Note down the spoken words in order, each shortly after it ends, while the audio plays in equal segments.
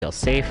feel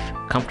safe,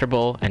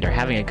 comfortable, and are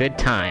having a good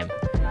time.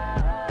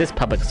 This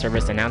public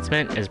service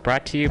announcement is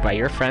brought to you by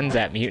your friends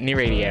at Mutiny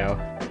Radio.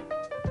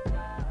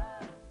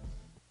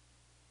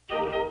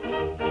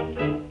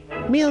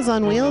 Meals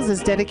on Wheels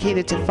is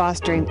dedicated to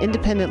fostering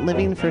independent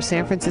living for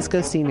San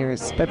Francisco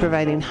seniors by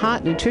providing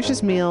hot,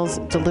 nutritious meals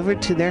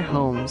delivered to their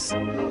homes.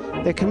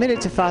 They're committed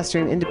to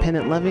fostering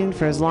independent living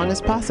for as long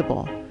as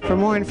possible. For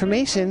more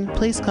information,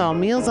 please call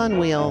Meals on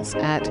Wheels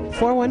at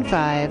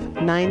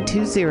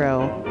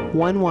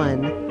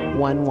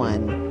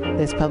 415-920-1111.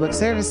 This public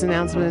service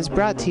announcement is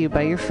brought to you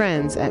by your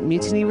friends at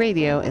Mutiny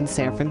Radio in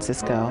San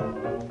Francisco.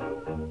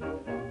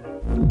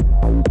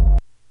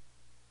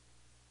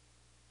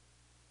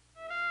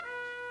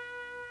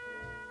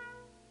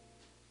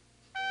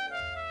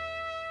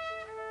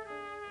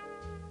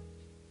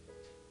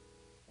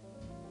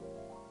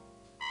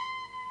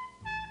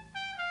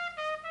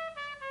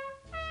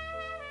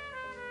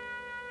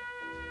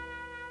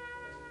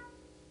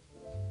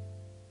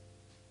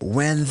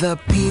 When the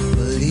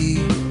people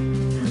leave,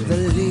 the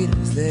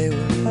leaders they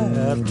will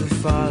have to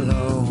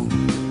follow.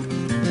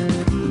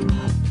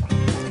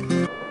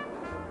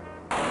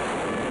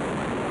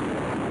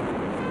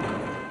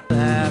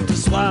 Have to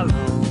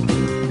swallow.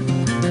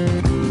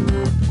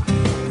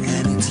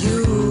 And it's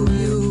you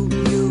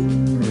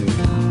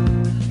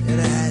that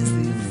has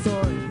the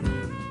authority.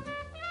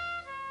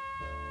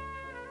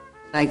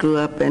 I grew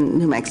up in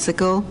New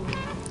Mexico.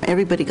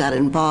 Everybody got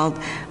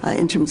involved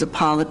in terms of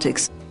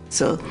politics.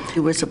 So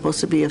we're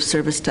supposed to be of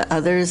service to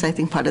others. I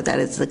think part of that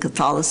is the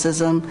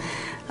Catholicism,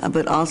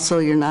 but also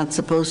you're not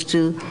supposed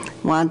to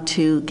want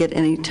to get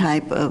any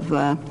type of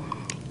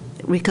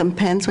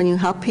recompense when you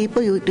help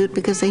people. You do it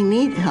because they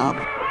need help.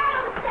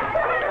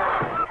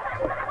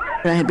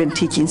 I had been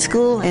teaching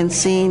school and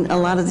seeing a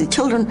lot of the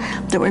children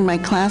that were in my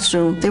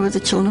classroom. They were the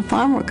children of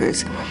farm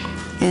workers.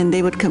 And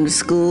they would come to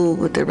school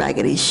with their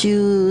raggedy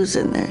shoes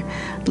and their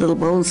little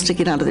bones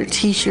sticking out of their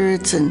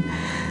T-shirts. And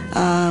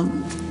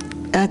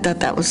I thought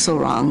that was so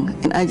wrong.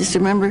 And I just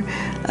remember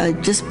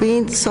just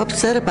being so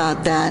upset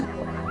about that.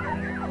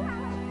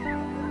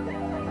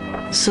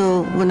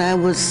 So when I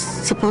was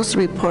supposed to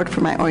report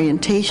for my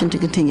orientation to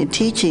continue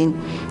teaching,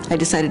 I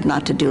decided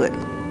not to do it.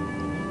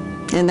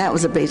 And that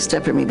was a big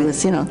step for me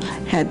because,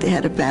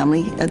 had a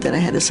family that I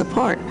had to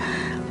support.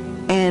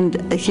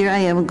 And here I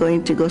am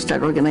going to go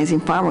start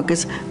organizing farm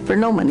workers for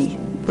no money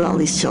with all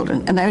these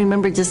children. And I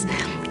remember just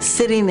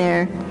sitting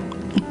there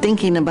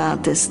thinking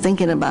about this.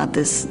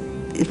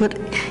 But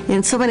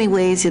in so many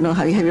ways,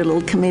 how you have your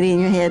little committee in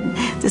your head,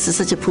 this is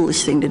such a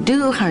foolish thing to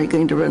do. How are you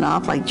going to run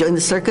off, like join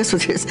the circus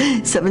with your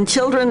 7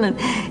 children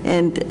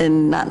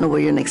and not know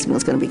where your next meal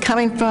is going to be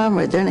coming from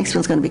or their next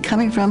meal is going to be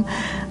coming from?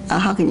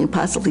 How can you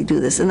possibly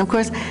do this? And of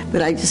course,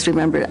 but I just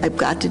remember I've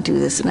got to do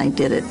this, and I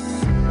did it.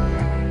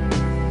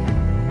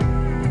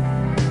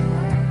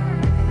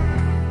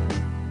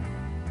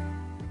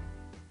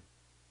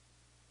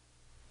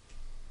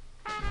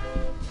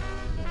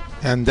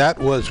 And that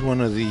was one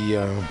of the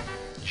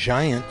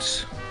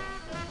giants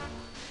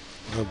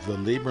of the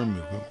labor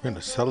movement. We're going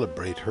to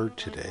celebrate her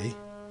today.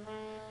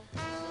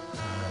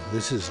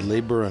 This is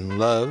Labor and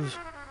Love.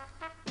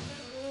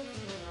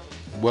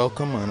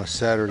 Welcome on a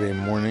Saturday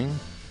morning.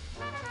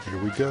 Here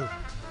we go.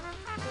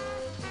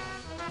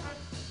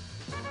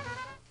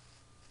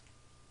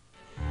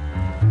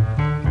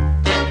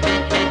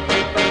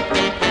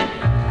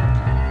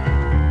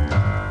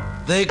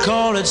 They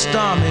call it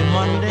Stormy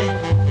Monday,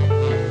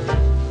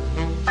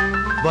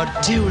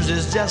 but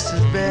Tuesday's just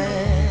as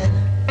bad.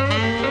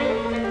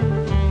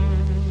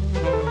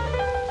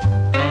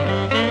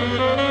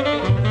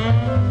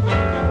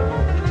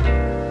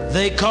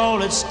 They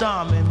call it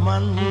Stormy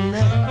Monday,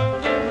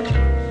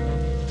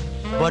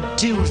 but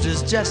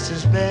Tuesday's just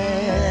as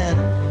bad.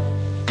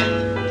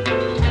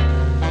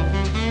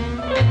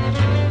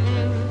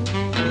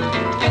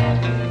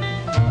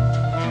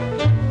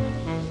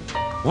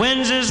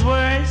 Wednesday's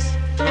worse,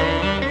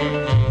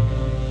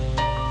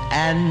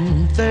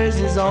 and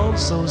Thursday's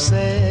also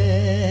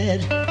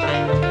sad.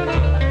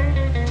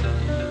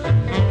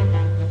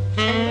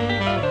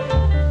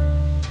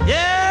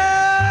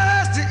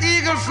 Yes, the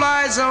eagle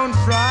flies on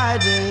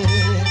Friday,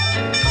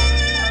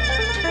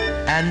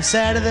 and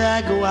Saturday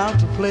I go out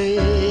to play.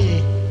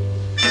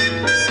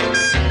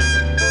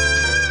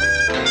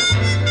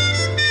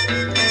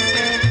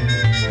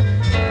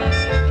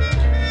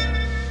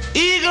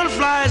 Eagle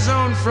flies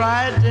on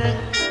Friday,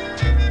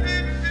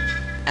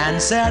 and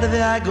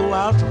Saturday I go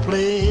out to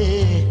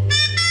play.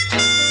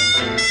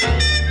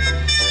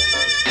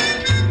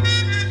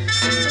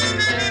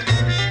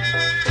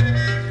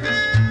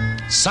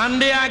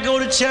 Sunday I go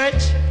to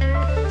church,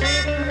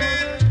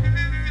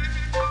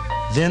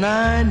 then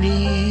I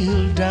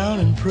kneel down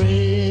and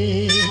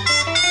pray.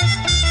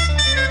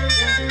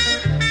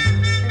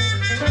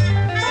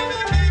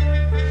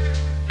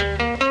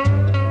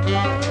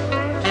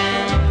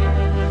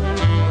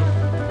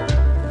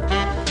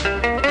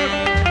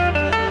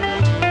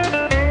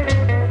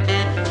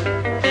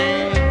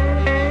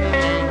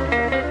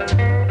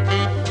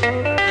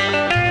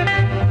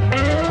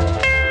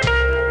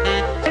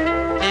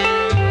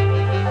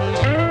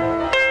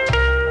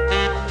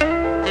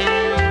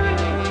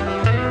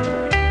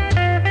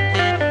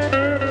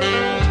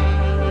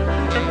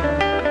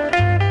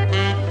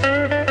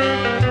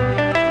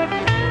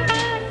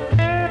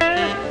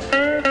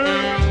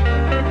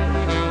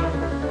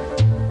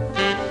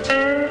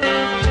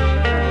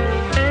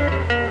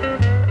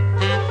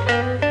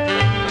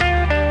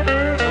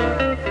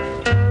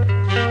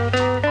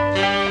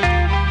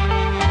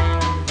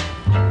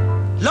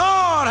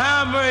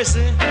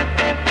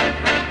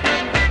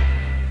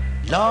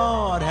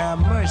 Lord, have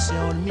mercy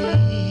on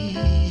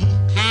me.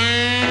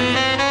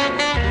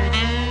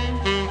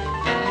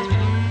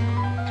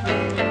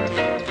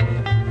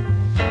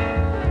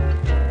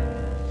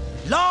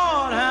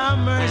 Lord, have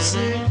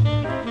mercy.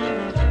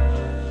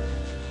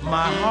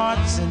 My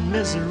heart's in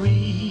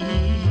misery.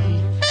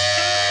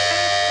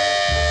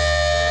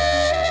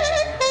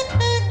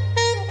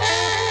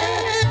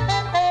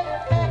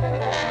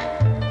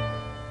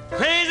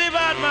 Crazy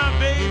about my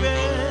baby.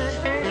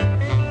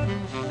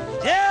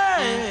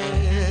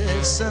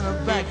 Yeah, send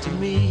her back to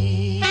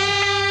me.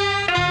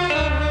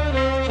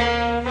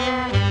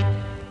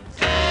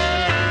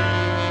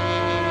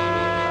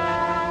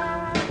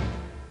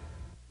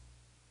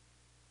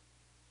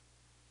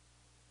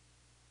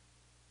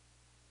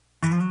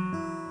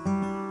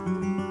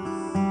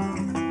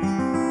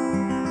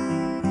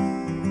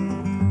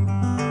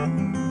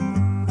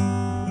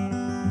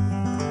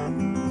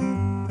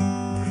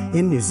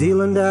 In New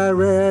Zealand I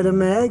read a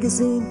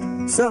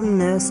magazine, something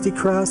nasty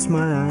crossed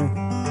my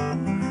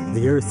eye.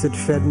 The earth that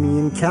fed me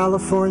in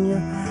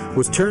California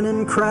was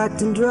turning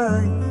cracked and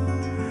dry.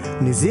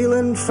 New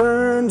Zealand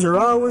ferns are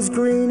always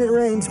green, it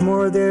rains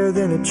more there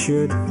than it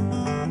should.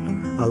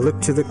 I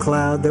looked to the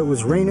cloud that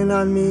was raining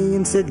on me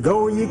and said,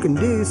 go, you can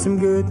do some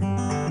good.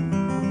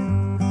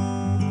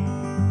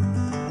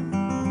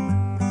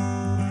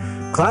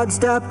 Clouds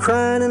stop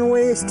crying and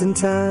wasting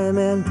time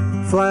and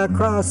fly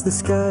across the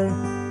sky.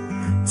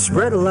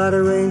 Spread a lot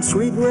of rain,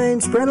 sweet rain,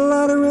 spread a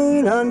lot of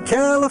rain on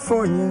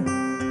California.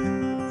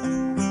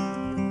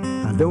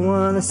 I don't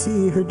want to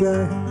see her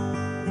die.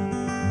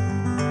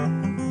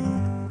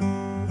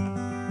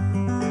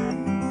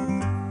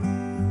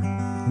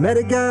 Met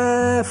a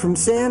guy from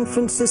San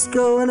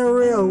Francisco in a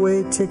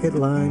railway ticket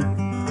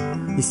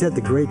line. He said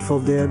the Grateful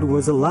Dead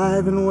was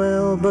alive and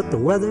well, but the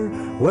weather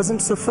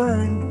wasn't so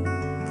fine.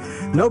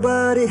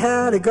 Nobody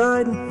had a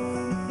garden,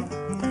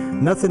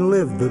 nothing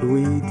lived but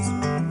weeds.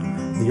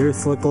 The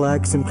earth looked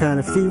like some kind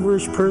of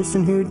feverish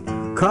person who'd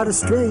caught a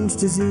strange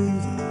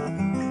disease.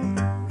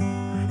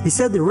 He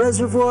said the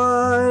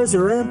reservoirs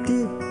are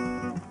empty,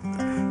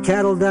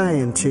 cattle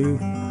dying too.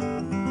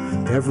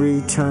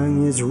 Every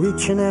tongue is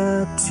reaching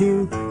out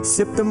to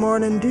sip the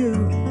morning dew.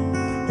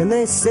 And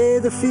they say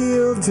the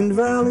fields and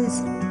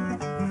valleys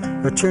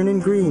are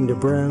turning green to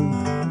brown,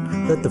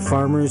 that the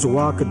farmers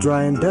walk a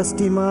dry and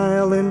dusty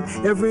mile in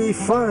every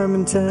farm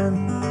in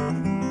town.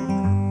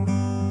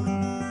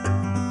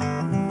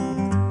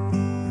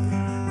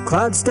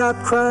 Clouds stop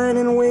crying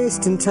and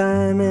wasting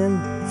time and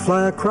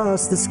fly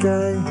across the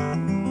sky.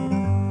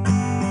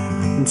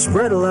 And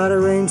spread a lot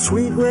of rain,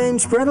 sweet rain,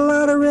 spread a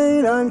lot of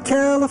rain on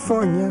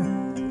California.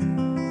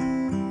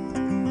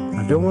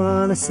 I don't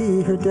want to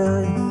see her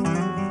die.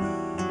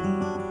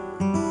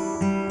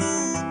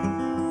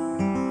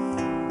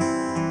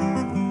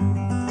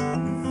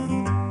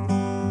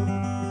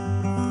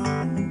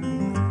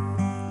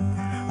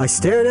 I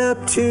stared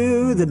up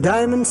to the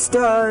diamond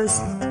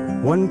stars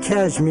one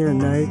cashmere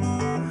night.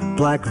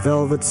 Black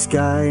velvet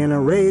sky and a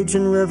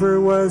raging river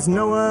was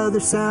no other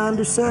sound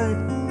or sight.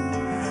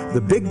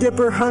 The Big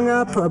Dipper hung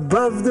up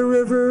above the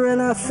river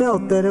and I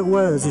felt that it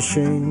was a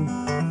shame.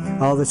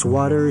 All this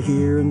water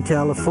here in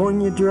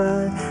California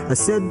dry, I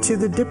said to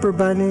the Dipper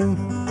by name.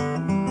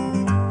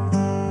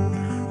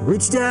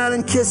 Reach down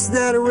and kiss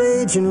that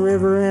raging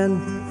river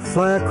and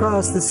fly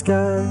across the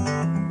sky.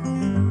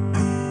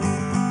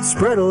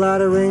 Spread a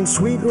lot of rain,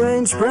 sweet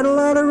rain, spread a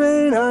lot of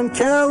rain on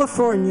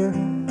California.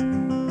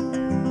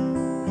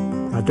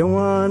 I don't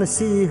want to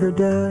see her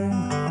die.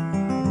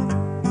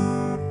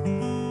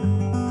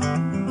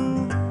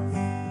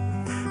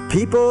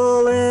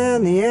 People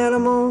and the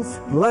animals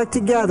like to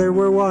gather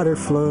where water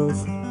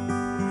flows.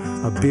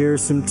 A beer,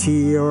 some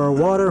tea, or a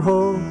water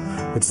hole,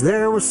 it's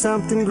there where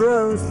something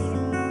grows.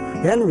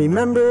 And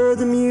remember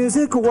the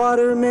music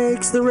water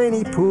makes, the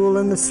rainy pool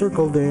and the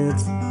circle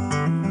dance,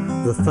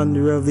 the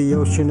thunder of the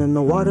ocean and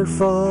the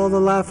waterfall, the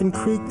laughing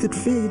creek that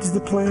feeds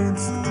the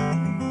plants.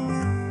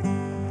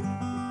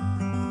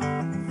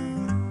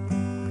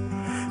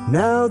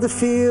 Now the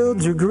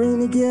fields are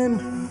green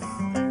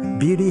again,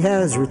 beauty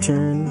has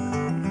returned.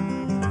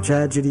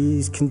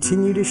 Tragedies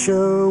continue to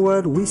show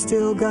what we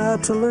still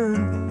got to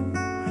learn.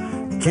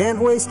 Can't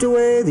waste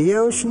away the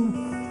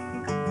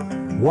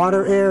ocean,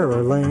 water, air,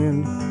 or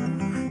land.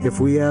 If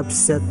we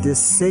upset this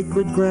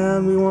sacred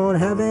ground, we won't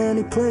have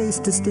any place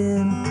to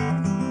stand.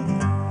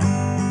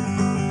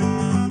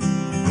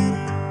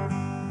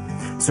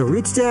 So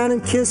reach down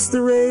and kiss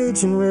the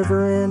raging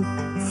river and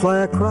fly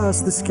across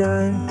the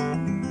sky.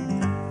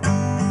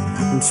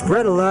 And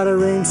spread a lot of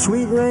rain,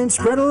 sweet rain,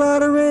 spread a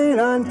lot of rain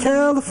on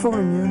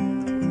California.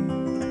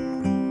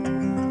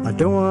 I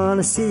don't want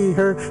to see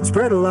her.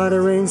 Spread a lot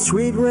of rain,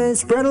 sweet rain,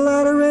 spread a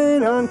lot of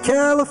rain on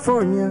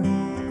California.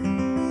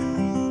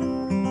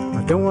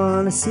 I don't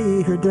want to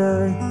see her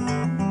die.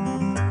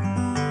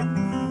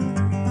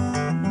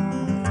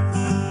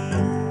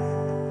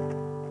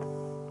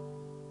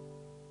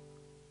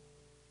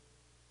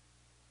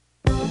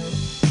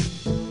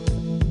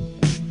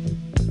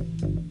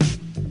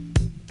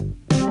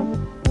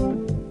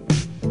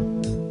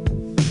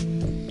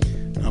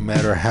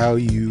 matter how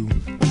you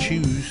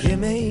choose, You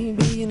may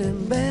be an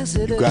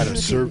ambassador. you got to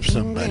serve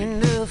somebody.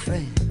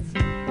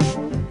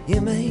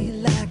 You may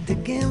like to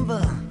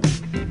gamble.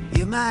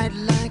 You might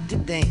like to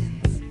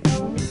dance.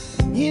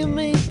 You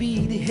may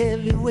be the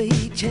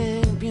heavyweight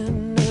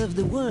champion of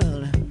the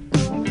world.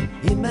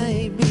 You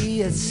may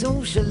be a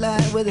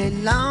socialite with a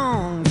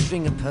long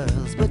string of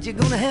pearls, but you're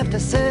gonna have to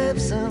serve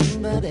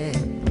somebody.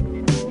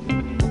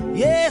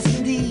 Yes,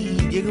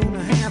 indeed, you're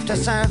gonna have to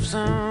serve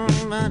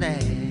somebody.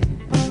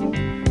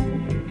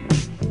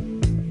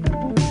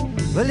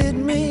 Well, it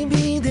may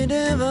be the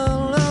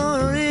devil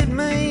or it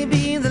may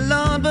be the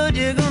Lord, but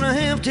you're gonna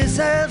have to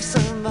serve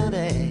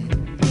somebody.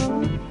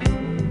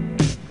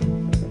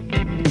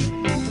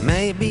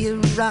 Maybe a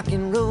rock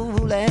and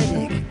roll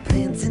addict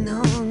prancing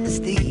on the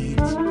stage,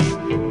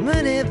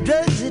 money of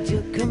drugs at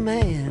your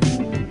command,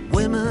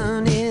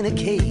 women in a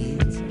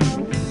cage.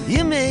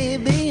 You may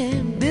be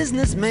a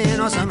businessman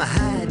or some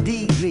high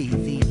degree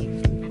thief.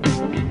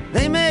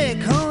 They may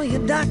call you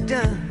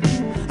doctor,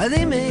 or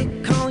they may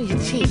call you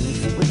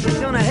chief, but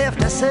you're gonna have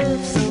to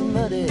serve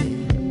somebody.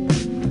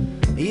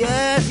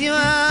 Yes, you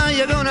are.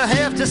 You're gonna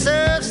have to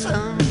serve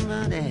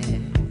somebody.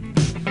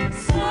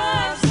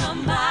 Serve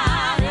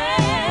somebody.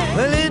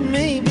 Well, it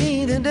may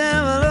be the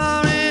devil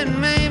or it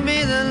may be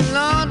the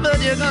Lord, but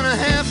you're gonna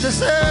have to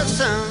serve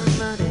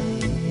somebody.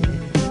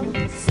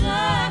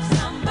 Serve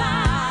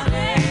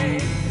somebody.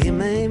 You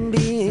may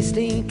be a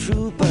state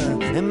trooper,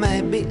 it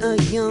might be a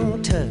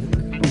young Turk,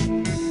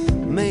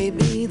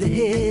 maybe the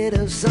head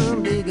of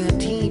some bigger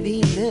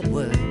TV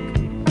network.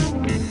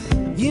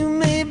 You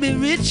may be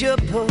rich or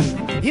poor,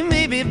 you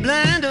may be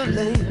blind or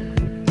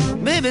lame,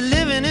 maybe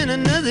living in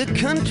another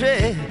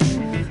country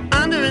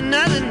under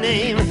another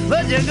name,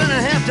 but you're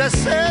gonna have to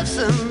serve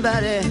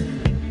somebody.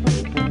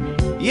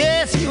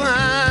 Yes, you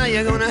are.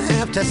 You're gonna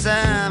have to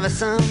serve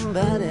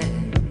somebody.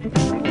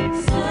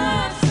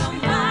 Serve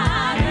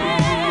somebody.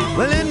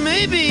 Well, it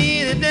may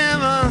be the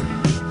devil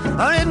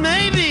or it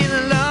may be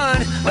the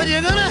Lord, but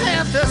you're gonna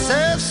have to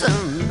serve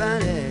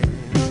somebody.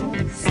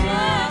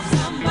 Serve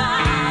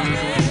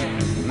somebody.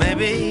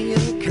 Maybe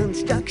a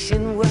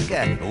construction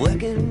worker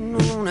working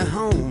on a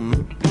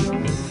home,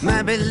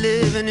 might be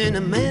living in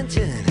a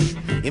mansion,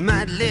 you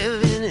might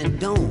live in a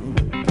dome.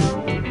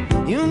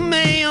 You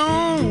may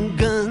own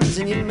guns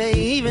and you may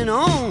even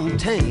own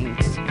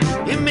tanks.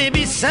 You may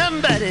be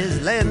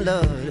somebody's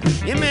landlord,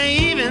 you may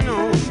even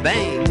own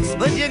banks,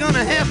 but you're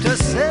gonna have to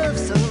serve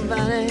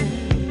somebody.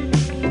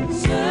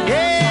 Serve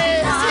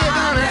Yes, you're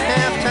gonna somebody.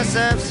 have to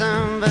serve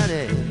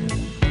somebody.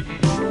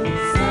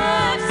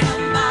 Serve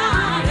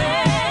somebody.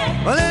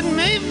 Well, it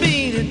may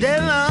be the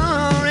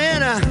devil or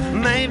it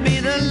may be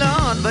the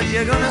Lord, but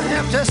you're gonna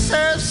have to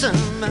serve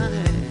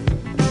somebody.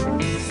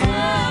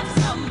 Serve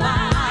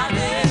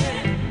somebody.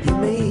 You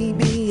may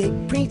be a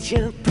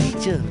preacher,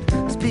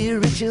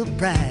 spiritual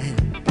pride.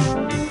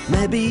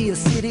 Maybe a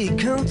city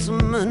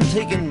councilman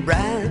taking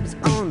bribes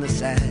on the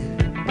side.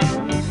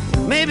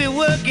 Maybe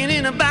working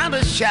in a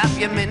barber shop,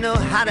 you may know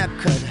how to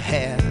cut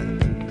hair.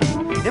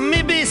 It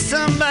may be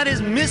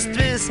somebody's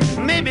mistress,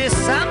 maybe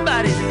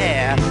somebody's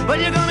heir, but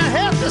you're gonna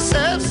have to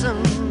serve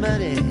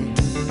somebody.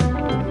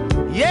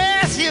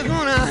 Yes, you're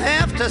gonna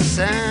have to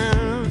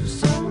serve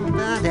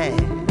somebody.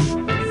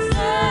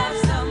 Serve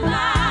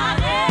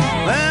somebody.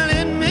 Well,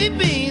 it may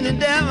be the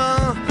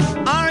devil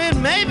or it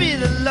may be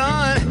the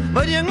Lord,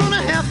 but you're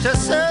gonna have to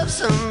serve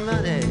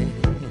somebody.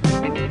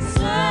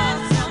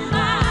 Serve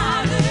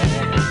somebody.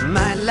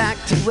 Might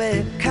like to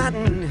wear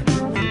cotton,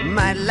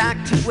 might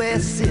like to wear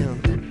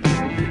silk,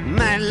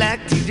 might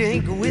like to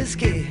drink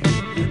whiskey,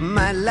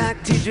 might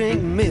like to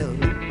drink milk,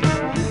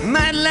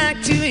 might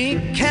like to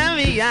eat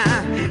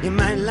caviar, you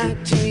might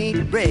like to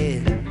eat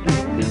bread.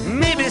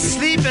 Maybe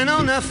sleeping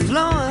on the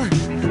floor,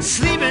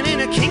 sleeping in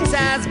a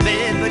king-size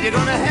bed, but you're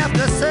gonna have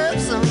to serve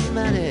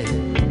somebody.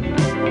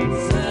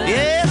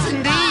 Yes,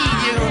 indeed,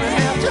 you're gonna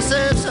have to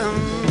serve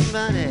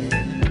somebody.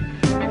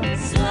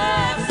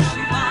 Serve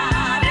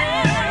somebody.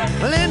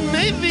 Well, it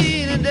may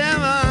be the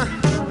devil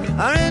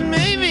or it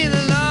may be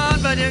the Lord,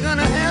 but you're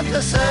gonna have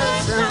to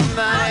serve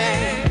somebody.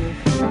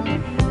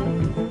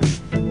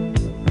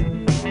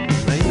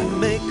 Now, you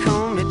may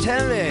call me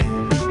Terry,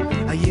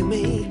 or you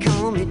may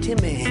call me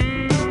Timmy.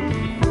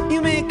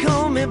 You may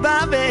call me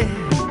Bobby,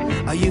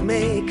 or you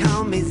may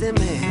call me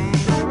Zimmy.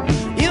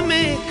 You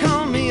may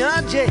call me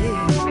RJ,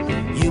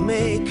 you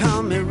may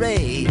call me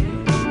Ray.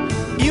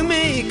 You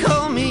may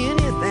call me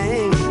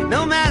anything,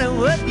 no matter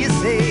what you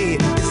say,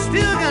 you're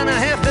still gonna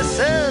have to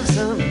serve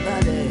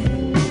somebody.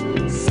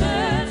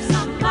 Serve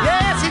somebody.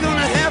 Yes, you're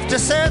gonna have to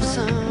serve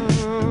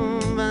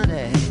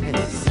somebody.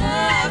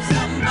 Serve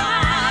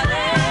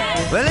somebody.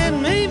 Well, it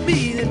may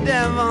be the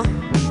devil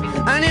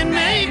and it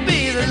may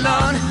be the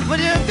Lord, but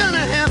you're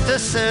gonna have to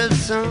serve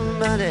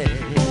somebody.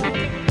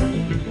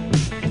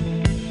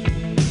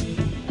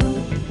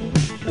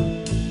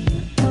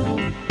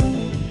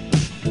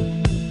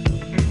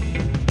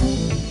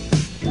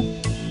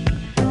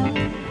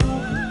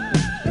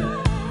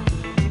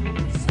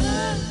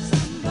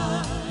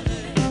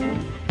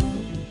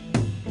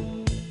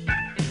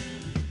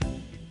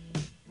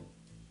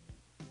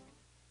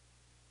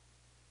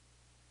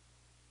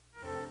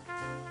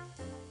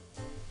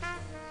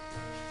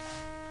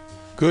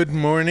 Good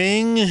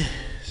morning,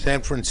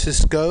 San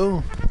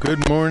Francisco.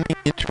 Good morning,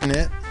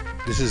 Internet.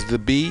 This is the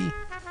B.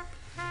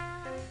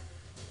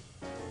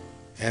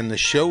 And the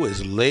show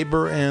is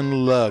Labor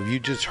and Love. You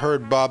just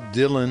heard Bob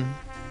Dylan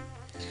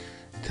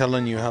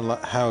telling you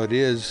how it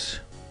is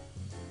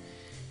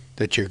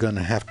that you're going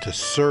to have to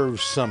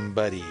serve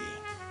somebody.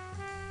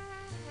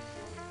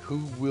 Who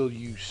will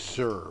you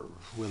serve?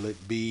 Will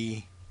it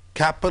be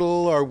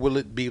capital or will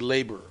it be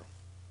labor?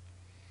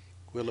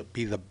 Will it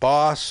be the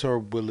boss or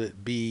will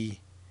it be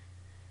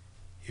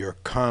your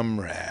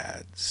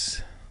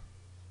comrades?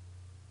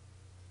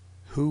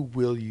 Who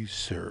will you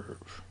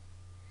serve?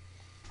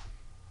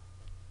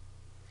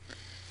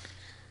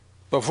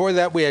 Before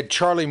that, we had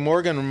Charlie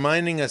Morgan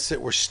reminding us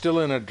that we're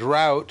still in a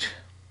drought.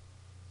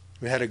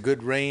 We had a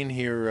good rain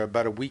here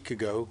about a week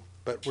ago,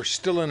 but we're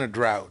still in a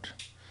drought.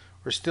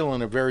 We're still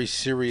in a very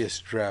serious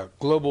drought.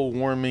 Global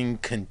warming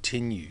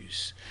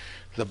continues.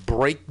 The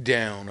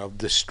breakdown of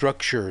the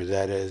structure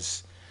that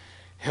has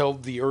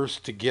held the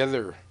earth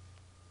together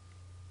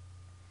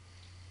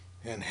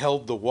and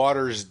held the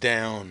waters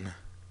down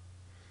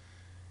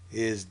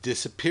is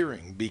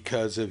disappearing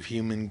because of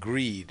human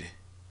greed.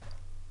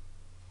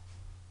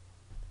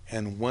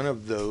 And one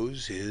of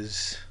those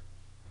is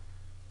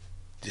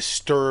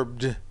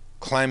disturbed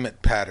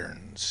climate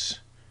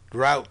patterns,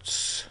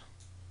 droughts,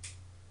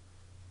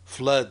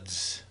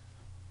 floods.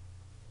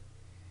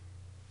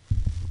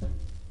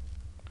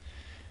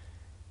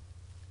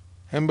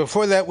 And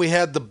before that we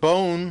had the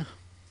Bone,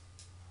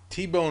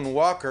 T-Bone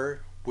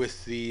Walker,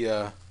 with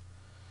the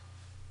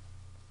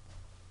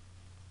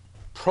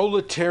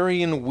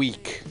Proletarian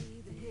Week.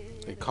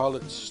 They call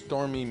it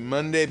Stormy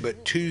Monday,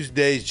 but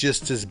Tuesday's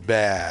just as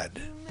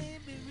bad.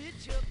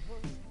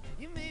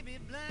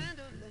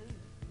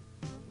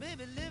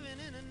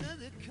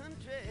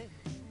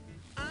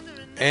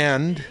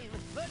 And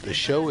the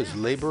show is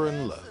Labor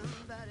and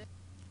Love.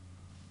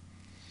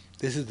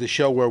 This is the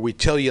show where we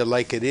tell you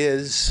like it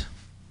is.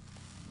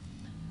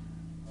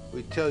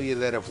 We tell you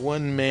that if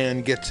one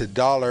man gets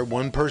 $1,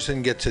 one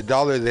person gets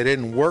 $1 they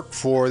didn't work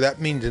for,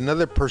 that means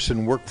another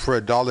person worked for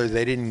 $1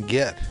 they didn't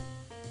get.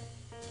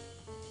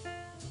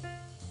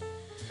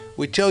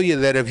 We tell you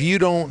that if you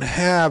don't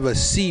have a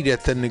seat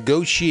at the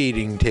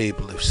negotiating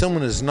table, if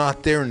someone is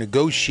not there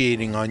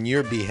negotiating on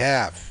your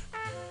behalf,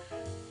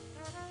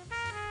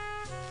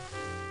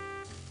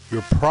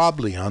 you're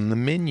probably on the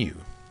menu.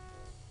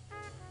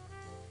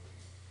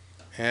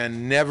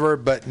 And never,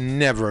 but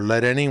never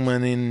let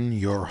anyone in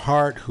your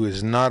heart who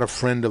is not a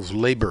friend of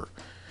labor.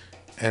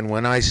 And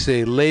when I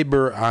say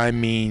labor, I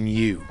mean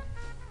you.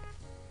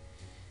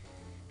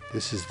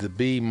 This is the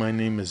B. My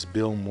name is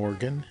Bill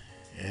Morgan,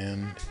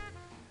 and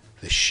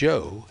the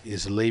show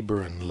is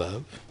Labor and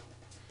Love.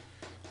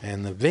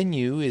 And the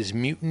venue is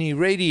Mutiny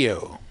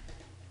Radio.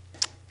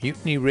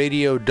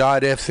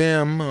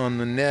 MutinyRadio.fm on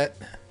the net.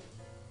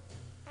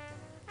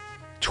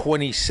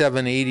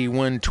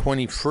 2781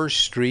 21st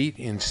Street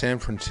in San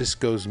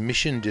Francisco's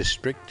Mission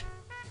District.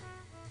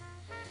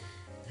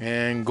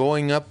 And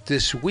going up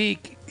this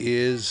week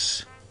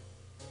is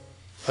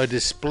a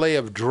display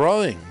of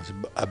drawings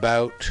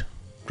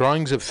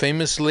of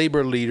famous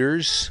labor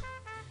leaders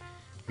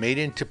made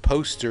into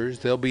posters.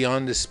 They'll be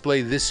on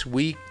display this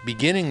week,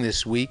 beginning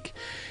this week,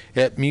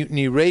 at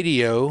Mutiny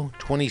Radio,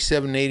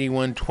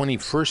 2781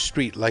 21st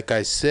Street. Like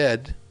I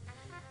said,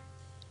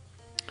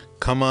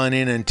 come on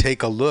in and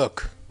take a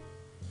look.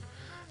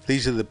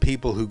 These are the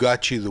people who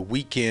got you the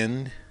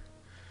weekend,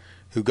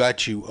 who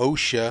got you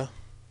OSHA,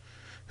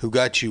 who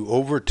got you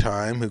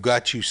overtime, who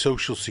got you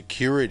Social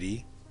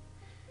Security,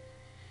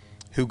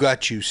 who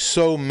got you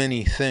so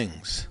many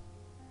things.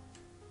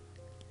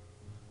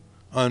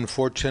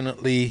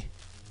 Unfortunately,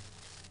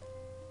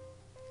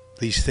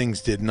 these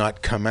things did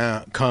not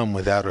come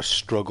without a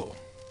struggle.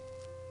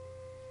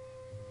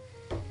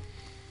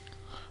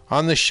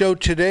 On the show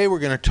today, we're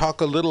going to talk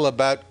a little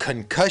about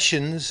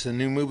Concussions, a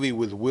new movie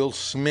with Will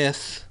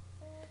Smith,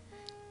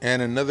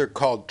 and another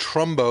called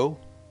Trumbo.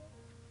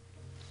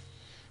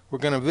 We're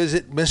going to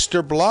visit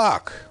Mr.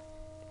 Block,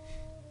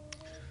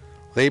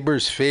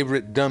 Labor's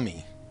favorite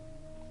dummy.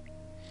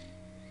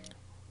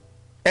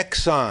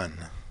 Exxon.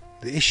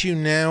 The issue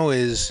now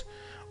is,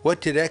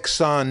 what did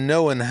Exxon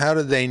know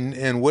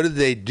and what did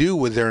they do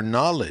with their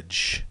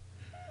knowledge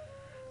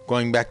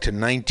going back to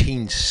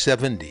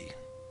 1970?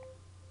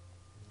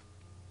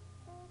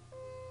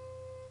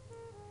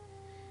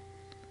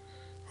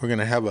 We're going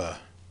to have a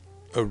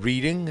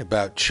reading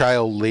about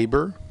child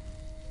labor.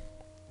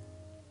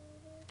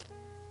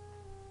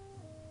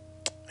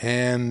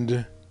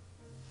 And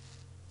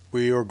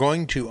we are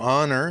going to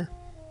honor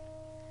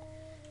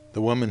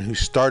the woman who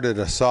started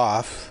us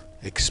off,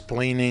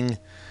 explaining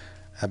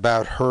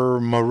about her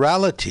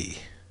morality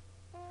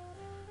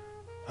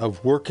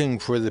of working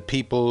for the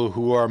people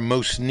who are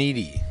most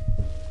needy.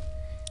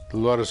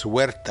 Dolores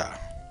Huerta.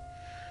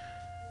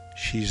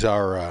 She's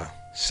our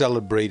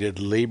celebrated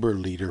labor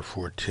leader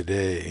for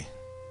today.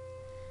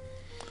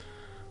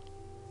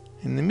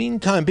 In the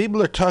meantime,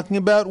 people are talking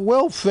about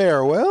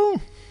welfare.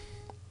 Well,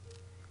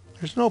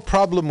 there's no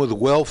problem with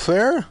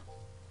welfare.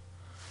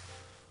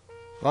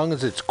 As long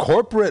as it's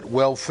corporate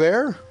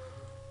welfare.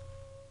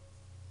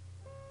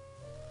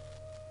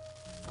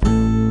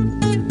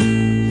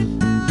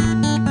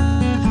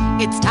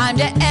 It's time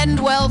to end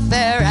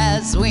welfare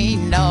as we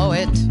know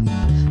it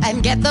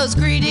and get those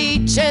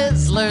greedy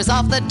chiselers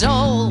off the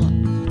dole.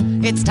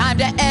 It's time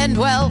to end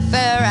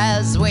welfare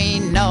as we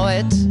know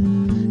it.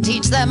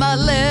 Teach them a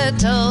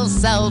little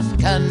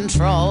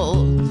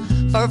self-control.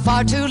 For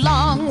far too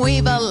long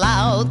we've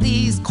allowed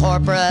these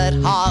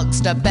corporate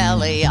hogs to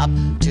belly up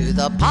to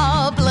the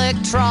public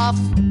trough.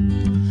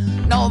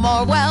 No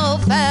more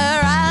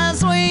welfare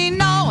as we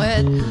know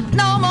it.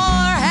 No more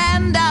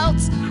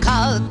handouts,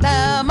 cut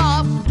them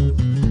off.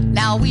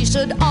 Now we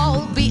should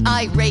all be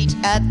irate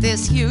at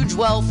this huge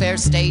welfare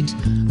state,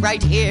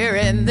 right here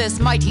in this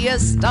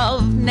mightiest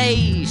of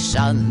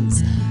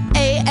nations.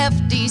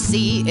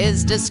 AFDC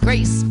is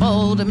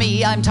disgraceful to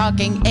me. I'm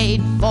talking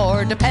aid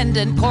for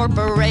dependent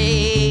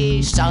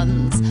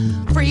corporations.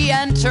 Free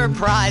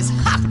enterprise,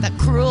 ha, the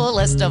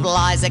cruelest of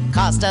lies. It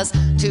cost us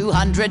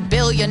 $200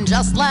 billion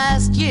just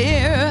last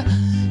year.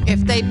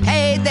 If they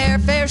paid their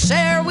fair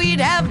share, we'd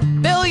have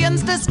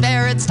billions to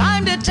spare. It's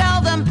time to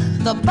tell them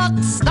the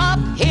buck stop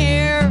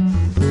here.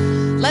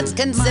 Let's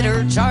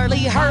consider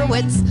Charlie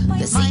Hurwitz,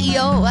 the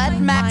CEO at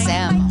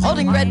Maxam,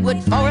 holding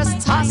redwood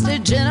forests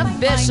hostage in a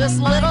vicious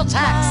little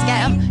tax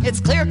scam.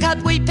 It's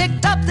clear-cut we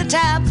picked up the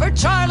tab for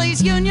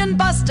Charlie's union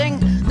busting,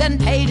 then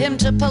paid him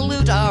to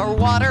pollute our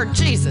water.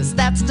 Jesus,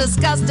 that's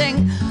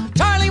disgusting.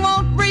 Charlie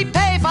won't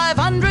repay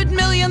 $500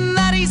 million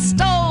that he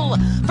stole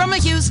from a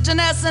Houston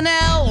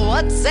SNL.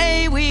 What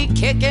say we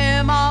kick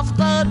him off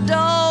the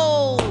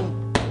dole?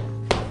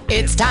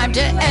 It's time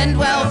to end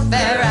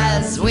welfare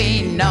as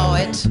we know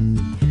it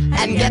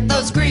and get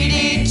those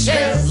greedy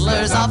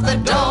chiselers off the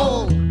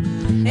dole.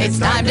 It's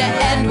time to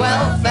end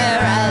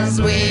welfare as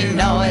we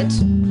know it.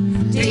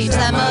 Teach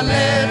them a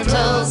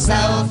little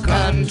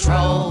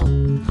self-control.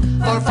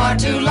 For far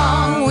too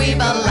long we've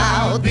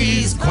allowed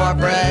these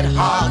corporate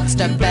hogs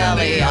to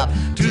belly up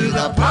to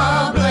the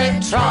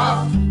public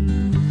trough.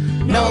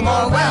 No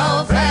more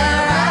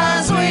welfare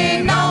as we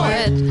know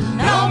it.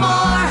 No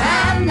more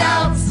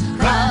handouts,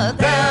 cut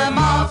them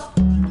off.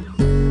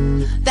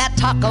 That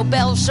Taco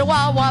Bell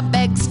Chihuahua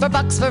begs for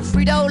bucks for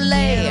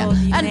Frito-Lay,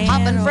 and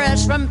Poppin'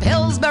 Fresh from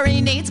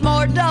Pillsbury needs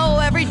more dough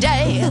every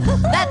day.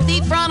 That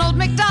thief Ronald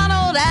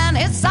McDonald and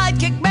his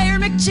sidekick Mayor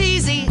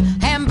McCheesy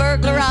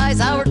hamburglerize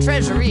our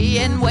treasury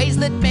in ways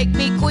that make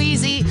me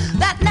queasy.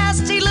 That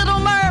nasty little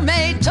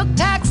mermaid took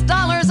tax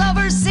dollars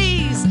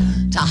overseas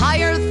to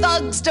hire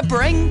thugs to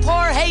bring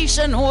poor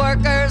Haitian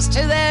workers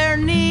to their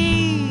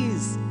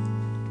knees.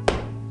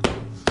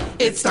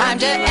 It's time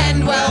to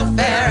end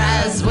welfare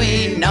as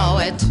we know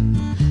it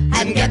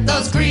and get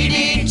those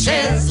greedy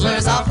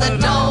chiselers off the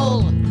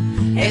dole.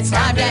 It's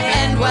time to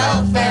end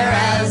welfare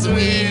as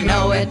we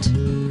know it.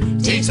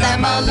 Teach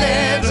them a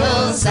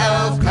little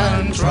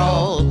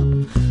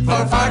self-control.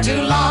 For far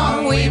too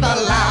long we've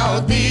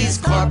allowed these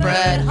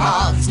corporate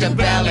hogs to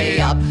belly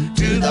up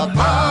to the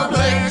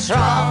public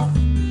trough.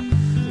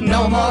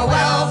 No more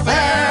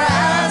welfare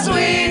as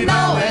we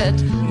know it.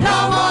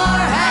 No more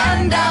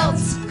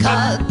handouts,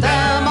 cut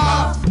them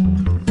off.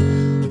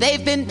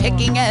 They've been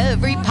picking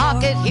every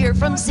pocket here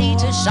from sea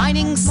to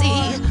shining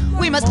sea.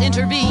 We must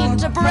intervene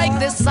to break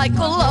this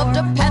cycle of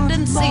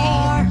dependency.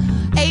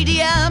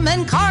 ADM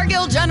and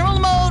Cargill, General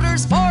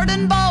Motors, Ford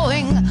and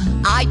Boeing,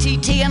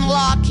 ITT and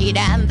Lockheed,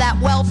 and that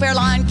welfare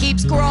line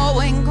keeps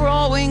growing,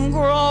 growing,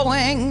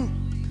 growing.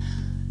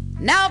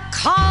 Now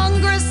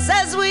Congress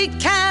says we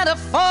can't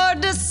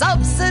afford to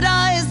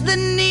subsidize the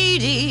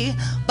needy,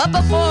 but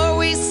before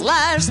we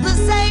slash the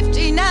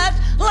safety net,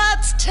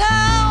 let's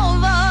tell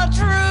the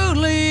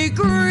truly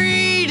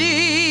greedy.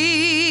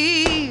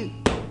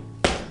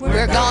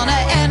 We're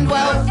gonna end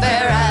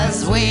welfare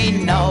as we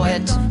know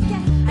it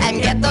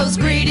and get those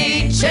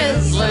greedy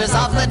chiselers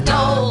off the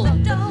dole.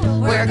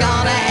 We're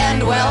gonna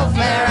end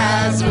welfare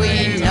as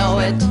we know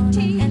it.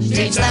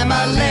 Teach them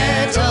a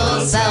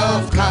little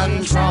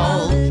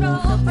self-control.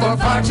 For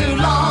far too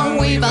long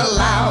we've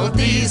allowed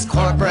these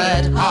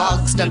corporate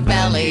hogs to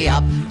belly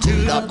up to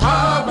the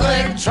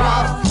public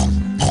trough.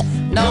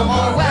 No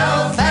more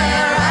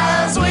welfare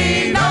as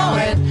we know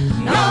it.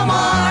 No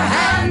more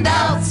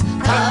handouts,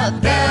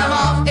 cut them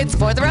off. It's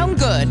for their own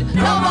good.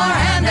 No more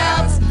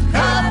handouts,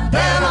 cut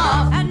them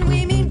off. And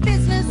we mean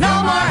business.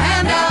 No more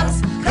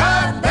handouts,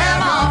 cut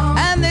them off.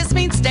 And this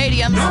means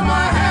stadiums. No more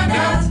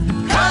handouts,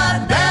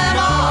 cut them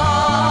off.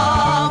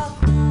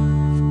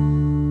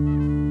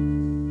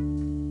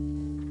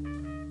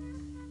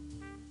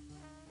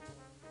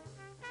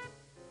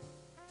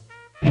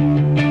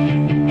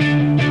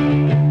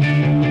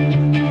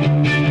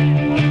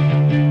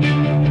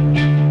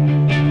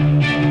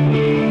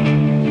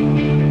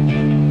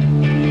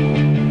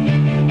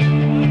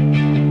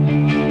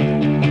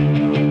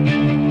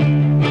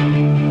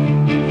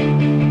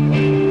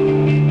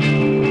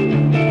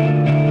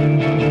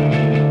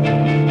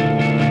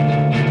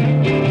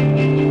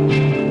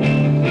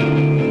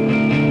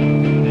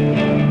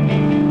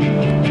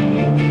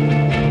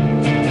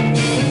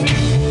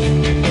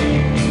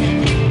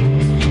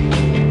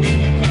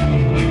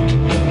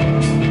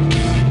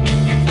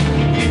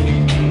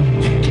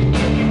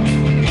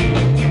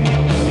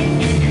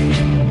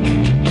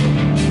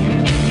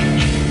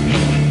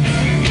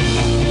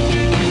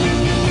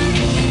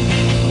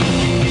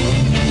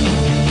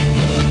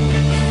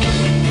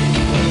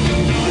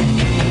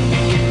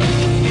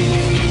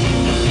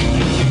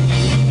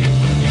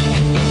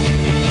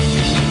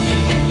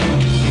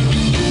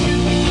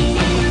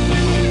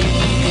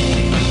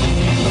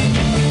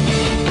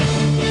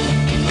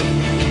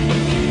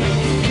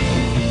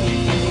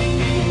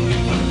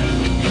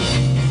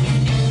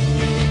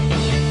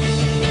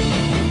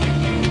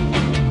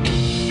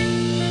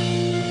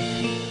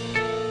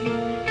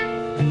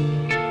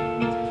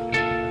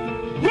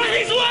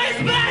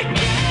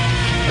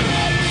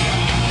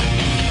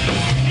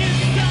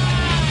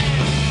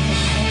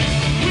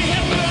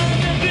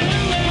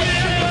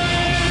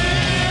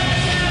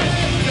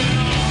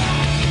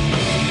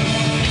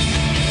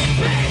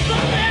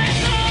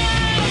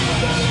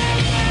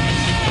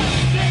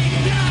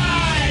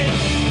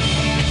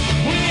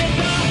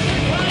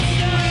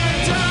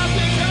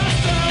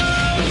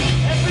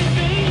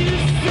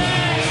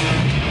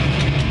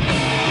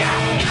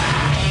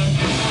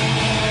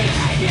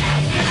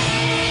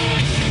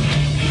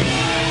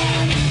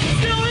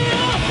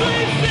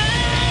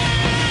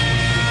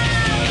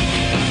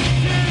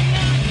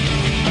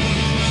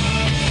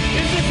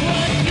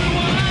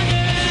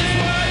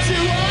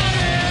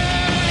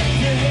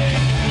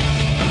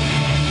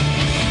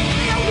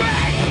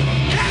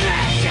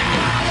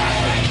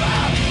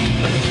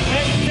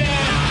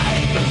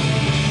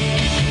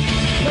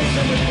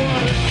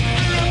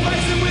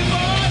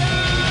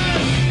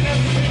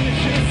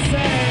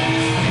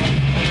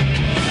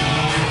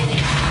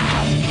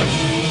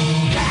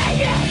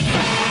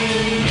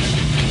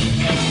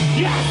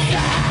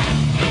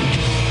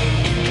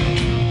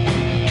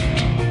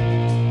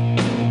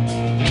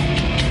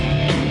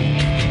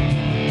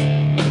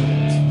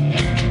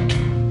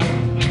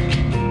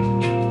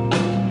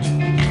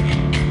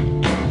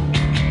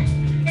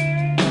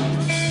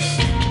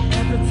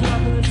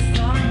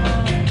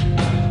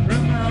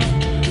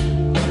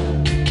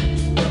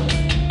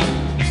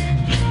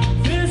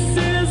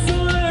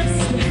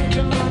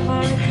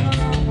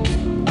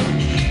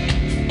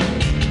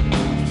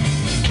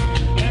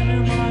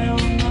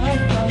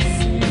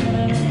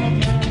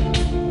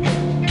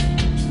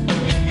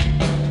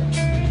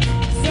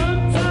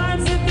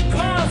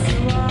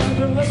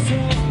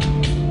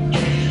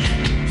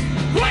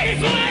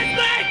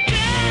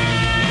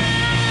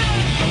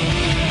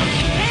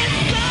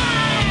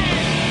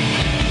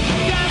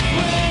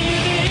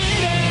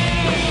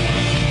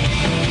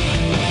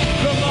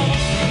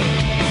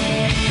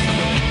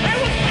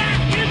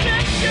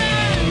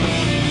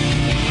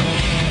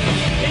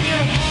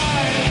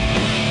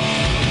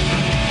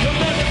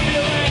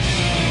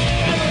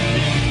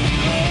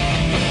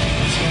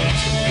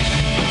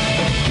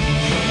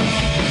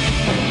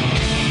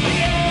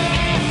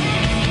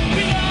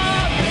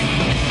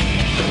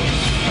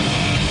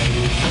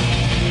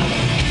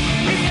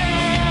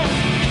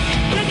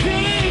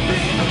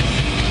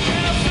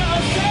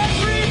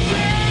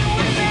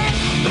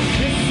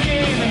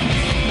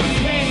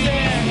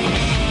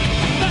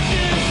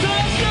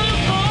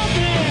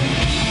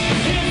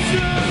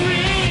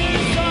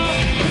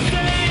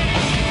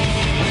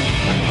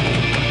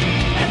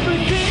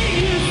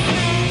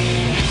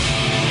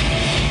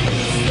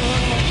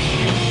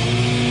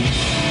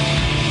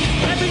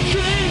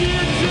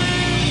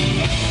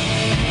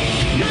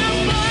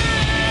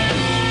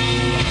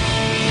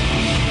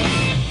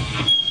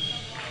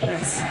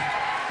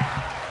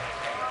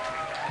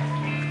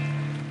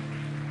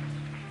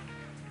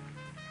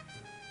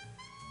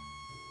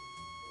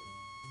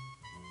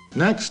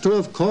 Next to,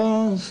 of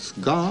course,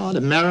 God,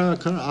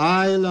 America,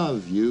 I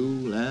love you,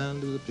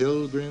 land of the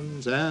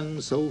pilgrims,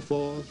 and so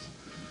forth.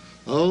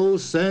 Oh,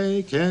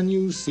 say, can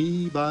you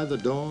see by the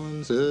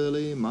dawn's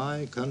early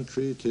my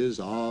country 'tis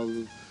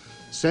of?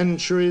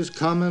 Centuries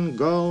come and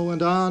go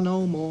and are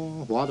no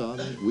more. What of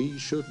it? We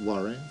should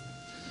worry.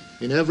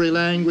 In every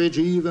language,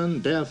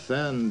 even deaf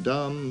and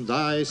dumb,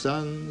 thy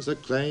sons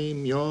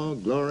acclaim your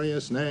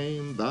glorious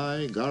name.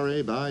 By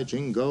golly, by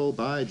jingo,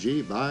 by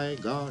gee, by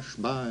gosh,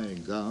 by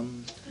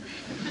gum.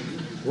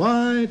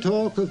 Why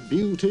talk of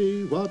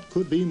beauty? What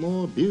could be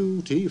more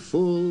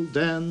beautiful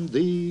than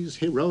these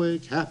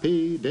heroic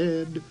happy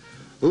dead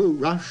who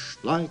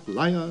rushed like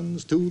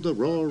lions to the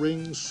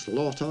roaring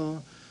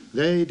slaughter?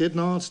 They did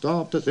not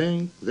stop to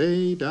think,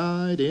 they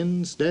died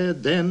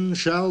instead. Then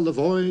shall the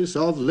voice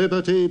of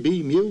liberty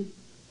be mute?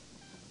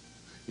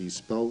 He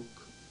spoke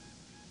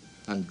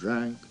and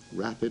drank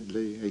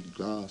rapidly a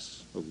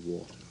glass of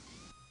water.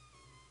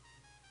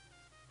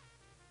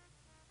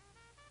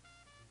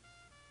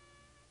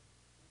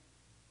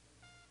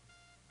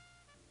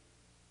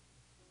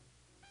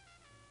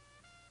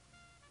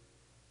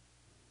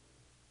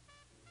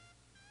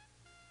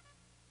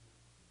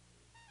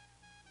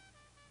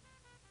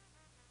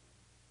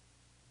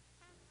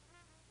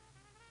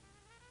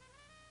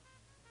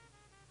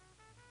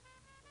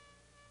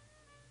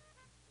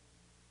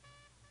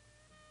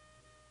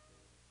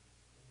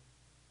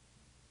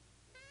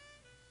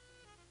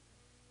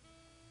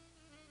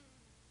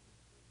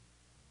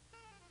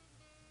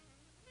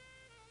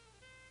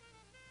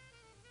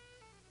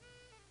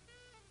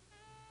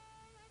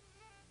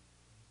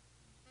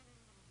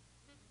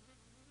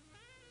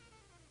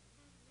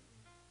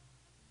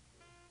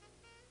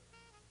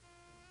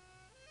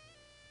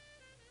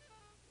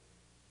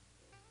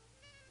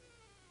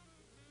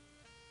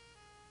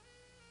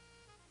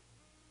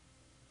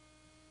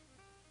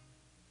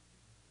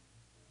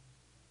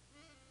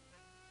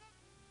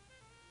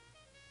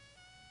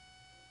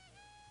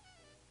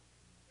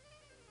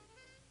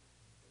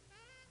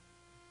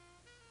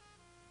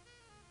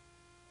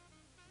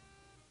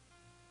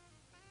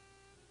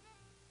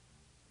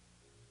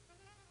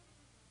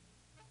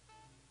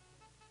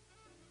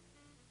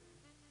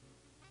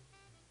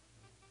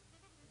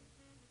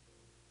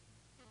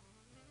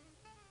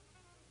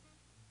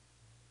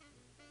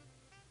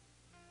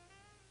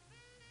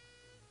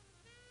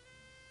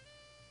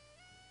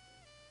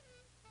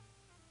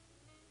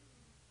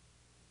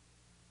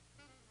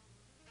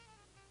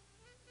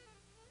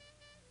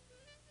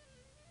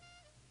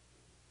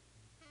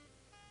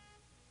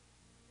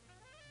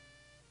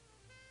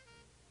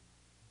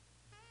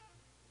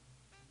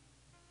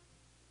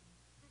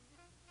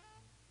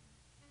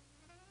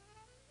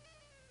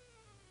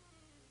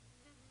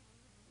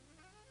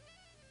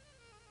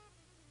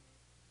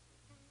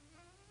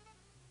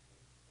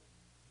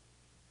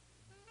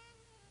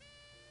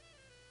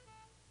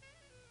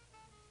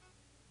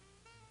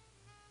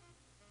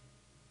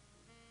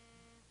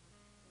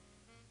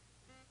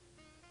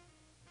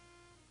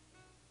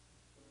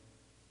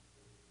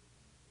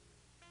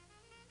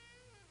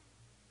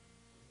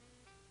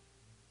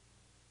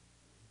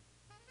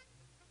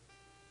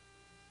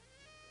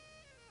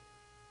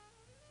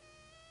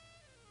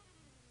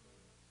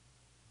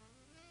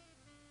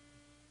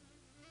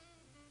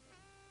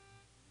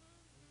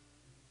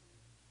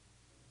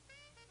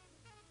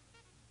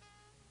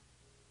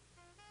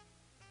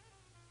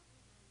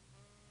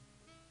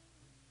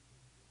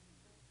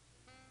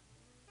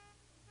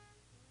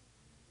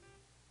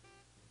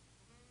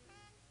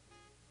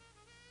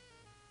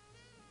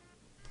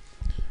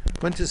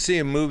 Went to see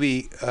a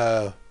movie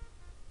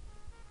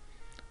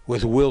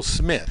with Will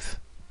Smith.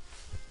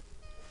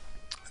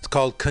 It's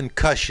called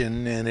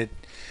Concussion, and it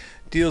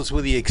deals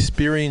with the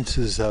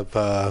experiences of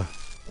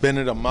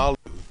Bennett Omalu.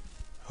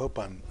 Hope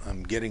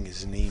I'm getting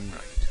his name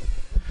right.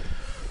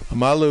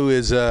 Omalu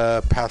is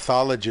a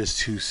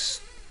pathologist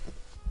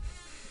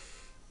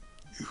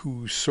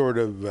who sort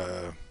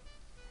of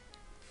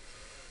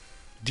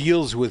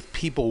deals with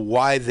people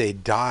why they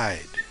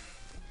died.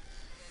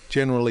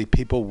 Generally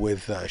people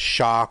with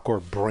shock or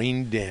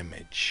brain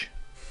damage.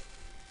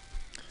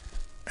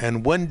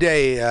 And one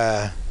day,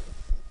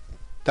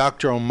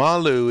 Dr.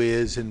 Omalu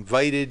is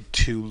invited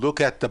to look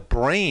at the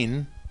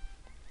brain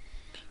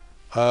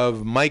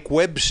of Mike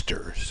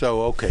Webster.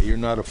 So, okay, you're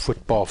not a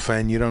football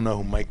fan. You don't know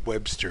who Mike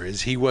Webster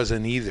is. He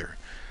wasn't either.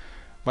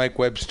 Mike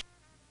Webster,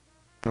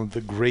 one of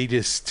the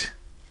greatest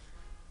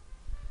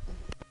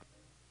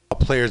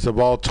players of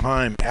all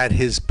time at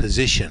his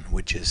position,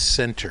 which is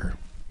center.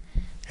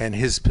 And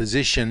his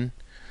position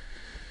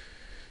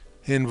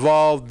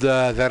involved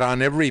that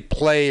on every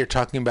play, you're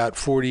talking about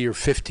 40 or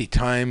 50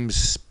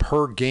 times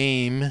per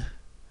game,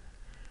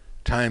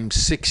 times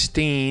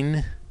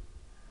 16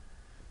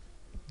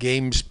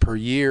 games per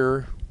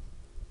year,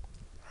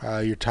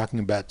 you're talking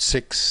about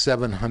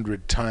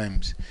 600-700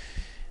 times.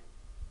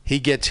 He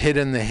gets hit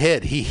in the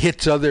head. He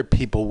hits other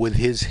people with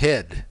his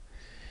head.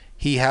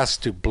 He has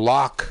to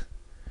block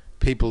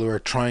people who are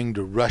trying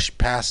to rush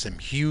past him,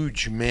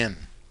 huge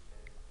men.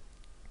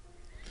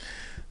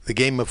 the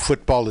game of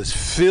football is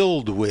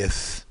filled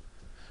with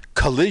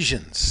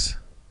collisions.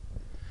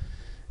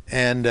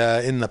 And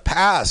in the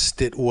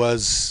past, it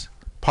was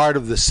part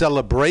of the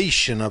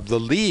celebration of the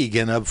league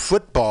and of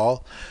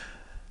football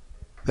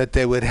that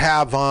they would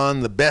have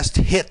on the best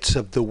hits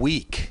of the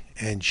week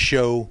and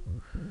show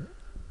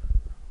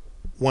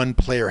one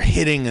player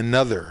hitting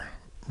another,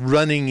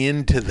 running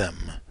into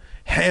them,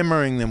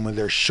 hammering them with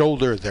their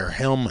shoulder, their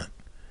helmet,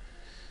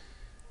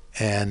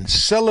 and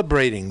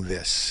celebrating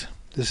this.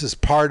 This is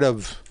part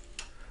of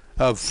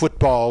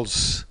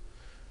football's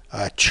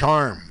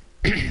charm.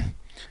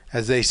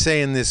 As they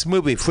say in this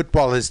movie,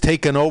 football has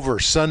taken over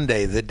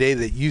Sunday, the day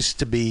that used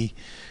to be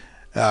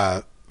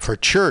for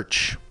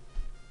church.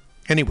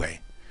 Anyway,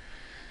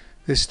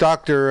 this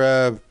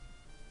doctor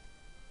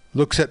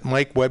looks at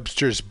Mike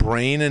Webster's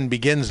brain and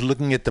begins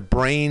looking at the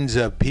brains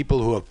of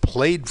people who have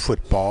played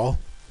football,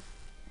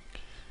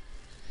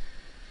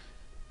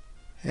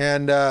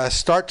 and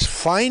starts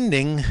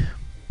finding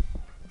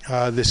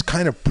this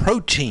kind of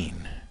protein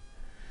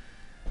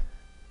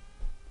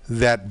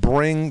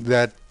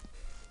that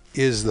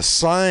is the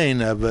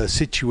sign of a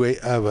situation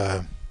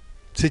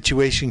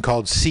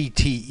called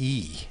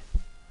CTE,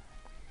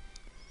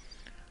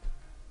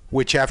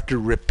 which after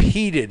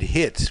repeated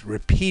hits,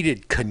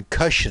 repeated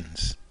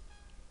concussions,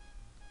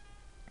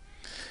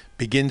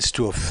 begins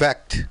to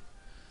affect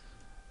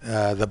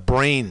the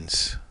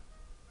brains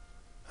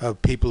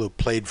of people who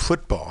played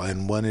football.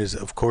 And one is,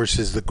 of course,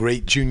 is the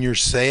great Junior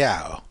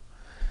Seau.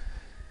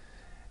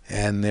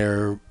 And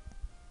their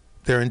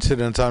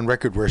incidents on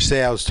record where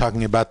Seau was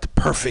talking about the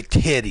perfect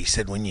hit. He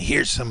said, when you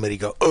hear somebody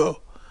go,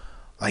 oh,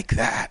 like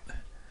that.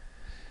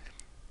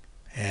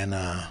 And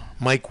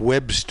Mike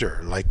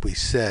Webster, like we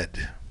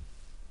said,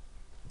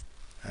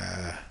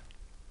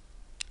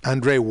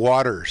 Andre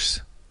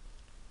Waters,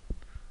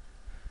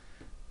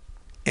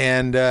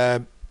 and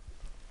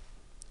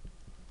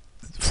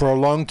for a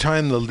long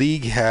time the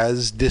league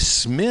has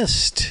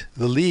dismissed.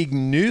 The league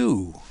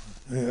knew,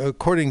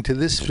 according to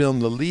this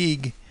film, the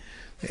league,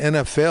 the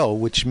NFL,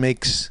 which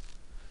makes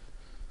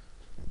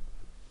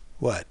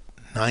what,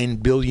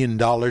 $9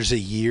 billion a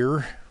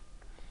year,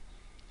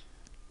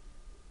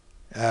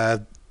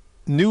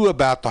 knew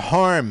about the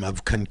harm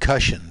of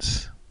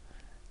concussions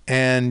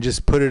and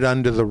just put it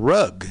under the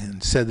rug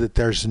and said that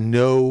there's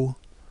no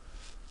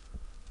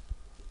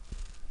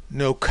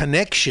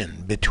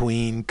connection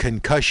between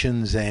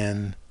concussions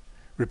and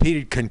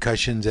repeated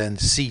concussions and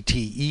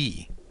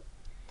CTE.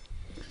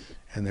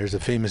 And there's a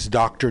famous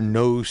Dr.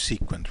 No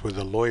sequence where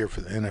the lawyer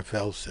for the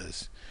NFL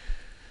says,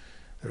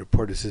 the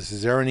reporter says,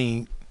 is there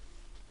any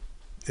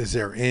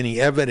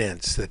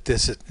evidence that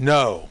this is,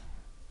 no.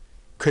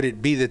 Could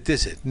it be that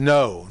this is,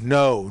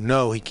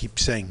 no. He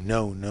keeps saying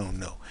no.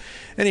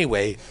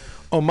 Anyway,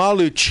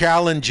 Omalu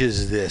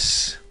challenges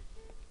this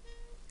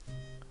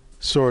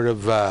sort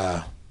of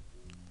the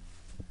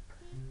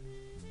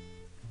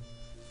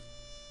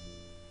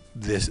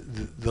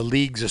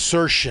league's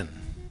assertion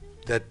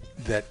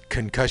that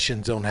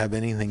concussions don't have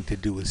anything to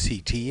do with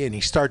CTE, and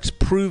he starts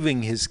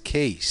proving his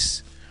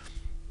case.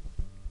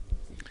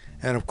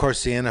 And of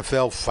course the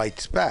NFL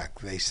fights back.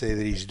 They say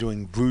that he's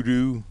doing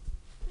voodoo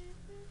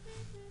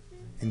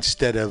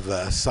instead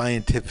of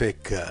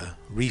scientific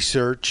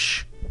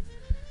research.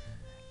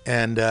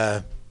 And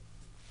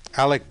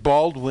Alec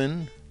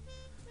Baldwin,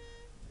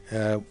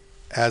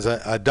 as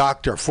a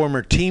doctor, a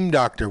former team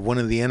doctor, one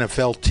of the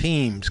NFL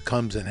teams,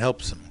 comes and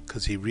helps him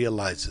because he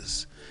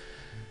realizes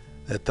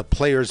that the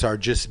players are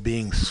just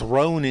being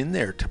thrown in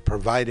there to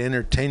provide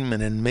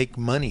entertainment and make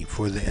money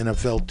for the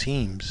NFL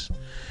teams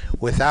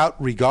without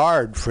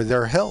regard for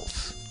their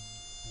health.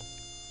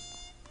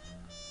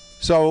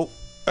 So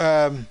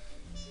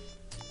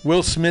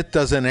Will Smith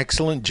does an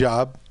excellent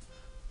job.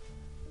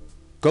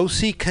 Go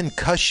see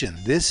Concussion.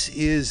 This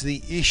is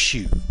the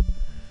issue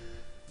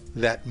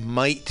that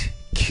might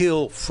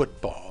kill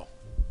football.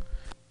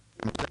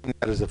 I'm saying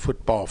that as a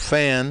football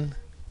fan.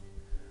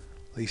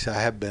 At least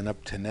I have been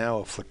up to now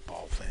a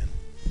football fan.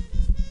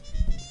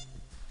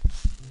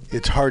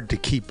 It's hard to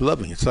keep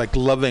loving. It's like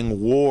loving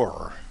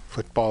war.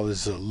 Football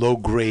is a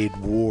low-grade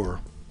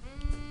war.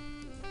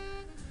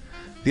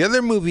 The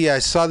other movie I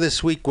saw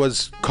this week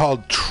was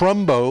called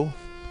Trumbo,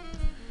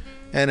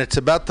 and it's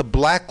about the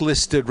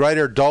blacklisted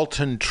writer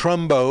Dalton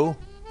Trumbo,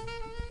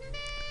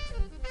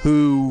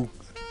 who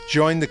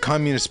joined the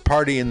Communist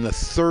Party in the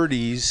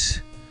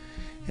 30s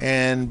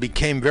and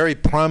became very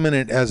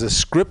prominent as a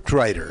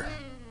scriptwriter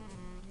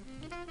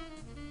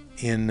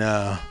in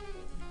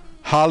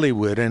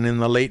Hollywood. And in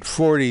the late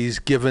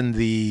 40s, given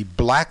the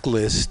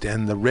blacklist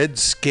and the Red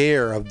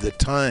Scare of the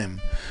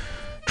time,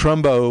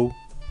 Trumbo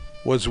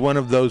was one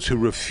of those who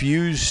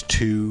refused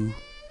to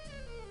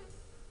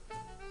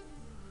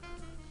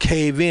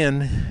cave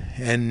in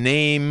and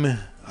name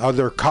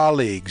other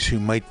colleagues who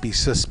might be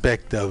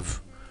suspect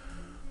of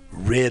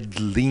red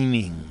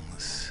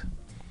leanings.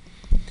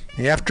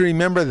 You have to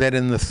remember that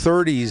in the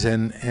 30s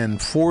and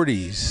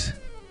 40s,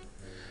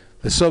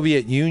 the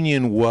Soviet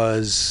Union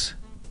was,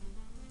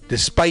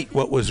 despite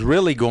what was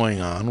really going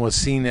on, was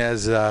seen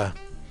as the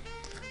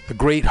a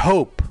great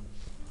hope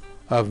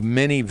of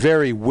many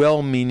very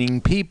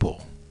well-meaning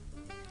people.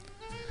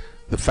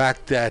 The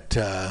fact that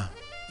the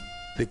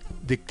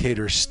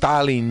dictator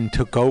Stalin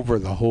took over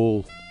the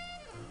whole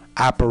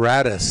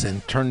apparatus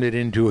and turned it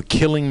into a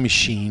killing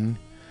machine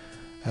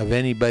of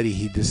anybody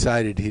he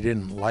decided he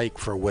didn't like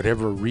for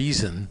whatever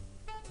reason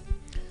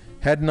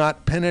had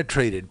not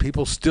penetrated.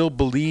 People still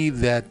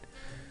believe that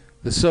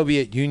the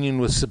Soviet Union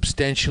was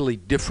substantially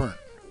different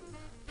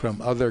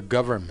from other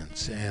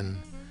governments, and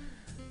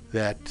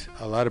that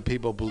a lot of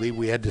people believe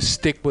we had to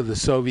stick with the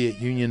Soviet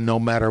Union no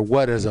matter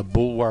what as a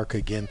bulwark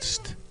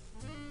against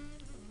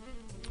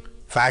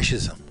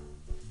fascism.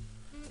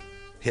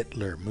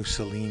 Hitler,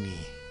 Mussolini,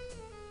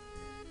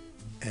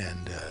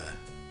 and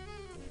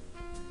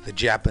the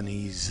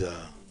Japanese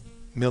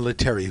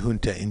military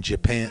junta in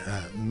Japan.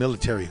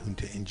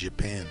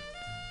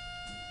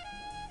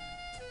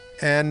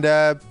 And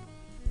the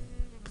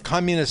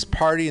Communist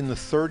Party in the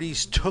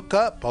 30s took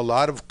up a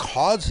lot of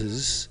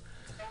causes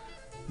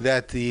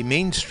that the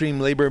mainstream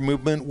labor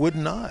movement would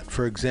not.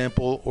 For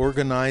example,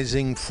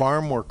 organizing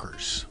farm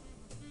workers,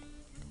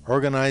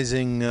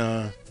 organizing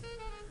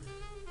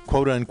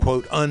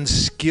quote-unquote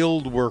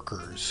unskilled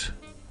workers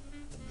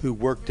who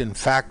worked in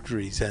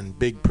factories and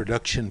big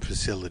production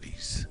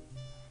facilities.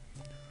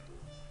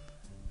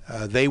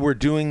 They were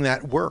doing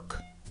that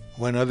work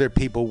when other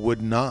people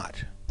would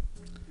not.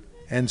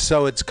 And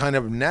so it's kind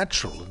of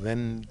natural.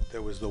 Then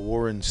there was the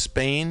war in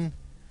Spain.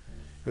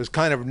 It was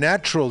kind of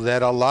natural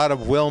that a lot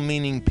of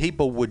well-meaning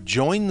people would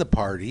join the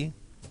party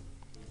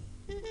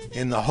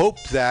in the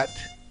hope that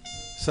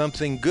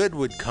something good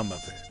would come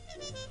of it.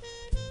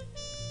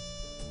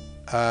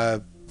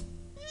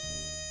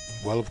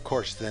 Well, of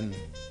course, then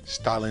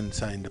Stalin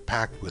signed a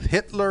pact with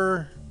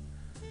Hitler.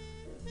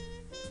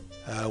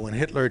 When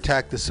Hitler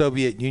attacked the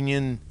Soviet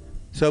Union,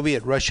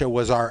 Soviet Russia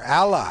was our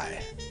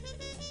ally.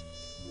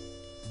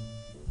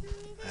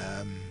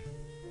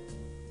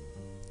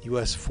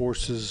 U.S.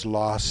 forces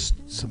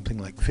lost something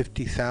like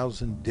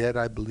 50,000 dead,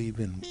 I believe,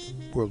 in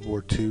World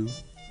War II.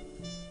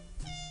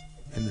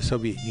 In the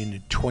Soviet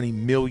Union, 20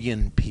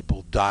 million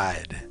people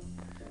died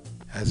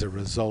as a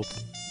result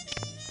of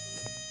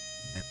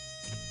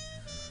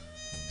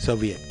the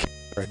Soviet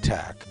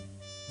counterattack.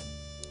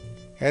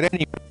 At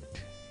any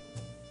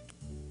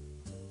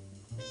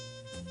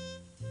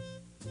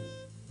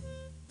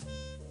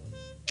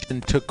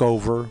rate, took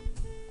over.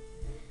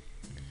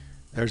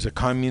 There's a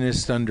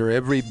communist under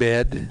every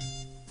bed.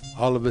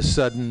 All of a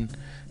sudden,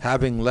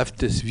 having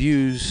leftist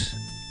views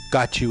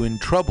got you in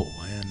trouble.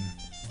 And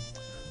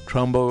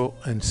Trumbo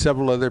and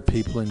several other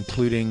people,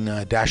 including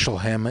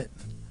Dashiell Hammett,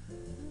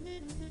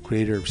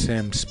 creator of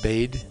Sam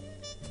Spade,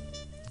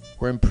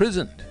 were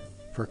imprisoned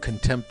for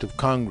contempt of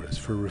Congress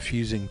for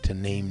refusing to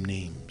name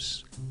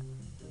names.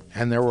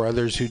 And there were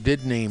others who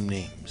did name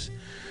names,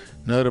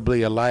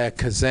 notably Elia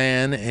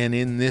Kazan, and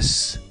in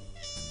this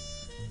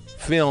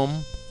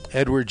film,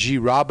 Edward G.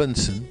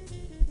 Robinson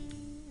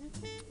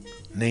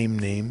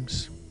named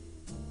names.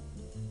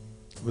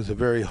 It was a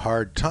very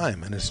hard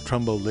time, and as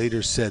Trumbo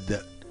later said,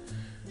 that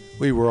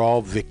we were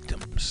all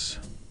victims.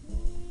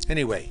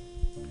 Anyway,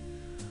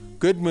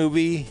 good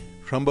movie.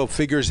 Trumbo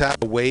figures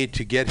out a way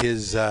to get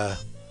his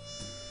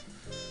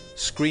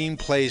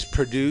screenplays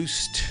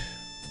produced.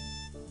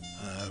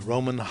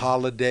 Roman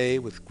Holiday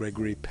with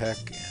Gregory Peck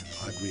and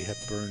Audrey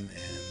Hepburn, and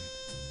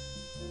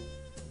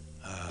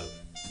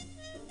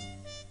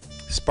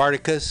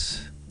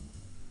Spartacus.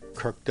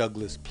 Kirk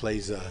Douglas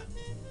plays a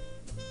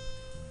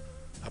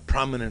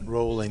prominent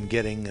role in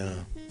getting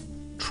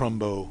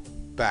Trumbo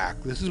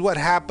back. This is what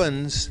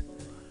happens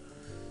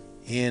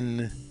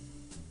in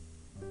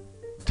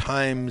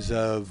times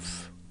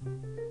of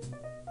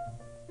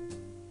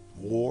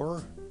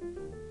war,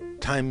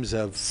 times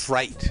of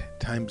fright,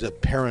 times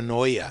of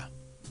paranoia.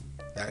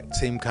 That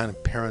same kind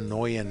of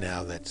paranoia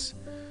now that's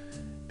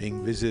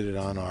being visited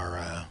on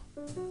our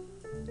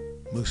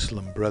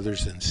Muslim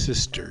brothers and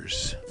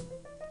sisters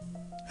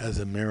as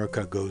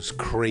America goes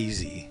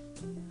crazy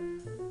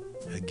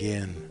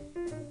again.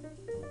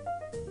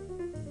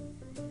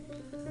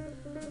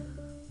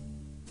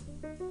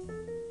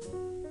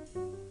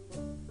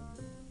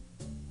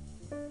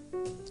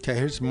 Okay,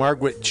 here's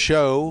Margaret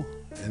Cho,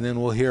 and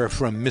then we'll hear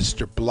from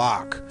Mr.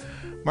 Block.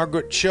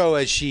 Margaret Cho,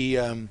 as she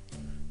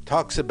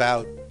talks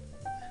about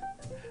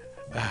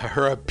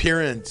her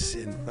appearance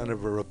in front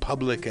of a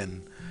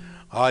Republican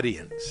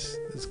audience.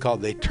 It's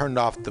called They Turned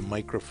Off the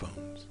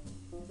Microphones.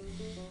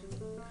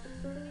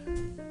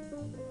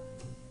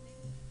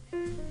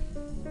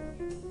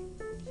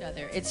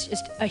 It's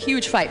just a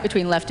huge fight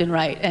between left and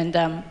right. And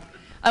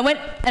I went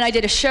and I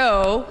did a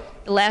show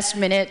last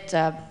minute.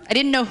 I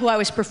didn't know who I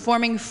was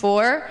performing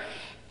for,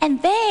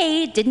 and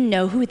they didn't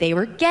know who they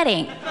were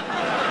getting.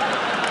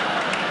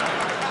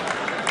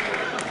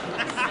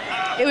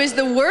 It was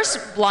the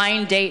worst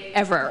blind date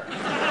ever.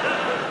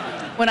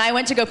 When I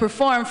went to go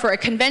perform for a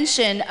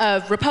convention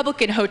of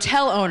Republican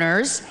hotel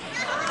owners,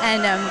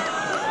 and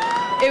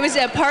It was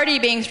a party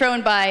being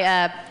thrown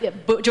by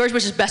George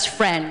Bush's best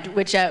friend,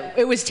 which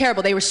it was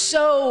terrible. They were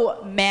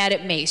so mad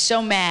at me,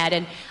 so mad.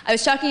 And I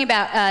was talking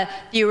about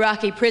the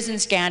Iraqi prison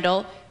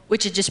scandal,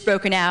 which had just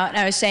broken out, and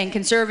I was saying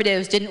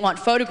conservatives didn't want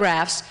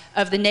photographs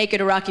of the naked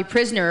Iraqi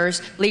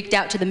prisoners leaked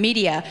out to the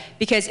media,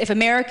 because if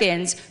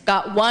Americans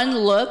got one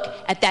look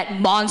at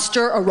that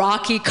monster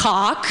Iraqi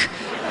cock,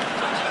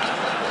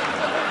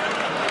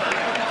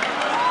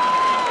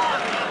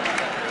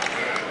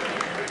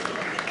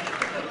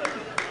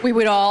 we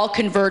would all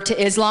convert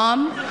to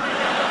Islam.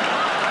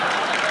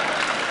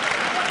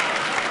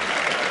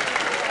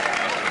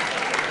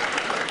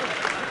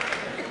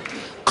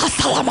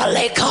 Assalamu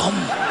alaikum.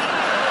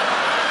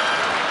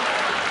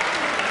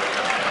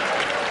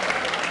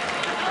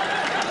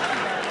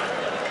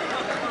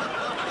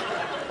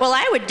 Well,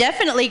 I would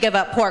definitely give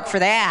up pork for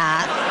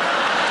that.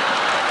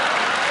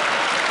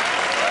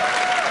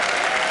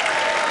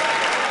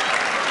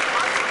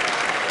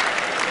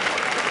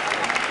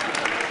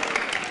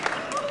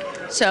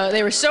 So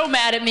they were so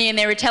mad at me, and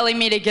they were telling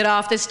me to get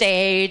off the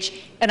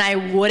stage, and I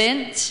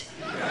wouldn't.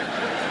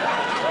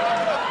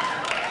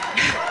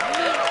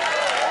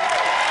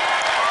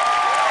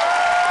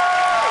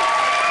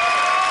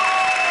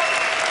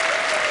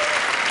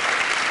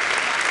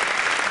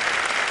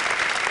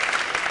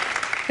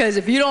 Because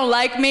if you don't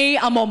like me,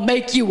 I'm gonna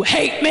make you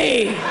hate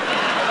me.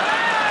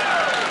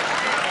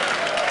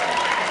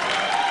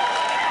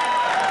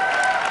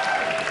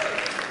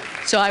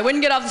 So I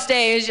wouldn't get off the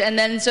stage, and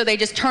then so they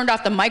just turned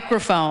off the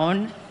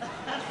microphone.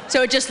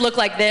 So it just looked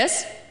like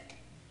this.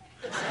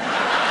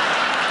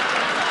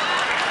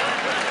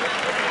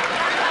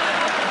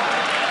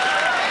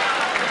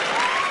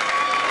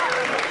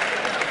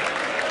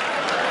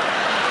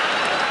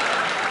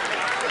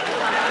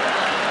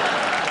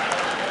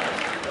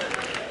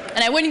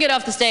 And I wouldn't get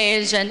off the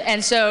stage,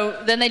 and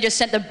so then they just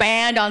sent the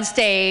band on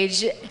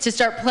stage to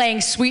start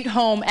playing Sweet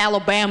Home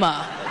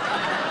Alabama,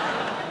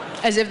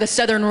 as if the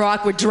Southern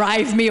rock would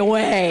drive me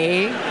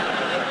away.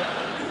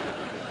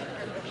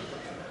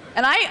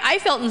 And I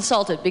felt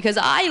insulted because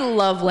I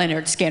love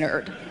Leonard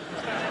Skinner.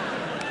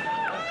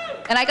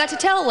 And I got to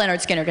tell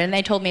Leonard Skinner, and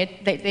they told me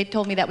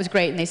that was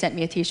great, and they sent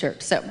me a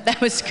t-shirt, so that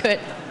was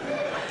good.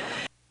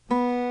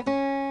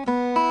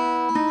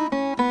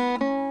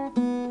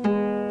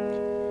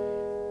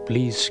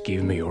 Please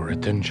give me your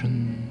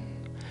attention.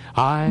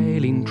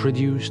 I'll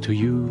introduce to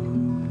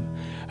you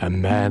a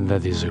man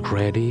that is a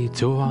credit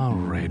to our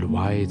red,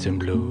 white, and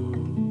blue.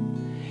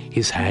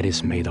 His head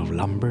is made of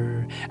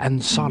lumber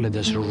and solid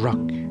as a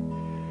rock.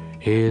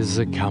 He's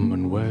a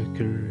common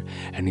worker,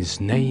 and his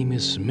name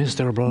is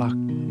Mr. Block.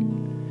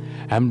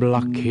 And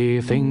Block, he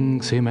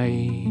thinks he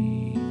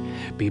may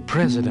be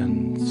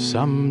president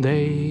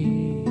someday.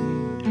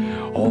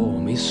 Oh,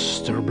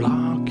 Mr.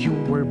 Block, you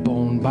were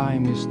born by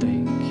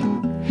mistake.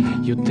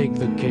 You take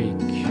the cake,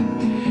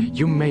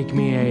 you make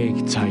me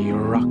ache. Tie your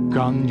rock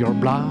on your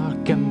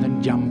block and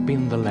then jump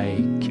in the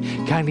lake.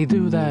 Kindly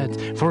do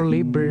that for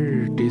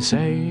liberty's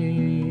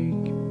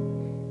sake.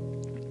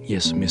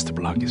 Yes, Mr.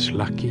 Block is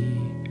lucky.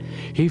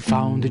 He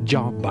found a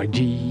job by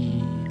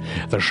G.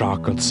 The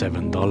shark got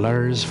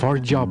 $7 for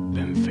job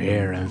and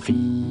fare and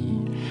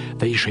fee.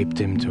 They shipped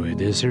him to a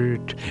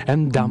desert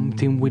and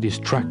dumped him with his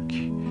truck.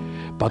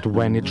 But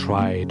when he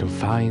tried to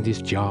find his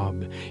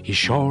job, he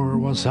sure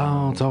was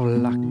out of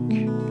luck.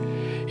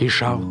 He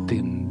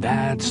shouted,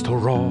 "That's too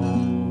raw.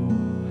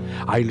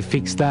 I'll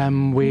fix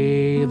them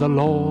with the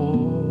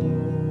law."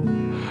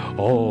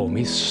 Oh,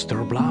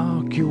 Mr.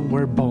 Block, you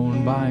were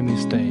born by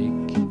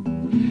mistake.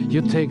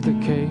 You take the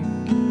cake,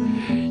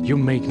 you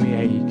make me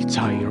ache.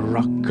 Tie a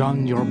rock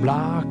on your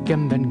block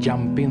and then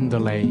jump in the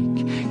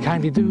lake.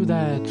 Kindly do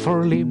that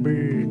for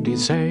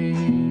liberty's sake.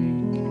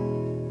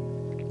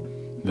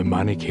 The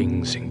money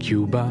kings in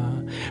Cuba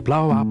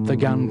blow up the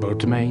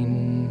gunboat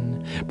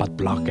Maine, but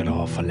Block got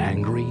awful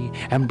angry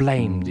and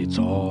blamed it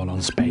all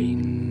on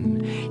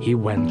Spain. He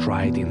went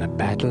right in a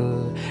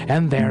battle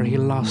and there he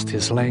lost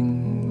his leg,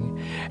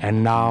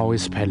 and now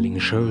he's peddling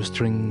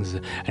shoestrings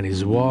and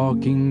he's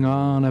walking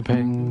on a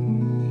peg.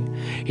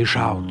 He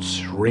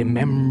shouts,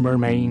 "Remember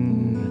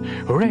Maine,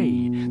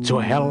 hooray, to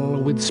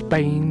hell with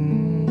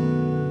Spain."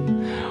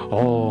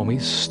 Oh,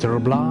 Mr.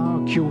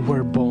 Block, you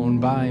were born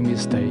by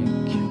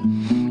mistake.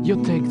 You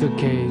take the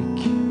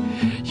cake,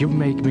 you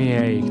make me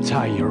ache.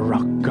 Tie your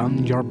rock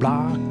on your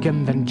block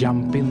and then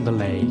jump in the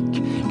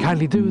lake.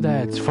 Kindly do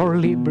that for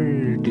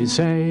liberty's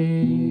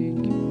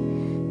sake.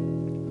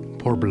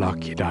 Poor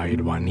Block, he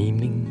died one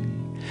evening,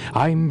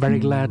 I'm very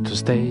glad to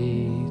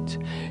state.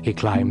 He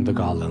climbed the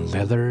golden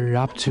ladder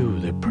up to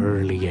the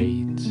pearly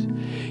gate.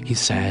 He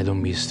said, "Oh,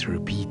 Mr.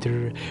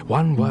 Peter,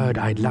 one word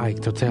I'd like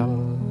to tell.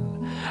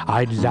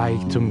 I'd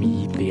like to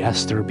meet the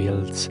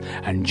Astorbills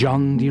and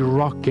John D.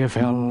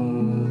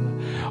 Rockefeller."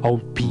 Oh,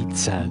 Pete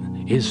said,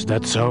 "Is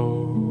that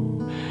so?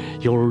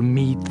 You'll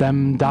meet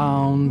them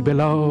down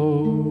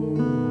below."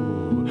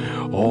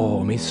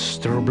 Oh,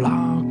 Mr.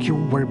 Block, you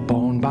were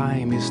born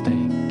by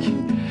mistake.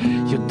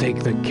 You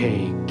take the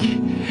cake,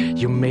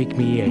 you make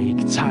me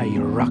ache. Tie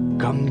a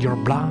rock on your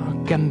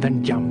block and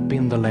then jump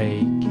in the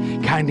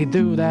lake. Kindly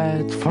do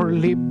that for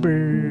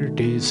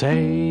liberty's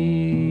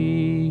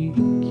sake.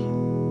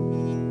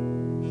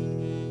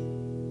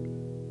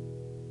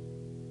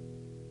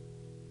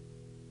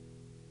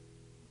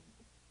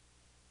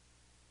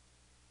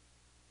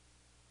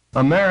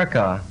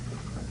 America,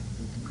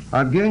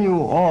 I've given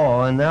you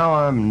all and now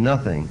I'm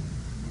nothing.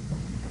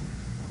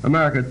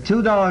 America,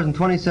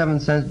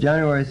 $2.27,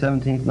 January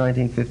 17th,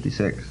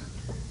 1956.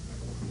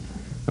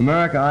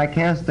 America, I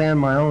can't stand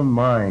my own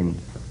mind.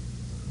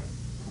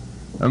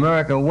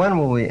 America, when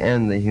will we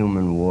end the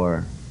human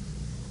war?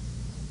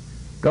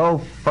 Go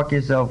fuck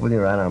yourself with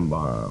your atom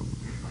bomb.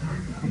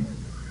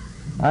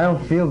 I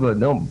don't feel good,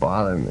 don't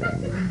bother me.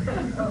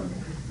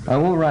 I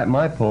won't write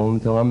my poem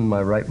until I'm in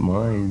my right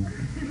mind.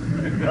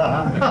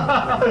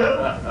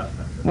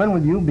 When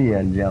will you be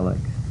angelic?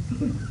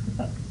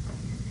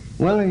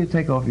 When will you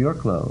take off your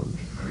clothes?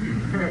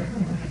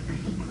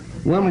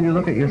 When will you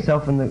look at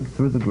yourself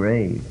through the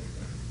grave?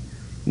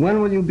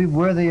 When will you be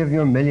worthy of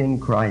your million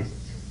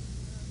Christs?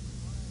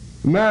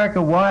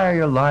 America, why are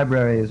your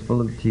libraries full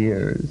of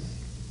tears?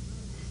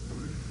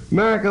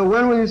 America,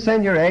 when will you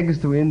send your eggs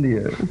to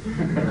India?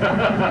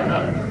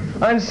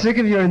 I'm sick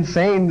of your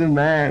insane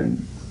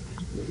demands.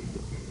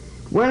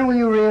 When will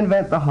you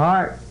reinvent the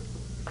heart?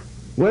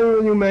 When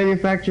will you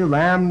manufacture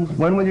lambs?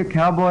 When will your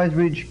cowboys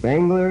read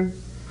Spangler?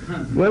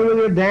 When will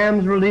your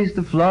dams release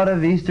the flood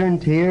of eastern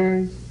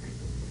tears?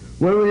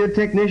 When will your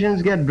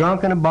technicians get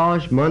drunk and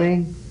abolish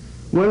money?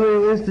 When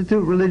will you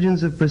institute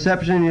religions of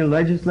perception in your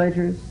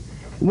legislatures?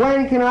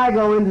 When can I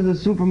go into the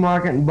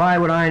supermarket and buy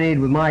what I need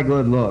with my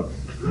good looks?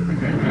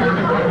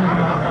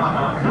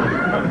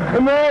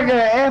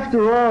 America,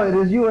 after all, it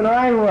is you and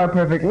I who are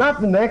perfect, not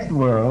the next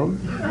world.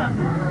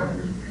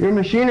 Your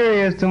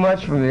machinery is too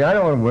much for me. I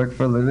don't want to work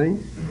for a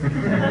living.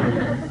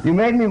 You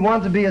made me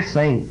want to be a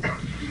saint.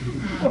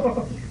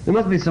 There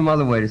must be some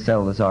other way to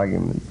settle this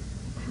argument.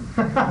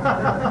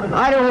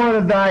 I don't want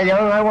to die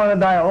young. I want to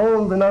die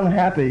old and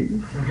unhappy.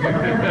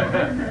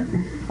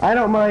 I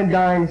don't mind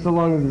dying so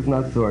long as it's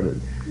not sordid.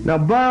 Now,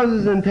 Burroughs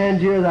is in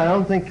Tangiers. I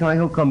don't think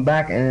he'll come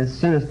back and is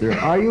sinister.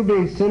 Are you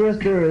being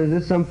sinister, or is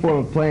this some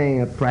form of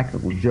playing a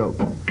practical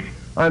joke?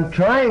 I'm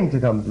trying to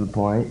come to the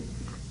point.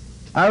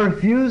 I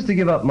refuse to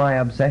give up my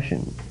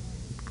obsession.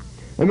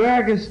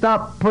 America,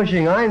 stop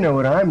pushing. I know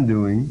what I'm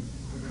doing.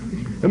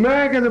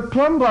 America, the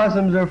plum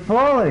blossoms are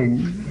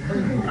falling.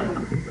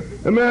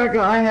 America,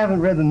 I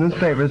haven't read the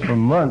newspapers for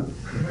months.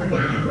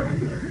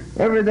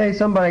 Every day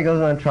somebody goes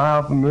on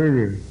trial for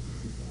murder.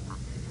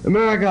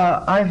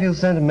 America, I feel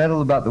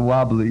sentimental about the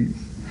Wobblies.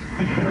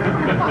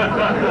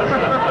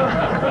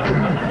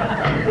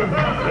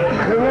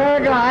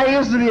 America, I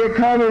used to be a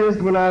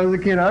communist when I was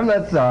a kid. I'm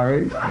not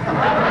sorry.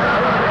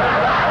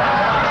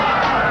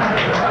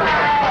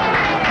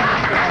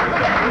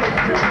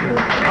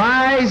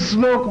 I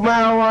smoke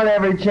marijuana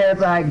every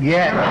chance I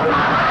get.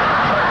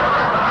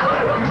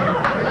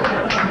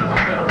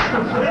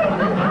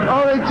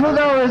 Only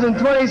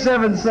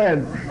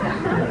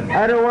 $2.27.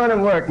 I don't want to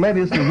work.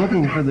 Maybe it's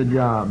looking for the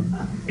job.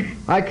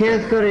 I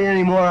can't study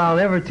anymore. I'll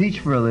never teach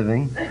for a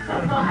living.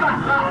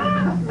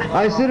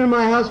 I sit in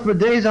my house for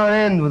days on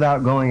end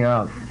without going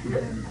out.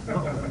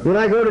 When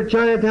I go to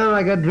Chinatown,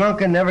 I get drunk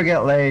and never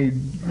get laid.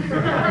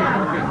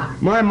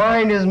 My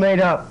mind is made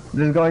up.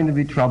 There's going to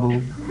be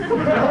trouble.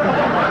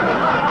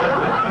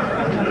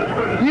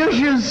 You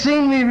should have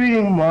seen me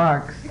reading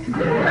Marx.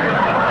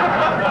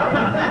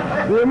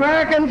 The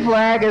American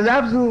flag is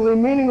absolutely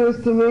meaningless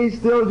to me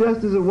still,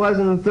 just as it was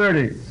in the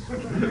 30s.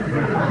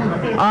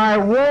 I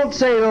won't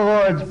say the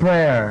Lord's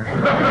Prayer.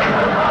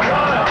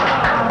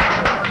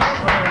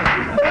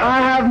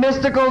 I have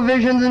mystical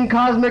visions and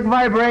cosmic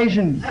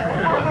vibrations.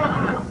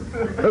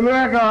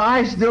 America,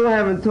 I still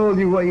haven't told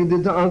you what you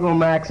did to Uncle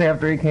Max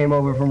after he came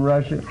over from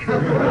Russia.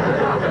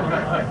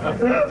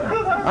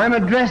 I'm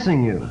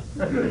addressing you.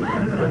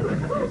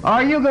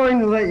 Are you going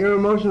to let your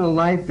emotional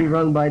life be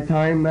run by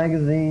Time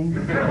magazine?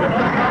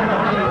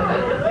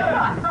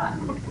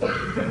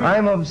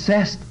 I'm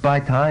obsessed by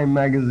Time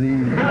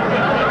magazine.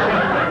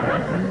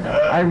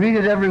 I read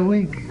it every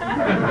week.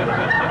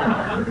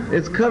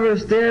 Its cover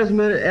stares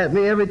at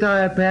me every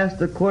time I pass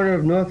the corner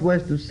of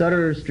northwest of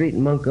Sutter Street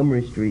and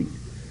Montgomery Street.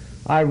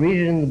 I read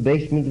it in the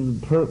basement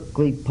of the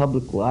Berkeley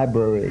Public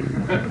Library.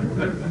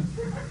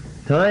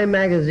 Time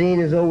magazine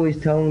is always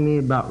telling me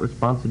about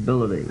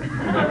responsibility.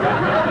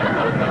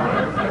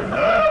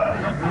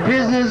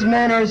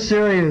 Businessmen are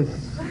serious.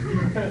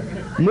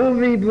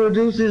 Movie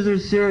producers are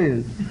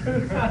serious.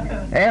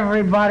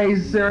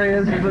 Everybody's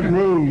serious but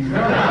me.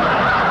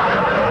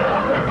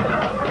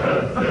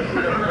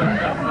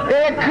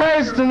 It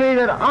occurs to me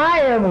that I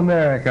am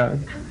America.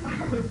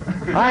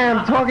 I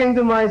am talking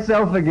to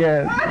myself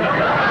again.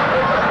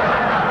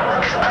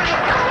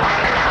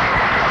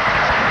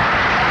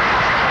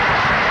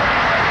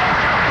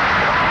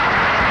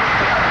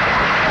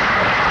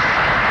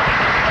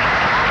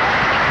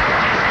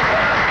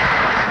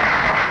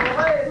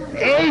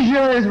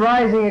 is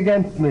rising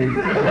against me.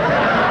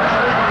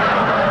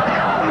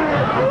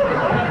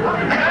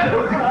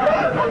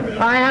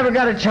 I haven't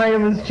got a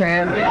Chinaman's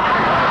chance.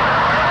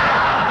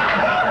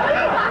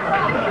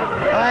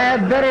 I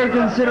had better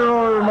consider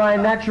over my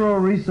natural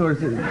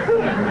resources.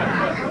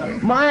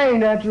 My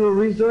natural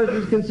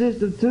resources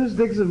consist of 2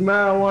 sticks of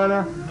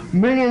marijuana,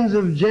 millions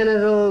of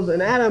genitals,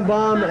 an atom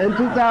bomb, and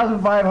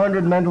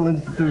 2,500 mental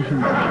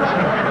institutions.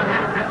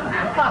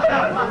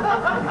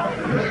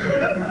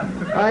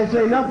 I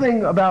say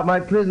nothing about my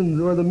prisons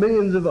or the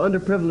millions of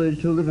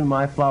underprivileged who live in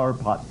my flower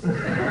pot.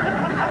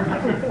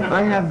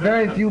 I have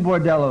very few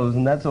bordellos,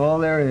 and that's all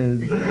there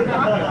is.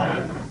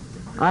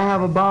 I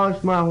have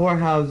abolished my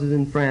whorehouses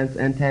in France,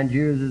 and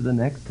Tangiers is the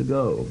next to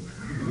go.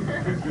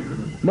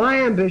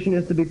 My ambition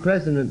is to be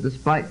president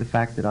despite the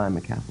fact that I'm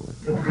a Catholic.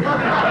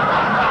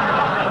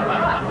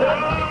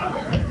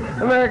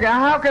 America,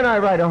 how can I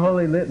write a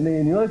holy litany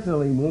in your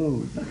silly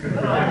mood?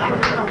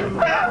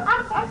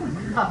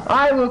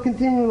 I will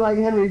continue like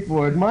Henry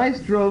Ford. My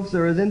strophes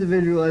are as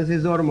individual as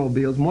his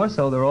automobiles. More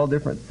so, they're all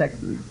different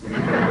sexes.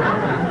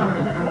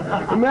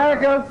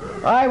 America,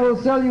 I will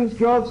sell you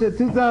strophes at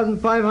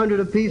 $2,500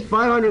 apiece,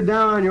 500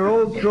 down on your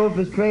old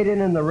strophe as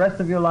trade-in, and the rest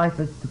of your life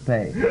is to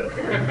pay.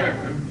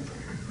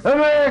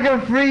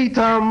 America, free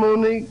Tom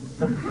Mooney.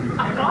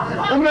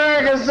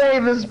 America,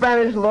 save the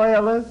Spanish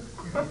loyalists.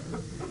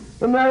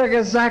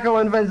 America, Sacco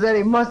and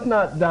Vanzetti must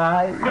not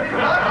die.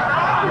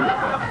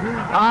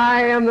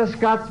 I am the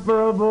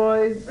Scottsboro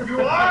Boys.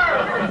 You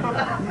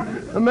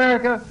are!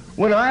 America,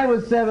 when I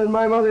was 7,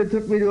 my mother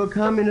took me to a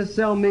communist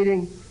cell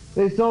meeting.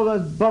 They sold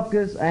us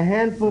bupkis, a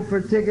handful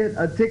per ticket.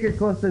 A ticket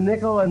cost a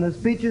nickel, and the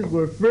speeches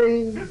were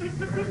free.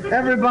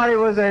 Everybody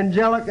was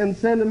angelic and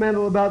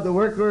sentimental about the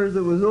workers.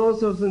 It was all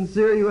so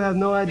sincere, you have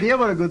no idea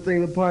what a good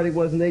thing the party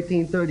was in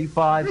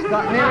 1835.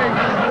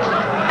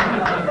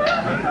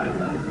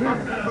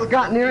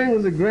 Scott Nearing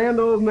was a grand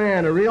old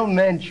man, a real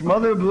mensch.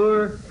 Mother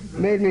Bloor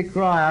made me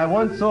cry. I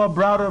once saw a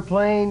Browder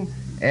plane.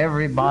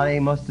 Everybody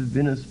must have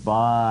been a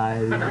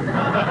spy.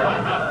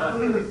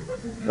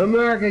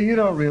 America, you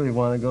don't really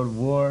want to go to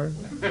war.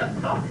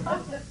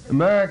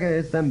 America,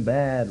 it's them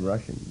bad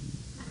Russians.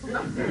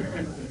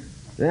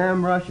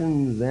 Them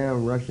Russians,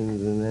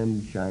 and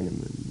them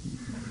Chinamen.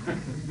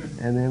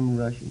 And them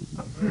Russians.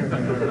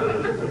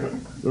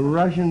 The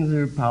Russians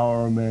are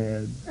power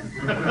mad.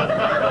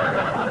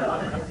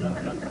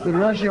 The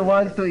Russia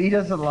wants to eat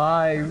us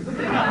alive.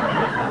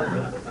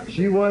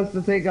 She wants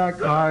to take our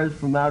cars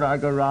from out our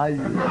garages.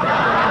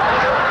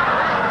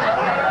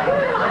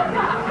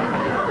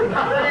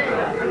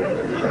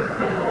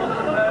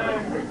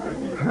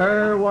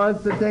 Her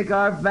wants to take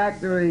our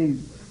factories.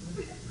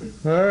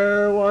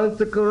 Her wants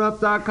to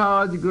corrupt our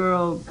college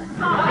girls.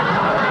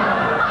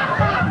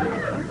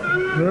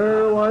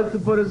 Her wants to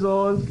put us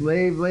all in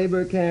slave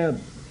labor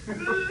camps.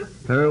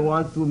 Her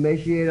wants to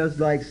emaciate us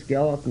like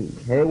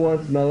skeletons. Her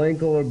wants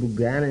Malenko or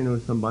Buchanan or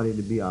somebody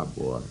to be our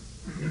boss.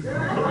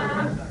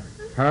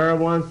 Her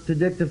wants to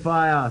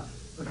dictify us.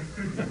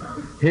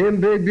 Him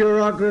big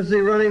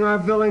bureaucracy running our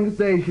filling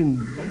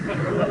stations.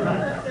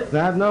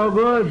 That no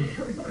good.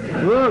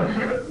 Look,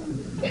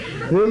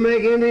 he'll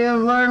make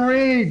Indians learn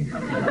read.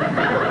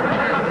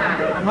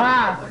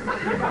 Ha!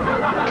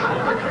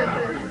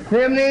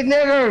 Him need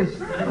niggers.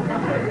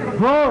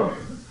 Ho!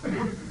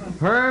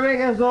 Her make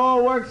us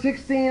all work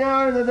 16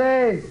 hours a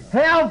day.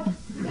 Help!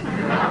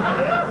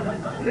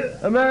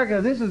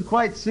 America, this is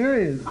quite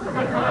serious.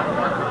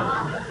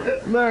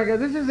 America,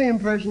 this is the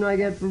impression I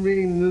get from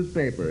reading the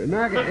newspaper.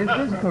 America, is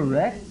this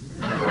correct?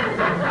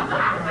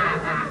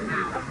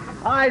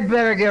 I'd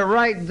better get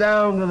right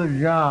down to the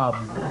job.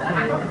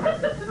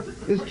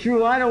 It's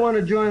true, I don't want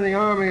to join the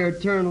army or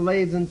turn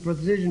lathes and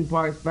precision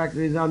parts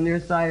factories. I'm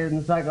nearsighted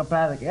and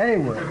psychopathic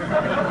anyway.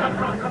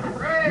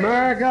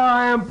 America,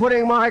 I am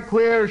putting my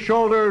queer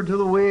shoulder to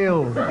the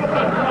wheel.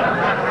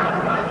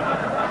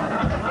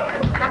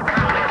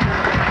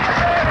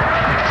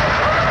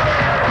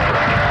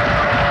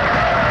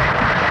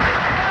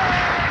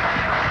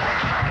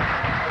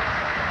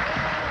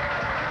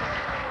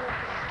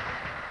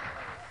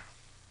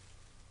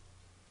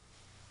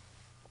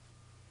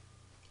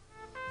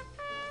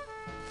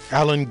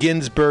 Allen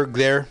Ginsberg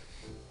there,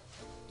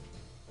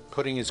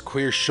 putting his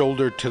queer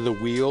shoulder to the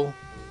wheel.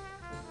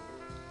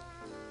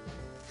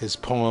 His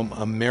poem,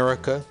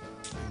 America,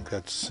 I think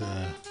that's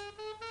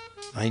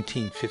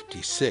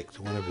 1956,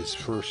 one of his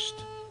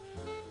first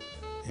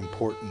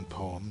important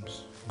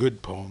poems,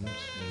 good poems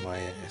in my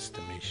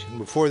estimation.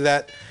 Before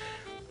that,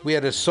 we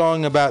had a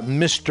song about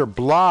Mr.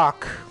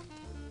 Block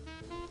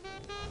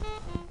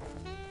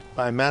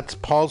by Mats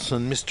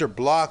Paulson. Mr.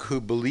 Block,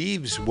 who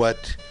believes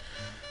what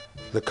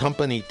the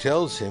company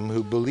tells him,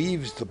 who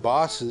believes the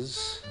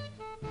bosses,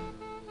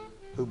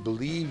 who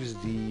believes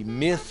the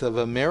myth of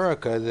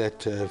America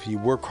that if you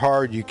work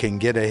hard, you can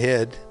get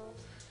ahead.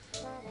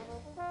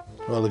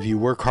 Well, if you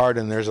work hard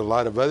and there's a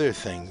lot of other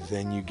things,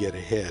 then you get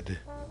ahead.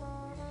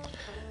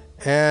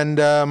 And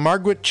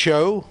Margaret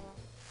Cho,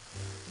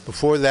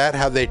 before that,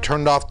 how they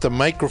turned off the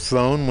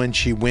microphone when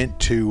she went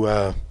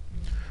to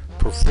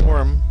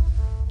perform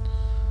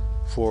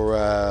for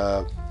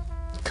a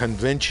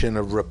convention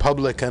of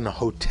Republican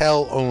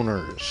hotel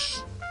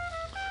owners.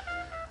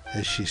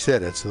 As she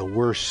said, it's the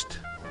worst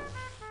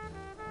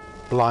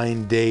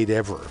blind date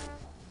ever.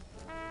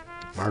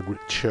 Margaret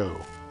Cho.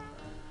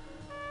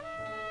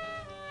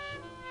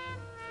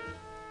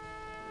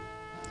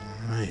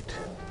 All right.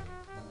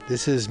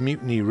 This is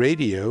Mutiny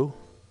Radio.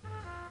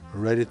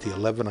 We're right at the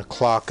 11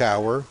 o'clock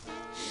hour.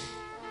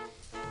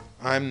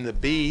 I'm the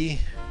Bee,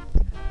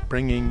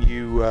 bringing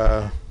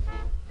you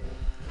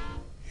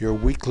your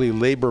weekly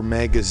labor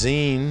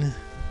magazine.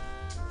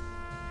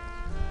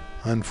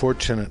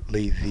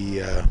 Unfortunately,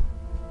 the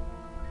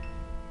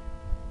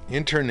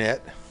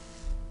internet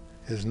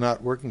is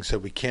not working, so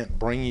we can't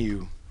bring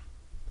you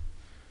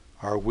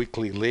our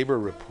weekly labor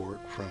report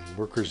from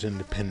Workers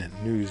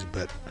Independent News,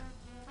 but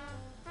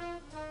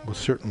we'll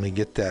certainly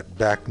get that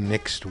back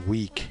next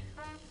week.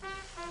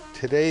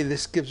 Today,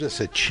 this gives us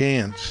a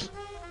chance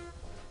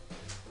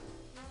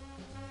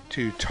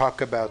to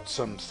talk about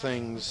some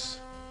things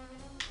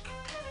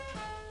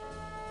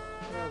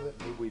that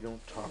maybe we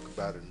don't talk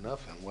about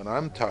enough. And what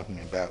I'm talking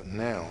about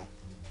now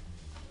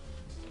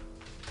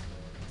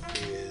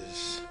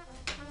is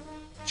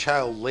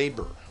child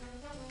labor.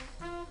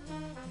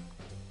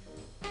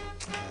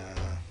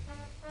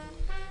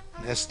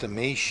 An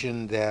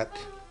estimation that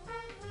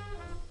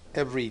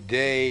every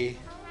day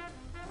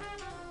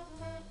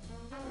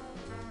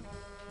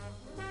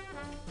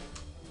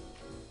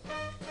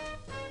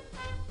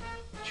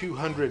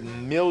 $200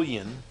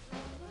 million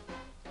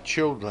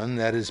children,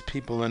 that is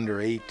people under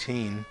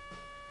 18,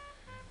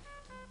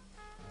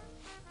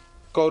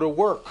 go to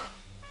work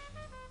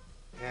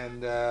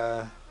and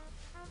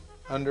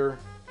under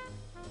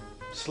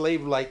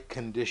slave-like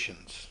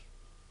conditions.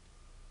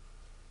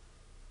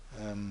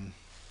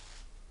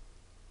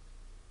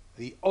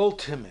 The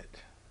ultimate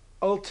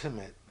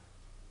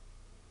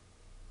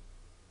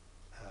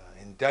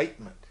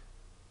indictment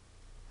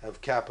of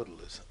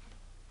capitalism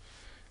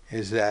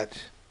is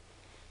that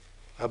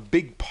a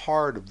big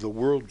part of the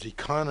world's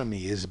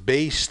economy is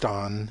based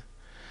on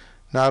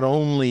not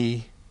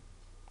only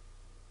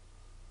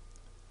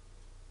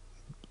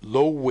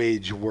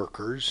low-wage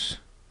workers,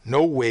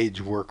 no-wage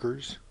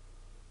workers,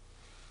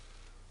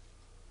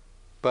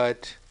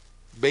 but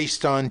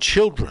based on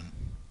children.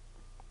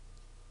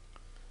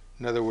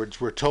 In other words,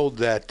 we're told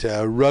that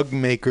rug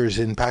makers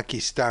in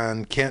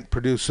Pakistan can't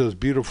produce those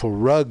beautiful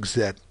rugs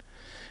that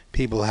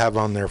people have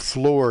on their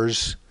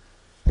floors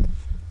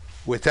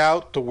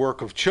without the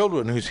work of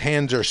children whose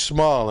hands are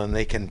small and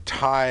they can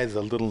tie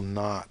the little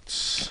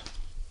knots.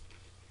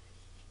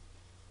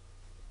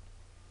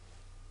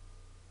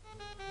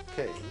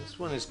 Okay, this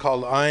one is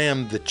called I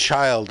Am the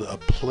Child, a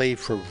Play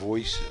for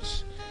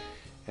Voices.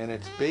 And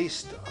it's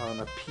based on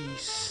a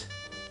piece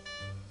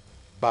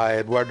by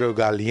Eduardo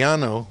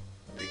Galeano,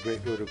 the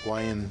great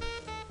Uruguayan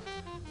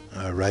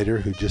writer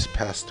who just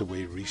passed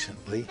away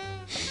recently.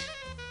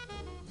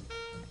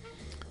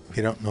 If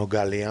you don't know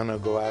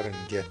Galeano, go out and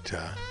get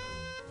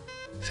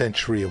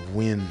Century of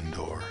Wind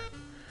or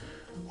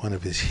one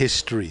of his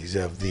histories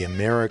of the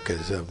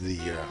Americas, of the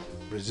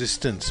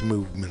resistance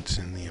movements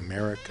in the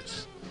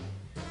Americas.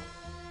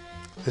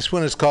 This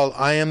one is called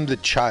I Am the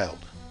Child.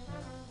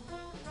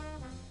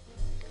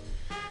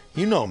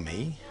 You know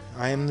me,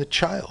 I am the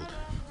child.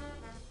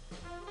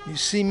 You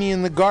see me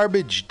in the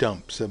garbage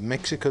dumps of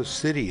Mexico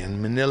City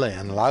and Manila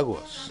and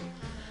Lagos,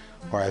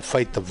 where I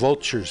fight the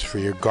vultures for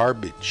your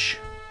garbage.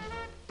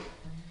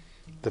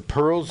 The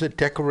pearls that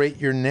decorate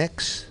your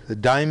necks, the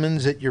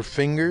diamonds at your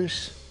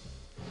fingers,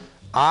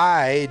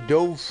 I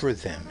dove for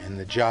them in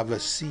the Java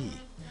Sea.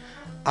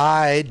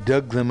 I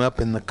dug them up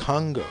in the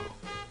Congo.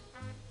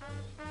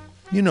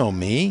 You know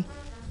me.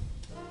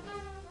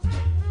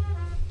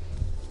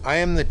 I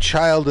am the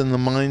child in the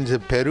mines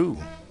of Peru,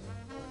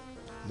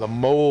 the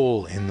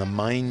mole in the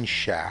mine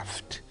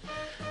shaft,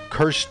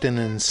 cursed and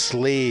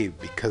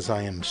enslaved because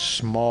I am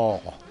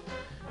small.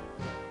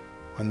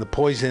 When the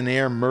poison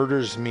air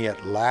murders me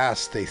at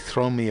last, they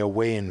throw me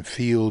away in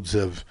fields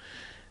of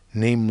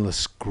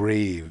nameless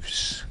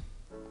graves.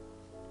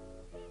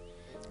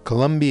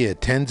 Colombia,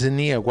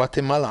 Tanzania,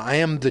 Guatemala, I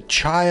am the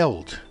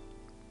child.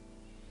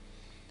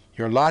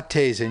 Your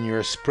lattes and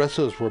your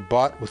espressos were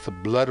bought with the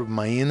blood of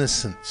my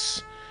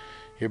innocence.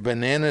 Your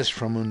bananas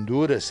from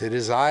Honduras, it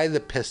is I the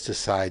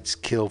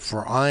pesticides kill,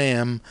 for I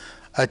am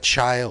a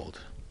child.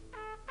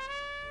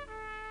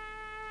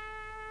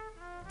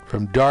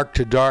 From dark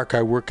to dark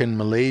I work in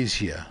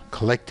Malaysia,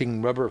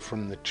 collecting rubber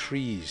from the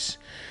trees.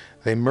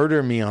 They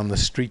murder me on the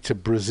streets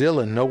of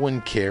Brazil and no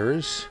one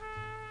cares.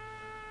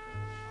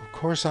 Of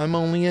course, I'm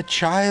only a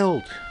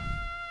child.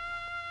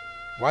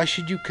 Why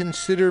should you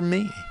consider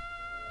me?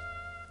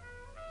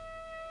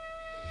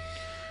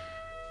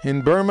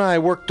 In Burma, I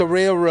work the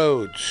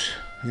railroads.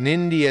 In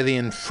India, the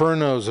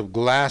infernos of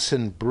glass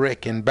and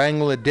brick. In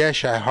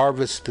Bangladesh, I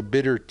harvest the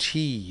bitter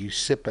tea you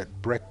sip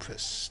at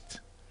breakfast.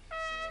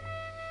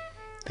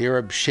 The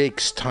Arab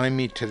sheikhs tie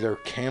me to their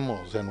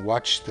camels and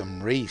watch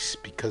them race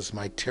because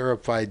my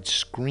terrified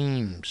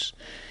screams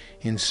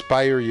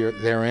inspire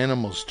their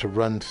animals to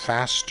run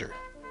faster.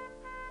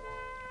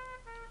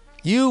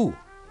 You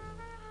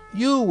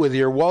with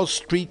your Wall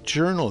Street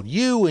Journal,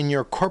 you and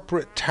your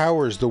corporate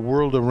towers the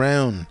world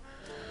around.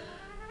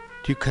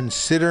 Do you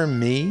consider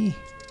me?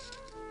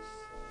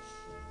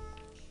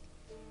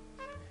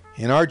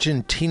 In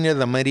Argentina,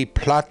 the mighty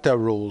Plata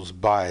rolls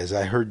by as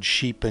I herd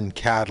sheep and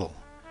cattle.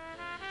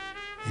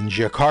 In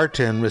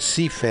Jakarta and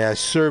Recife, I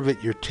serve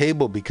at your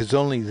table because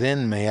only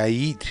then may I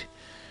eat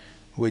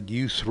what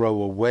you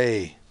throw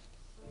away.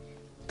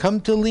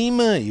 Come to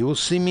Lima, you will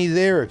see me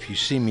there if you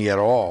see me at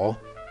all.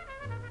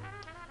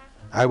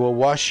 I will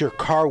wash your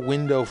car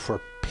window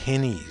for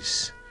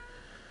pennies.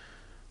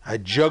 I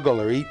juggle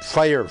or eat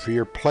fire for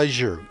your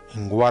pleasure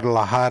in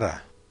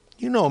Guadalajara.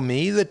 You know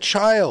me, the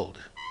child.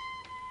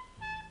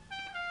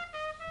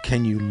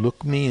 Can you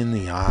look me in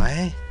the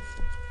eye?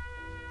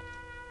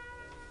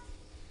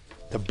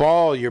 The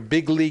ball your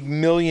big league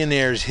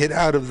millionaires hit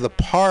out of the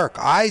park,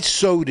 I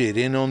sewed it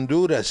in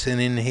Honduras and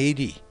in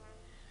Haiti.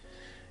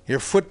 Your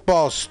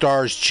football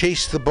stars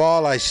chased the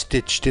ball I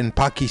stitched in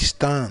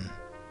Pakistan.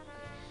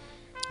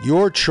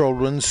 Your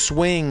children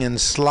swing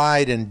and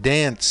slide and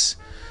dance,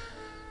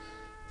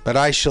 but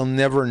I shall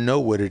never know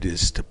what it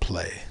is to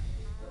play.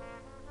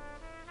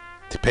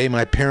 To pay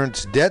my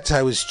parents' debts,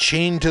 I was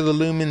chained to the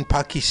loom in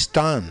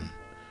Pakistan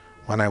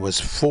when I was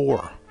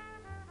 4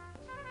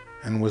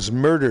 and was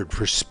murdered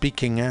for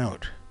speaking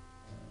out.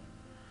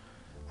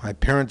 My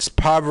parents'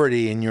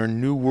 poverty in your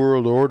New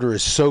World Order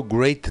is so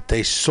great that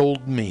they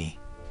sold me,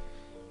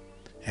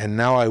 and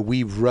now I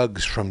weave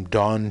rugs from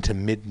dawn to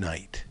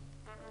midnight.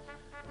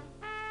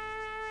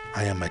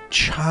 I am a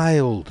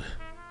child.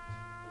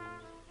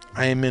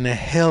 I am in a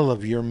hell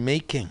of your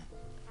making.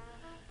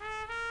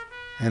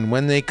 And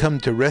when they come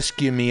to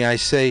rescue me, I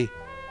say,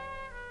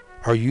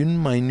 "Are you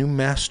my new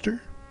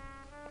master?"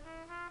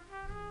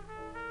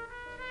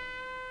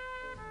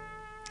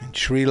 In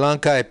Sri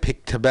Lanka, I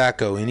pick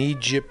tobacco. In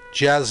Egypt,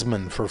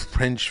 jasmine for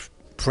French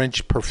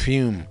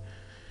perfume.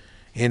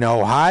 In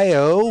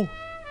Ohio,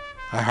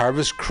 I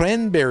harvest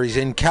cranberries.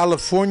 In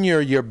California,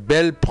 your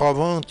Belle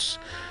Provence,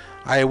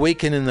 I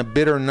awaken in the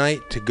bitter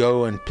night to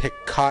go and pick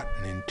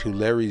cotton in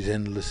Tulari's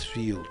endless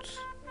fields.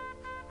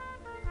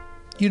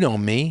 You know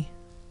me.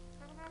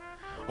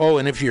 Oh,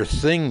 and if your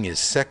thing is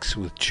sex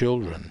with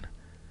children,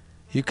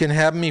 you can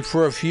have me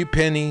for a few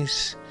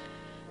pennies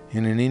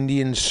in an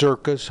Indian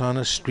circus on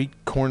a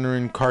street corner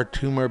in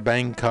Khartoum or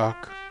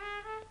Bangkok,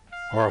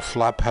 or a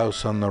flop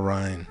house on the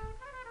Rhine.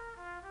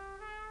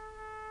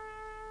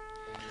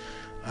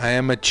 I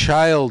am a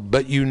child,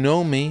 but you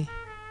know me.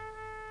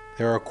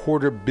 There are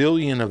 250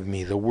 million of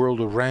me the world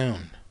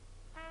around.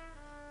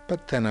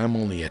 But then I'm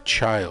only a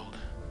child.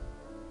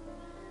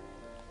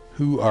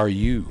 Who are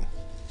you?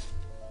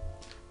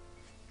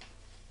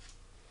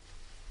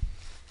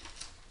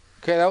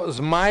 Okay, that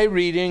was my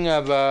reading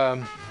of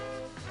a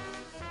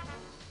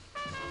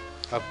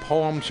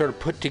poem sort of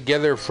put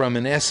together from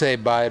an essay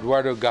by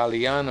Eduardo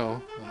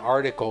Galeano, an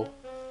article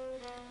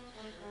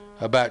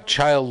about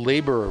child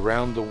labor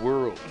around the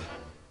world.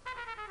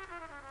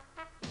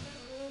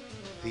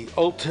 The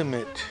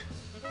ultimate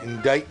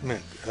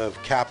indictment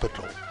of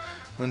capital.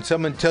 When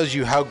someone tells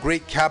you how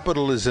great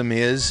capitalism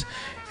is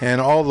and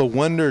all the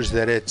wonders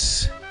that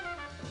it's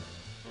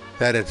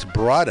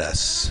brought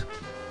us,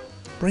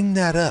 bring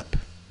that up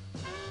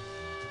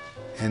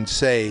and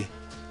say,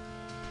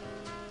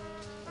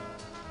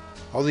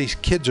 all these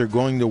kids are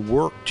going to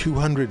work.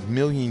 200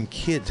 million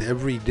kids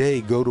every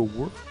day go to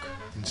work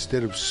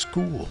instead of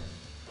school.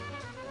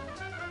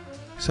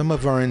 Some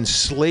of are in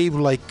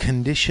slave-like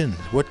conditions.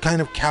 What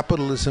kind of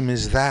capitalism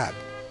is that?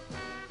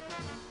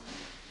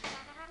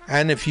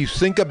 And if you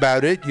think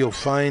about it, you'll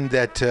find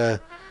that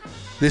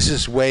this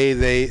is way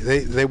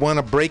they want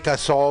to break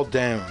us all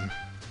down.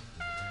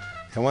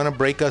 They want to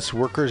break us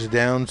workers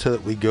down so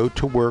that we go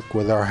to work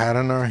with our hat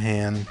in our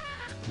hand,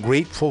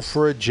 grateful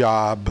for a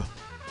job.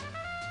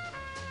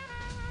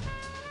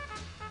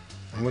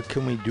 And what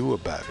can we do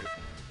about it?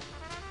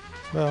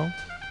 Well,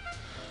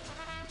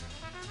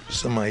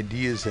 some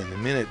ideas in a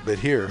minute, but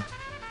here's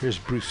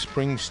Bruce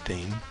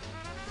Springsteen.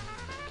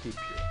 Keep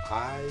your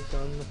eyes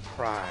on the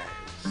prize.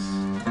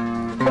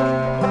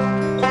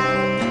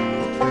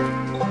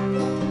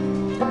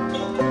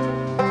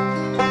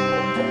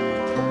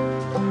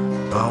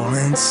 Paul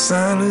and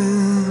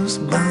Silas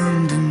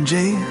bound in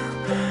jail,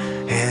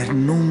 had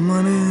no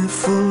money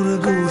for to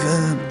go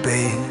to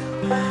bed.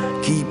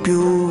 Keep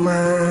your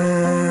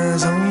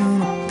eyes on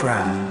the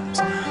prize.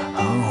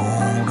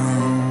 Hold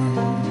on.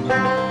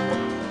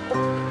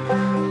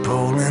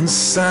 Paul and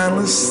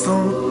Silas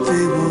thought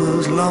they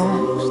was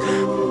lost.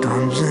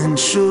 Dungeon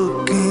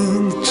shook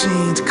and the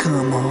chains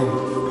come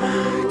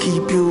off.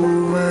 Keep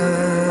your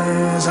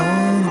eyes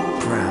on the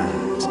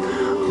prize.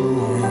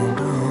 Hold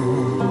on.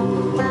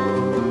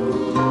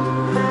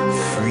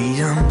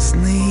 Freedom's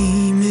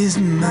name is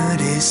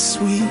mighty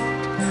sweet,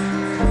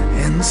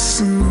 and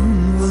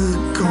soon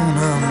we're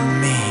gonna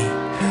meet.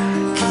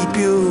 Keep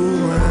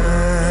your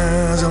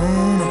eyes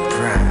on the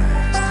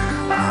prize.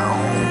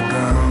 Hold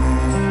on.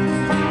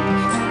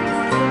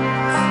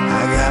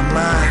 I got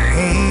my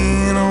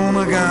hand on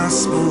the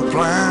gospel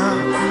plow.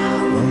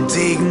 Won't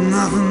take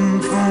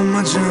nothing for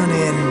my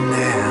journey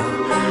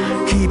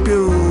now. Keep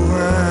your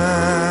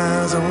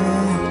eyes on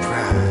the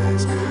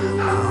prize.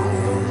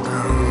 Hold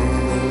on.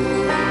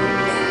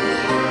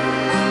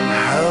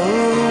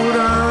 Hold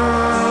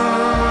on.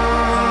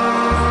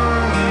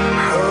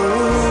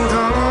 Hold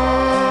on.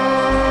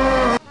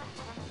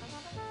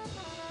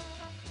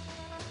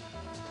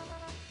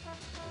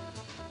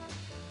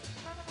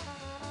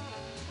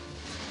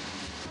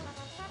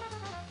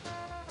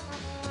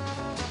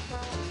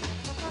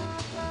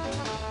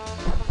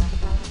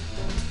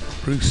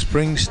 Bruce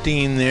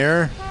Springsteen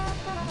there.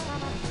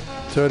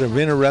 Sort of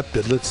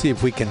interrupted. Let's see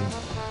if we can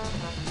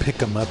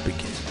pick him up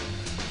again.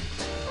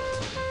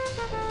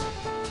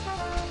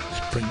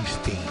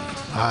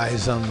 Springsteen,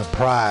 eyes on the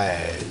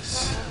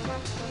prize.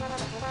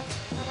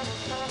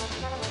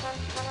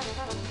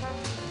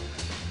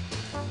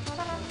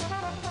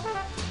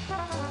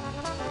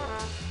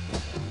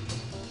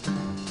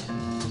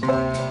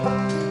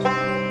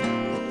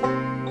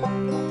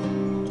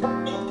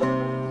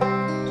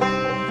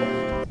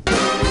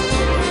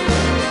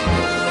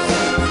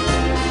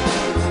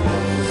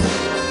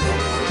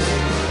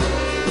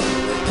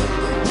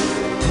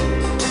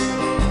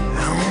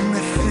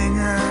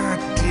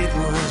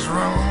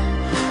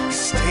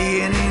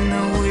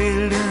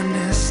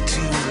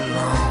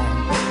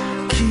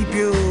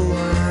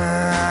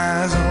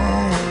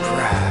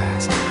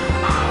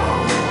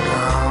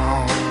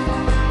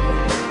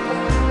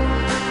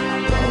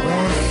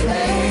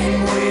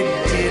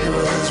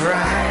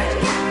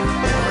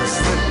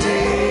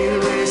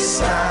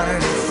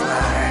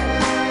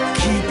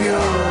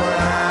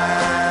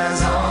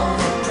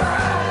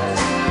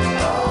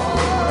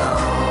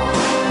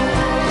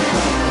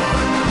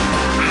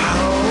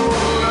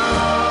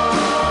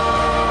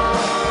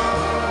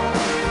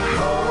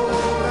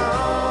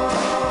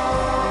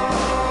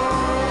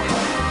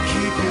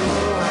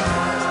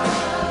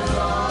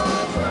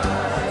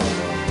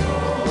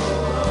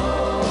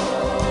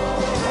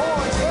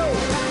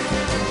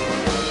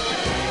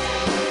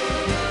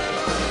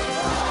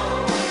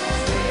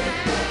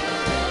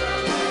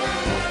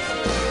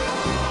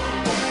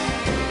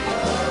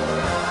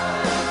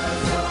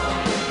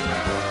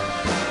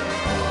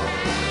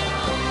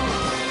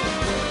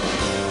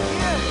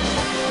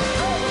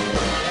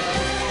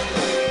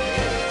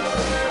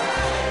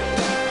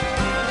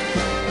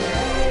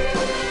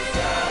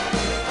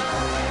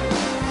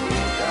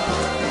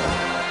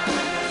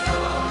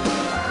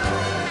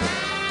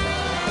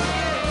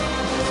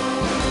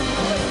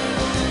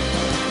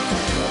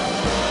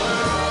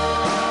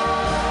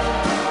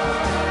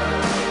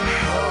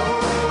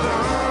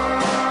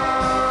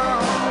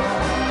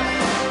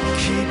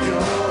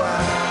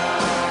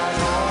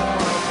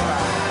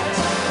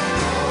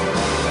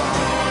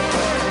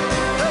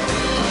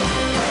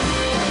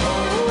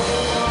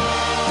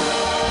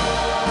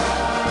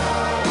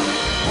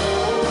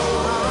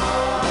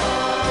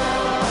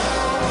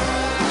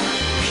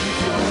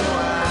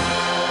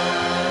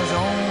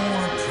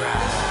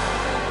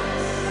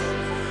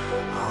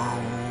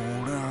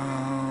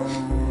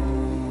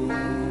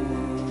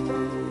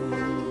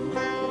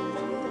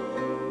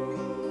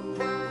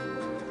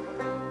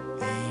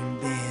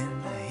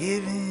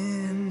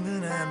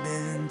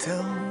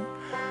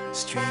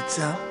 Streets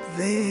up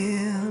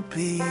there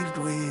paved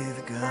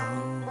with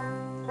gold.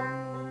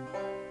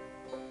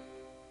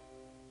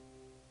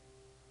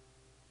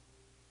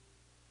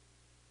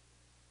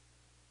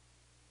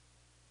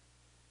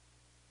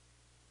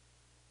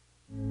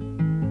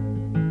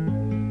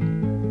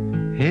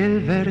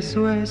 El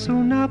verso es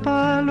una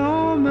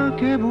paloma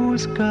que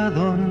busca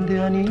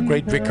donde anidar.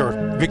 Great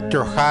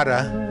Victor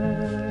Jara.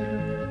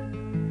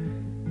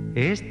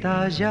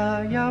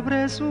 Estalla y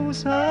abre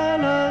sus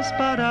alas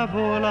para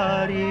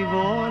volar y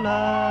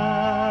volar.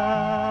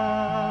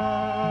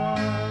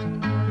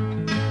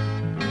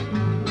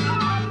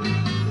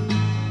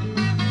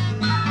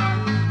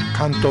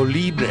 Canto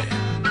Libre,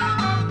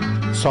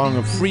 Song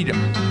of Freedom.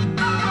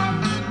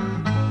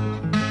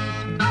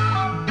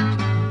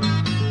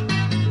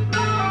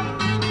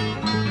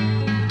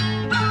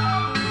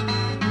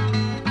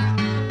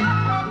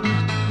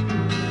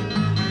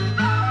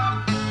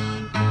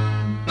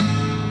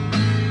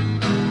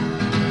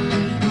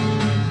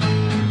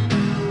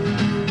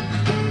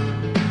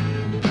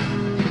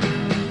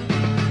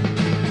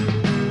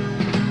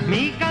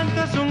 Mi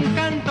canto es un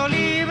canto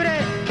libre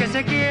que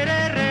se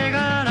quiere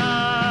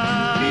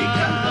regalar. Mi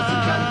canto es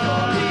un canto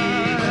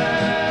libre.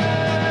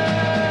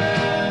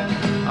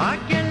 A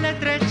quien le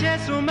estreche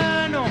su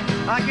mano,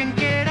 a quien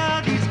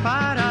quiera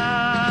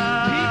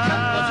disparar. Mi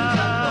canto es un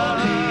canto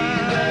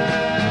libre.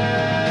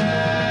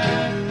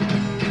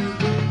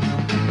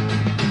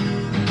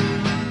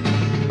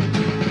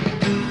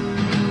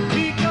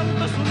 Mi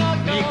canto es una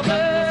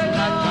cadena.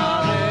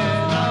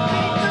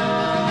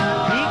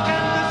 Mi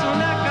canto es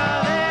una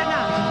cadena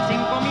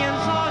sin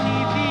comienzo ni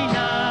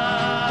final.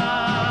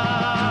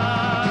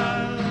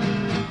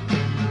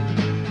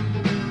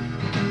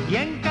 Y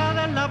en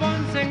cada eslabón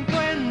se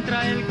encuentra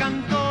el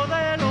canto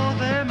de los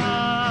demás.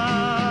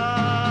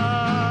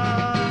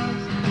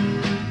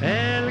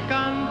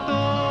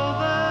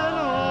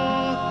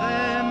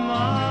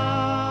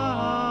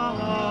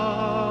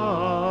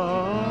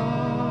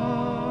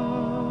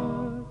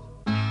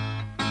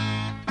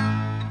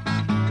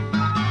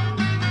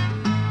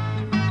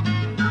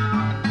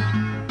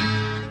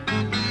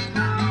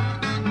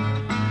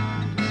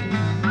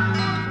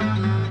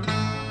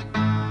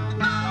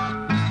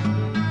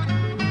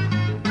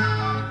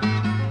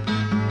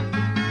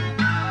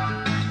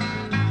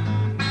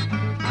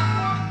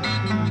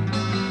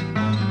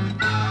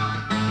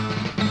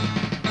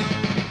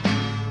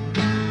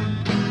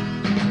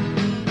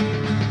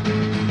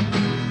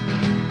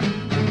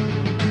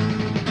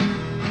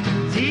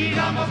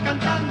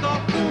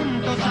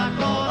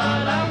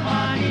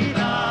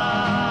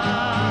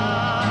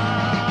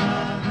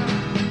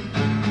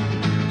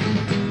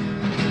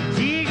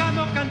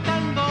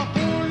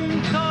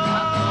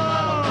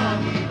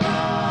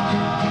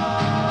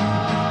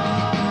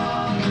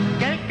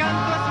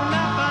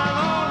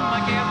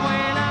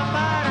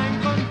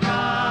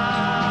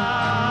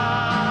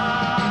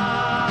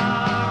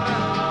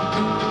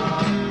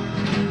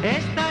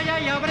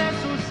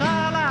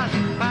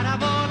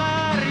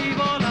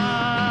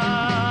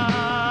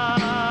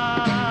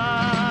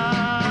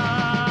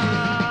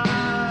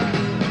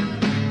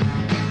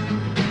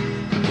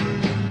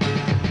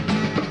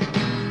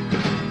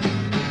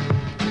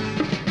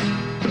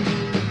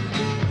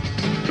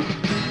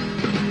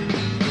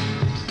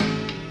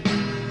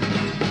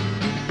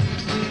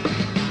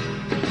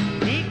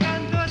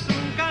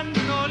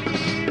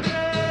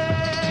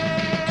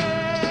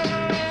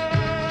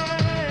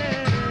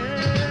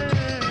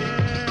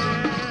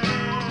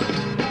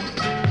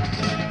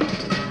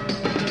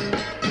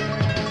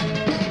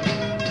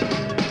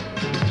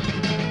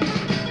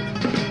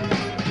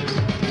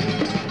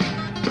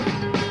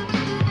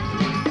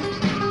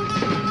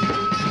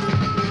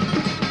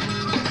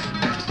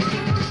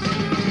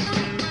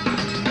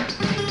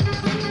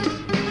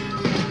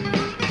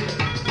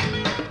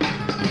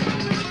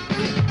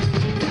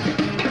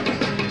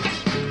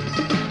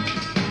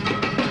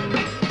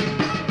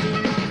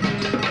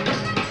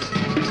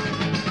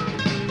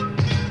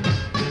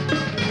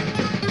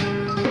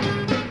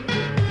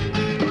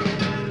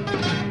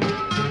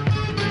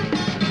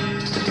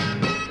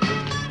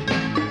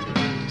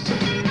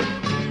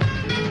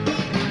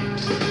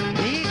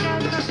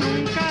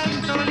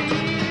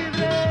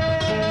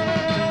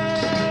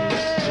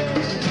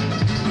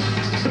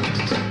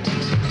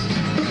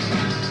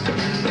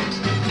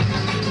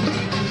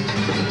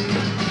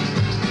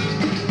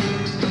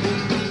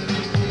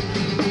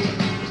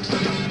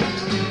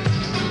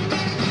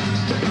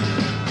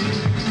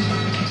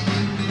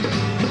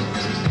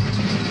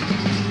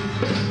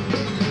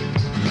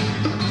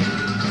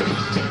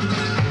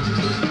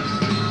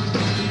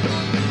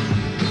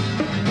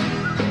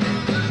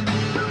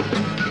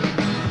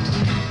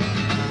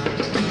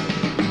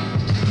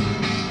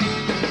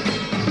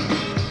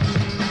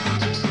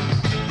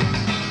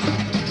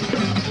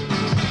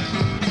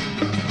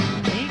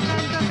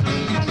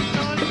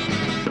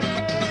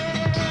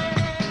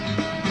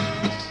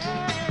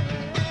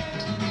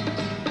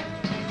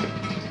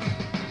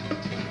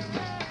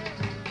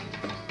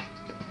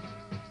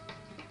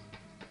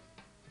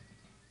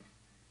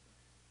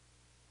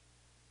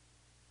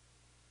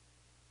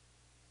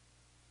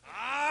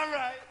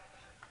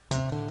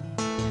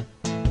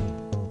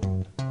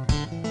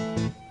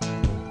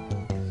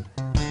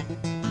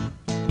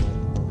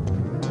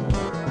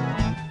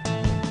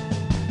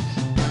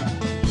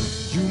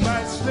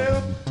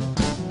 yourself.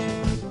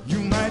 You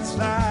might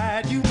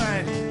slide, you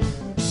might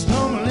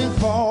stumble and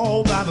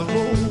fall by the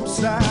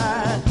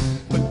roadside.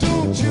 But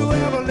don't you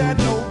ever let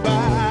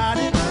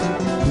nobody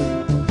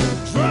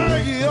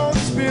drag your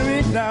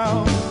spirit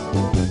down.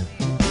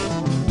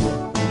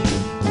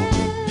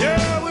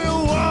 Yeah,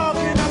 we're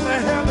walking up to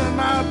heaven,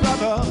 my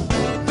brother.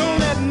 Don't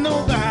let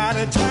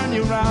nobody turn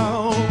you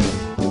around.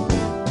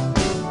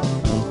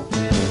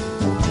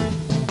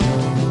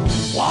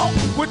 Walk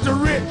with the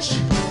rich,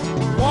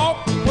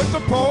 walk with the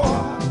poor.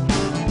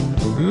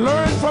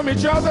 Learn from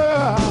each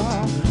other,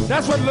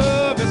 that's what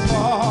love is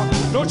for.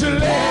 Don't you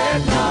let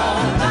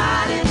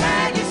nobody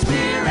drag your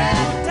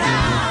spirit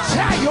down.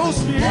 Drag your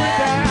spirit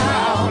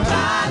down.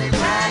 Nobody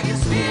drag your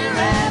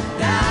spirit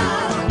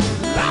down.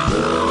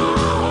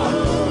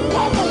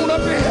 Walk on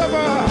up to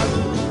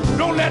heaven.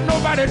 Don't let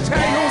nobody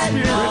tear your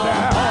spirit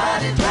down.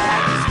 Nobody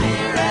drag your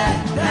spirit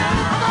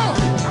down.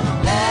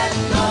 Let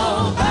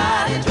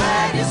nobody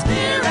drag your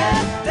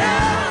spirit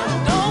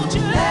down. Don't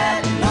you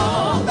let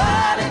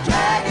nobody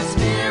drag your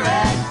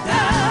spirit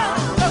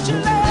down. Don't you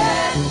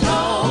let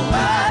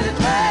nobody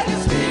drag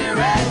your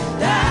spirit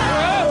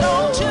down.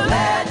 Don't you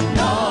let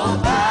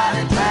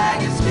nobody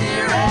drag your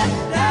spirit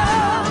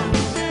down.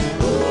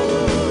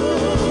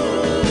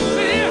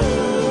 See it?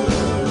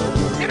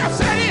 Can I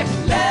say it?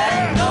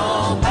 Let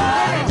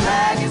nobody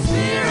drag your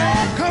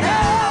spirit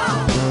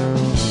down.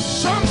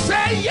 Some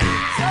say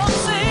yes. Some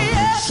say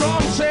yes.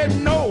 Some say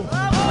no.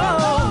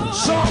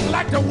 Some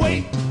like to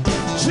wait.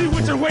 See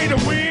which way the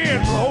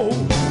wind blows.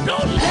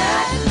 Don't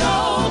let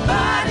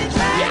nobody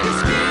drag your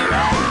spirit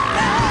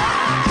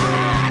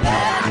down.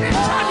 Let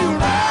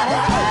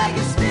nobody drag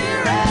your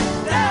spirit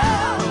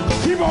down.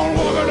 Keep on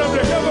walking up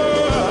to heaven.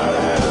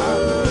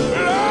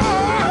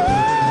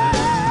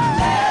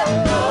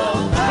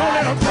 Don't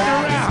let them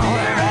turn around.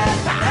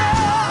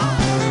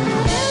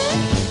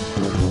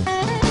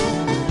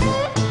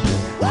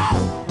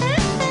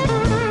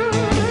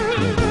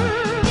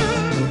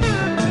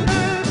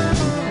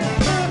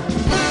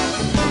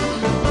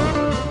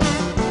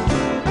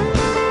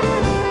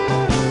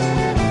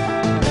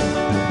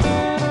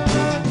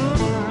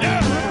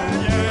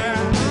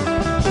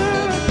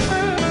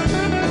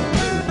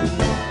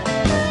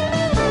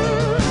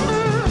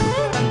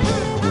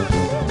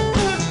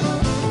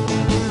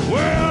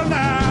 Well,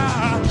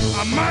 now,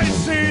 I might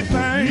say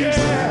things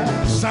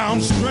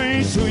sound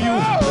strange to you.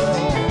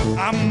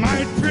 I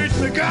might preach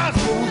the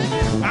gospel.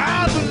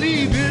 I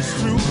believe it's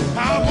true.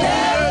 I won't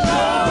let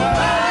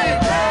nobody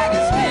drag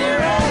your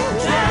spirit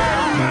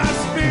down. My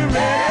spirit.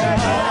 Let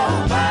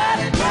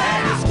nobody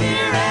drag your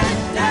spirit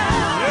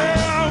down.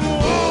 Yeah, I'm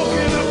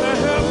walking up to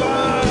heaven.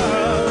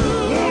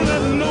 Won't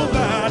let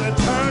nobody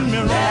turn me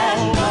around.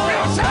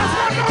 Let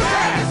nobody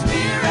drag your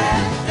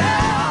spirit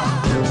down.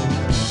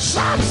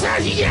 Some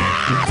says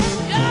yes.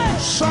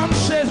 Some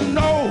says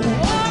no.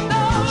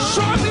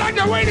 Some like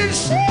the way they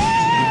see.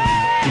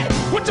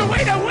 With the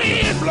way the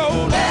wind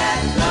blows.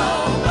 Let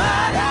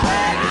nobody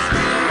drag your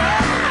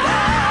spirit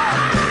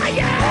down.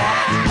 Yeah.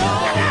 Let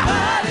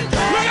nobody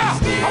drag your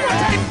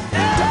spirit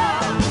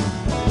down.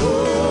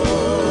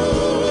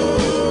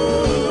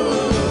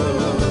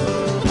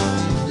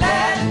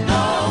 Let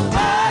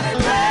nobody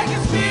drag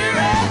your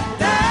spirit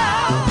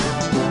down.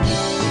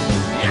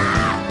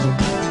 Yeah.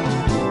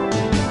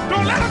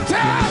 Don't let them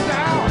tear us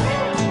down.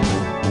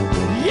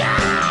 Yeah.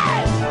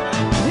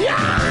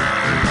 Yeah.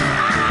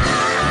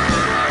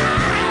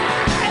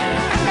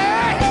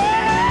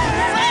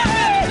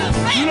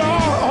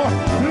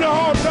 No,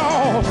 no.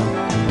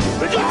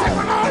 Did you take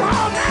my all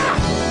home now?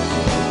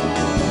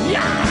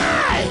 Yeah.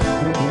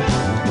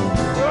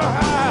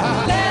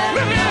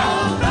 Look here.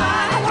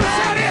 I want to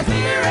say this.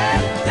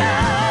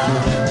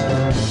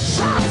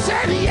 Some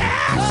said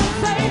yes.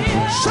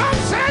 Some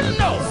said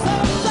no.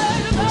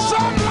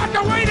 Some like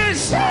the way they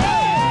say.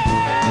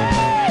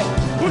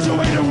 Put your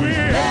way to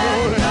win.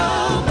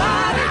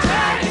 Nobody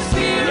drag your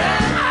spirit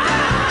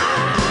down.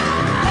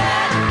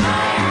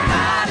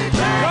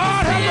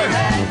 God help us.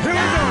 Here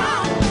we go.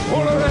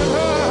 Hold on.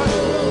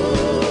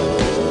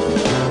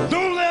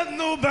 Don't let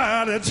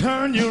nobody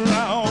turn you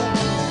around.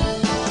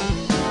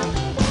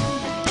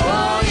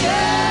 Oh,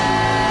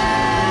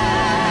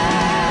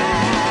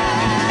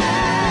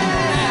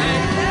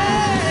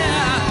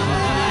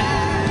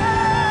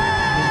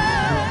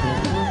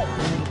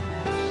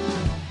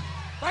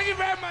 Thank you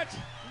very much.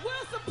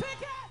 Wilson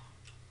Pickett.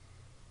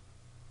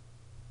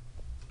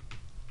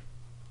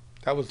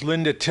 That was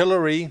Linda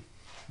Tillery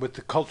with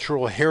the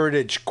Cultural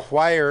Heritage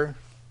Choir.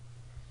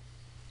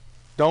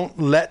 Don't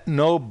let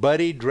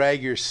nobody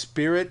drag your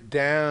spirit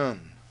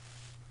down.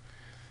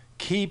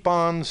 Keep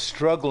on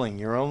struggling.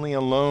 You're only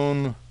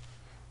alone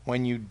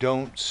when you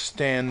don't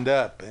stand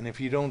up. And if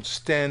you don't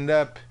stand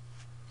up,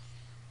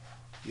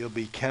 you'll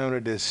be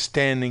counted as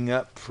standing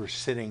up for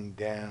sitting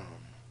down.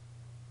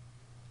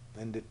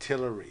 Linda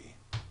Tillery.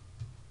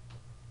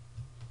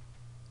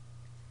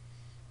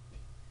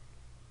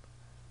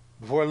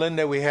 Before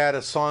Linda, we had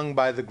a song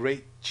by the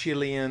great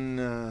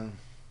Chilean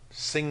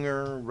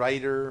singer,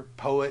 writer,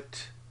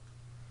 poet,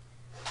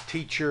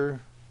 teacher,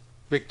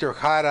 Victor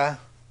Jara,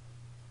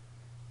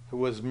 who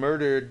was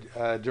murdered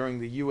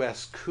during the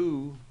U.S.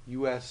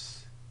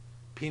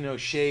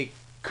 Pinochet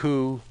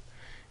coup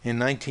in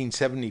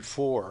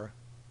 1974,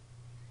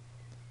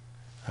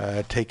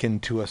 taken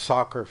to a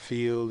soccer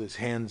field, his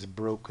hands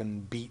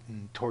broken,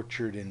 beaten,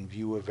 tortured in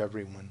view of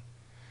everyone.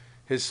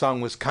 His song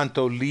was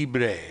Canto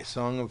Libre,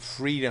 Song of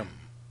Freedom.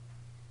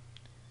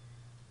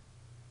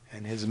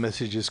 And his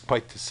message is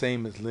quite the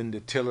same as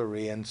Linda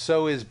Tillery. And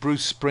so is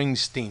Bruce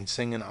Springsteen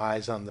singing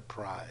Eyes on the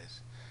Prize.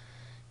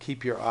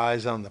 Keep your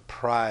eyes on the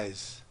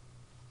prize.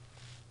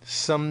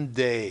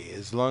 Someday,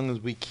 as long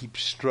as we keep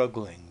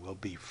struggling, we'll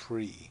be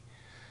free.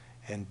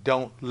 And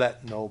don't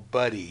let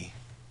nobody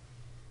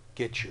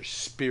get your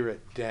spirit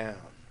down.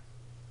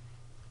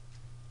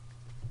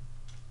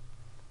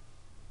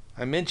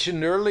 I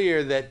mentioned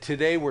earlier that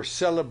today we're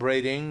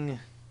celebrating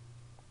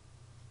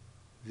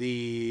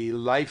the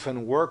life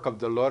and work of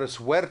Dolores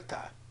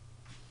Huerta,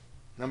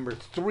 number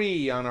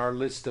 3 on our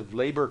list of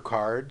labor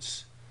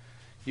cards.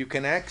 You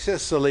can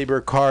access the labor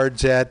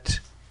cards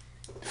at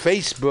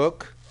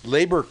Facebook,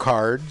 Labor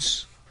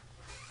Cards.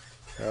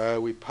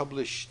 We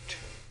published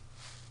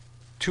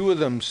 2 of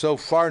them so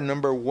far.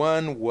 Number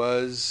 1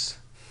 was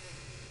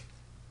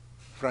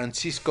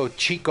Francisco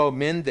Chico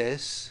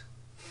Mendez,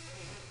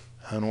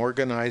 an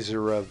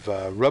organizer of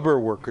rubber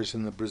workers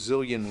in the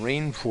Brazilian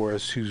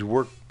rainforest, whose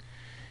work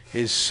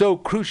is so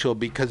crucial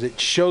because it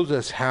shows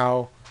us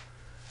how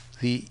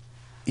the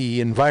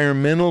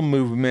environmental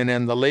movement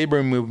and the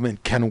labor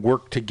movement can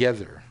work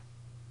together,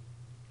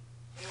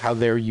 how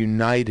they're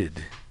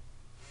united.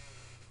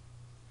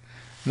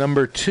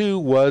 Number 2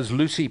 was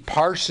Lucy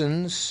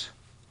Parsons,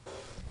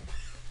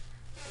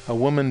 a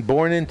woman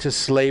born into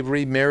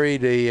slavery,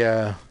 married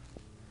a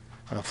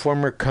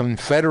former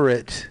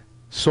Confederate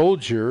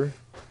soldier,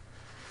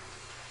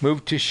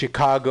 moved to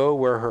Chicago,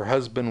 where her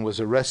husband was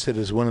arrested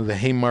as one of the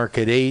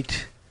Haymarket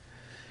 8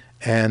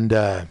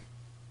 and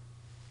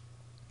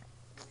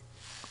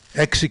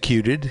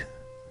executed.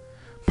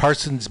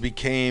 Parsons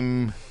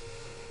became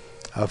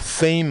a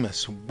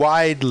famous,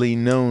 widely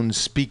known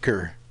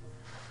speaker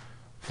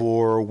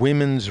for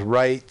women's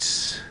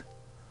rights,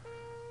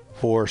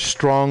 for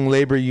strong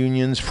labor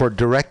unions, for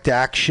direct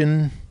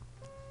action,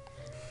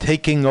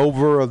 taking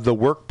over of the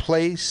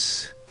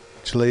workplace,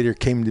 which later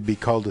came to be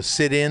called a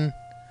sit-in.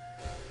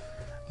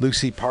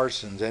 Lucy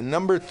Parsons. And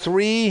number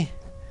 3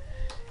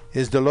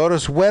 is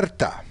Dolores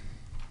Huerta.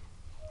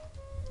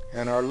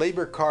 And our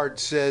labor card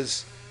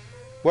says,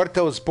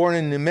 Huerta was born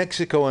in New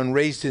Mexico and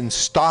raised in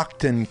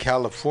Stockton,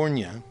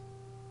 California.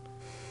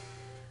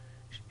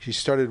 She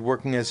started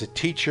working as a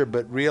teacher,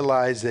 but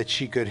realized that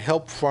she could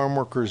help farm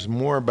workers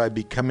more by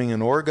becoming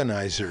an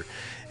organizer.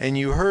 And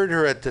you heard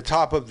her at the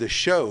top of the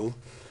show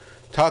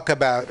talk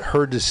about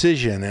her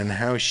decision and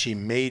how she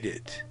made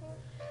it.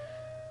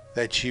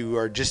 That you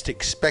are just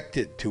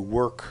expected to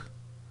work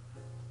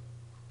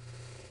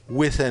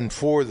with and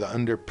for the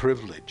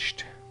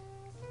underprivileged.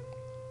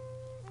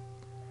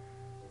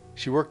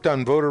 She worked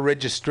on voter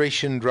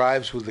registration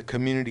drives with the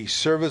Community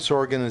Service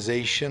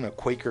Organization, a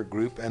Quaker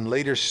group, and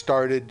later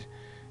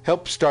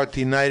helped start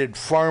the United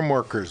Farm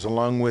Workers,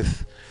 along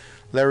with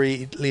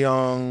Larry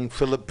Leong,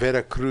 Philip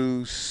Vera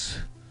Cruz,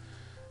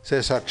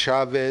 Cesar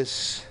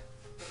Chavez.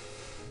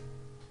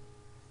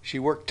 She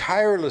worked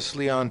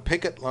tirelessly on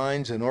picket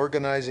lines and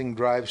organizing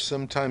drives,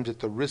 sometimes at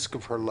the risk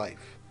of her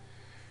life.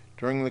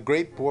 During the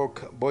Great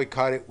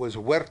Boycott, it was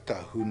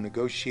Huerta who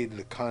negotiated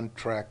the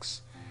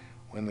contracts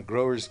when the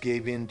growers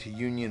gave in to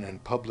union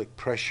and public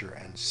pressure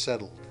and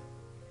settled.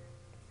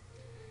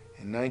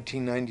 In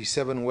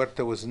 1997,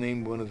 Huerta was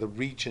named one of the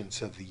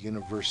regents of the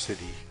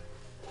University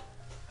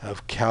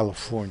of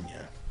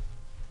California.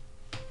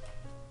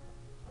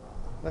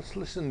 Let's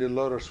listen to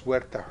Dolores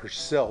Huerta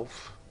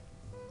herself,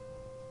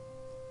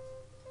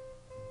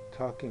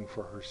 talking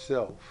for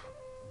herself.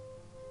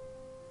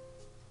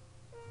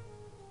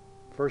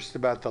 First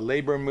about the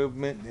labor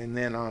movement, and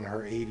then on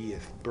her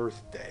 80th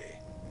birthday.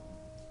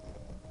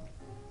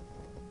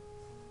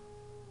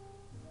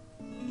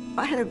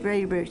 I had a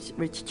very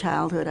rich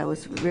childhood. I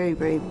was very,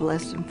 very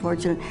blessed and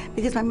fortunate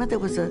because my mother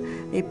was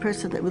a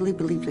person that really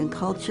believed in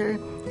culture.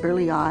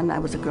 Early on, I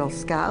was a Girl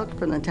Scout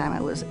from the time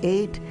I was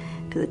 8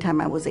 to the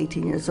time I was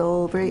 18 years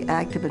old, very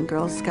active in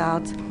Girl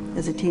Scouts.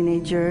 As a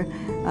teenager,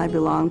 I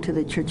belonged to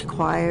the church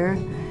choir.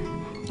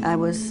 I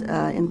was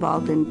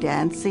involved in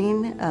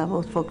dancing,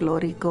 both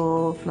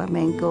folklorico,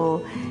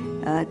 flamenco,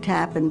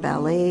 tap and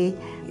ballet.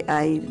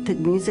 I took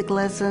music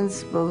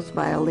lessons, both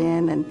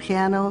violin and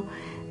piano.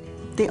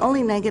 The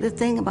only negative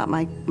thing about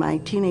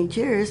my teenage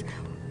years,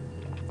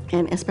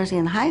 and especially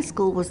in high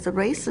school, was the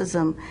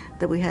racism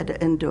that we had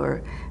to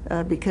endure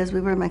because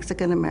we were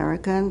Mexican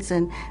Americans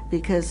and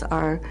because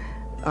our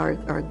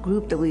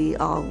group that we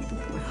all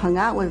hung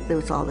out with, there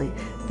was all the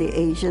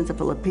Asians, the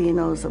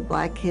Filipinos, the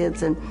black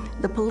kids, and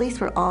the police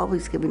were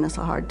always giving us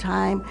a hard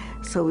time.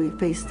 So we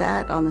faced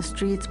that on the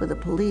streets with the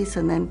police,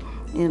 and then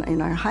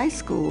in our high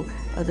school,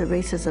 the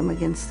racism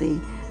against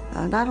the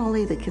not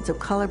only the kids of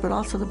color, but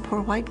also the poor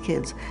white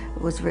kids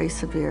was very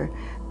severe.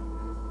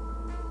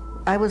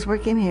 I was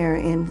working here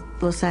in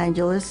Los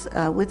Angeles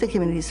with the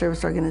community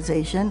service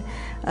organization.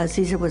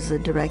 Caesar was the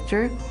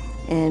director,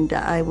 and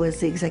I was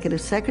the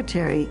executive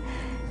secretary.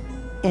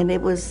 And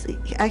it was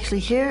actually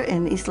here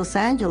in East Los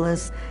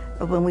Angeles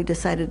when we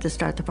decided to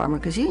start the Farm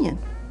Workers Union.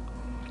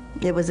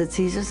 It was at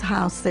Caesar's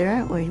house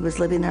there, where he was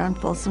living there on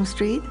Folsom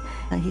Street.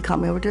 He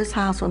called me over to his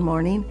house one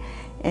morning,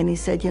 and he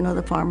said, you know,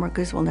 the farm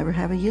workers will never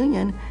have a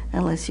union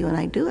unless you and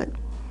I do it.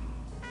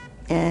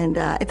 And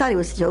I thought he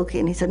was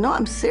joking. He said, no,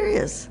 I'm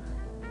serious.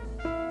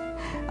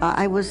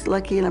 I was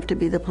lucky enough to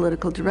be the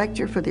political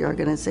director for the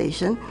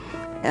organization,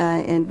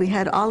 and we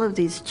had all of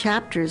these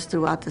chapters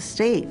throughout the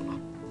state.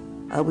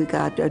 We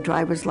got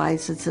driver's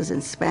licenses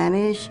in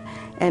Spanish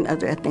and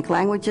other ethnic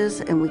languages,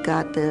 and we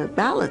got the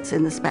ballots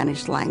in the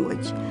Spanish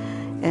language,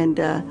 and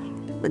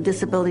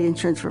disability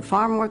insurance for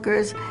farm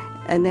workers.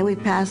 And then we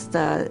passed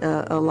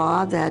a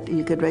law that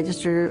you could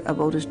register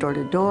voters door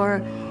to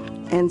door.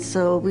 And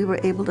so we were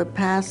able to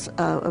pass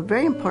a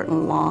very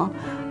important law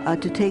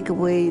to take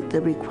away the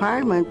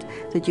requirement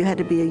that you had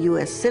to be a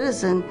U.S.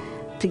 citizen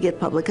to get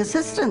public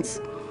assistance.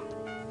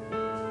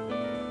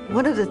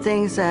 One of the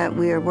things that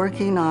we are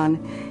working on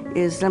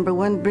is, number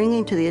one,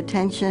 bringing to the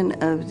attention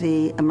of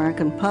the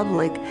American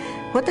public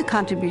what the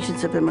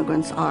contributions of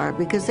immigrants are,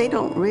 because they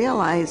don't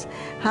realize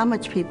how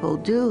much people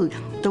do.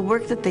 The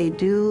work that they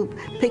do,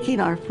 picking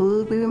our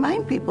food, we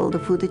remind people the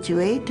food that you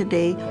ate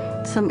today,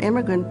 some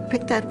immigrant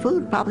picked that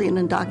food, probably an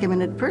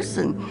undocumented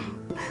person.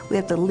 We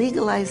have to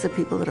legalize the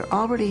people that are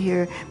already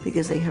here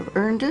because they have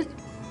earned it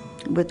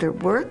with their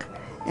work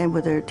and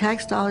with their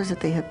tax dollars that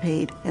they have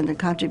paid and their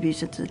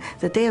contributions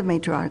that they have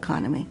made to our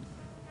economy.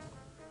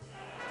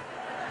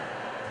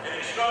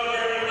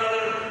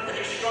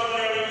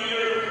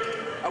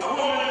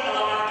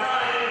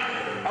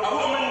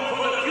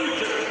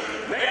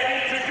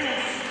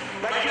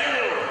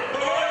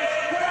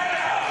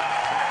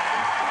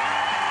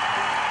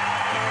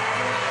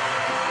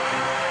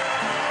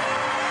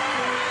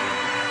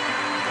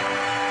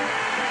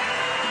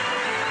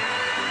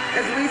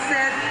 As we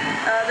said,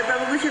 the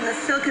revolution that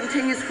still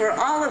continues for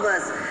all of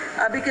us,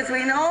 because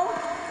we know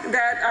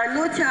that our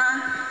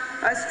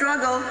lucha, our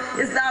struggle,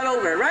 is not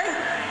over,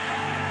 right?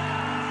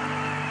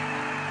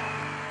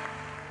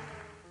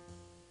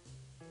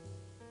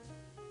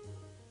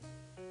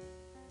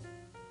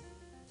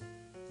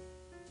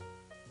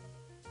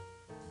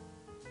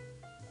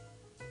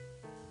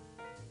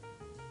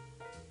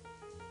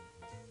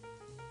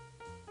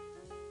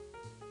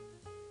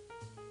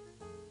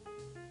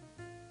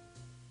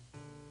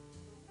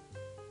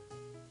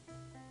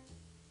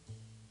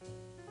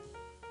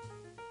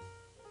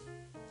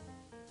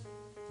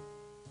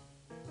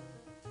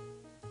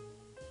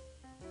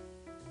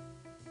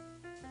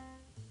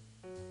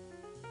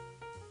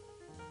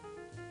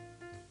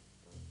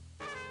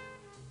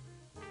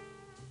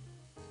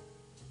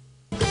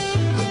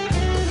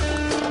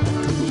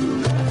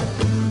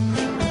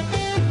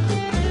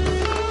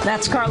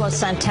 That's Carlos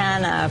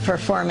Santana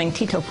performing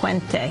Tito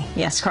Puente.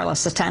 Yes, Carlos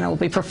Santana will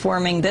be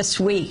performing this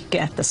week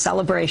at the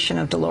celebration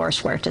of Dolores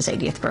Huerta's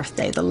 80th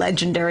birthday. The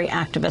legendary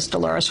activist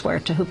Dolores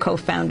Huerta, who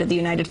co-founded the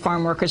United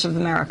Farm Workers of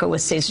America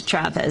with Cesar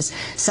Chavez,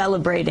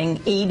 celebrating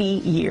 80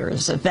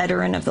 years, a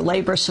veteran of the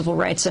labor, civil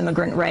rights,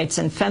 immigrant rights,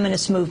 and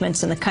feminist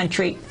movements in the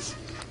country.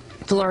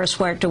 Dolores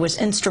Huerta was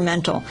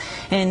instrumental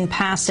in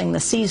passing the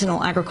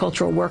Seasonal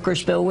Agricultural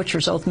Workers Bill, which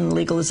resulted in the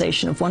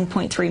legalization of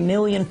 1.3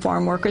 million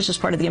farm workers as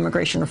part of the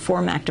Immigration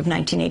Reform Act of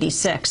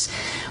 1986.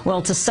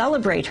 Well, to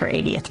celebrate her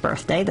 80th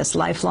birthday, this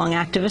lifelong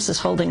activist is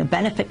holding a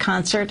benefit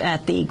concert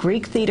at the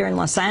Greek Theater in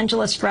Los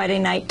Angeles Friday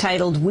night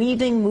titled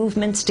Weaving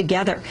Movements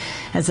Together.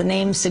 As the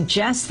name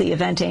suggests, the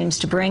event aims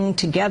to bring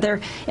together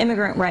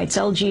immigrant rights,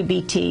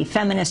 LGBT,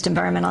 feminist,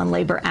 environmental, and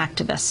labor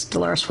activists.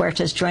 Dolores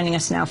Huerta is joining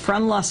us now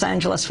from Los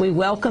Angeles. We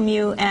welcome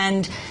you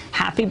and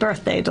happy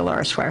birthday,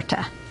 Dolores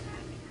Huerta.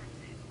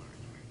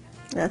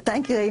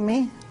 Thank you,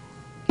 Amy.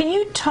 Can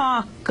you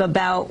talk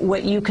about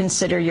what you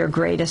consider your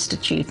greatest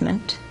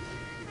achievement?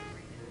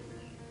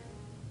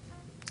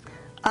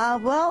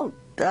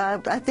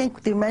 I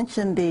think you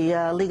mentioned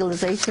the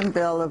legalization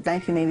bill of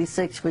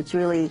 1986, which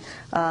really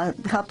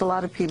helped a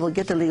lot of people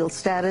get the legal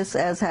status,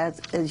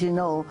 as you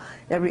know,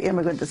 every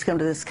immigrant that's come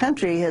to this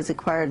country has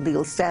acquired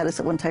legal status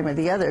at one time or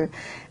the other.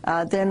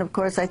 Then, of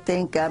course, I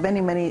think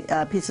many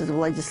pieces of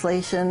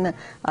legislation,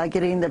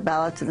 getting the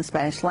ballots in the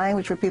Spanish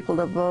language for people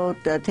to vote,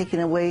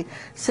 taking away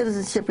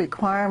citizenship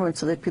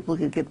requirements so that people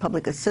could get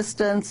public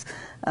assistance,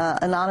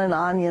 and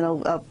on, you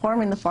know,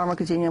 forming the Farm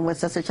Workers Union with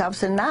Cesar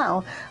Chavez, and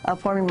now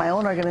forming my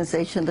own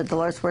organization, the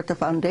Dolores Huerta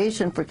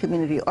Foundation for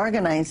Community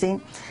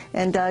Organizing.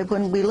 And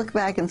when we look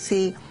back and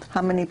see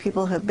how many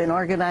people have been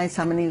organized,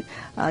 how many,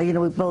 you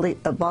know, we built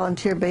a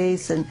volunteer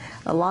base and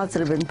laws that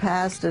have been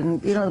passed,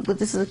 and, you know, but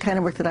this is the kind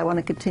of work that I want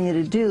to continue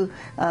to do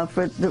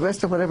for the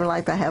rest of whatever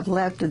life I have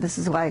left, and this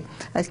is why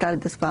I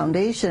started this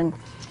foundation.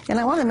 And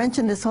I want to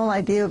mention this whole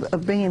idea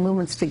of bringing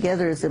movements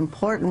together is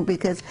important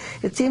because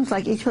it seems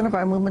like each one of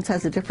our movements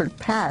has a different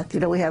path. You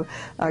know, we have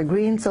our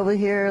Greens over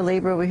here,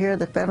 Labor over here,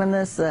 the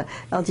feminists, the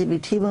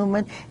LGBT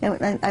movement.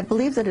 And I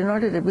believe that in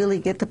order to really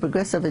get the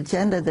progressive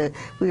agenda that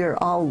we are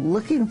all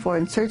looking for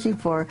and searching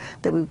for,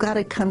 that we've got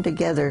to come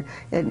together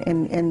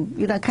and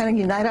you know, kind of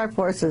unite our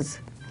forces.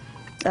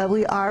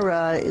 We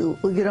are, you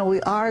know,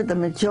 we are the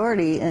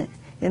majority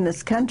in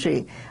this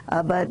country,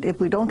 but if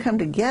we don't come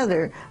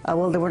together,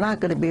 well, then we're not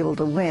going to be able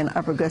to win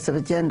our progressive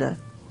agenda.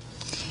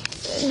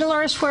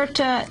 Dolores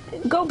Huerta,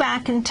 go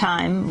back in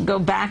time, go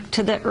back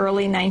to the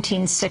early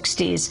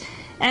 1960s,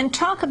 and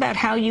talk about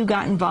how you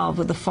got involved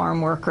with the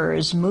farm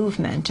workers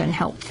movement and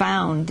helped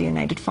found the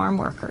United Farm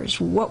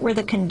Workers. What were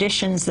the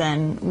conditions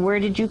then? Where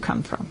did you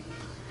come from?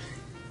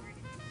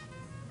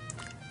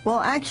 Well,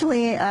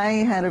 actually,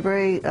 I had a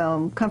very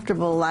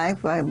comfortable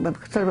life. I have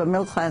sort of a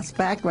middle-class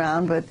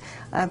background, but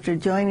after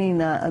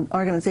joining an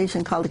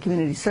organization called the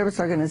Community Service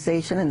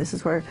Organization, and this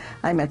is where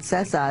I met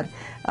Cesar,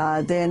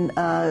 then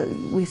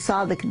we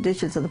saw the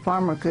conditions of the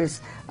farm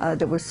workers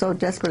that were so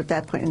desperate at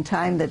that point in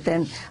time that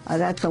then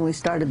that's when we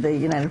started the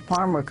United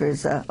Farm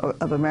Workers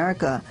of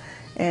America.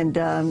 And,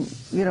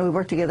 you know, we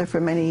worked together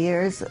for many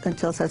years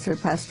until Cesar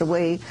passed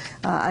away.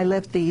 I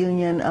left the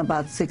union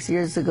about 6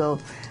 years ago.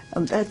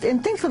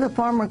 And things for the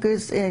farm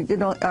workers, you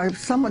know, are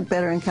somewhat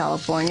better in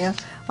California,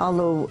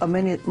 although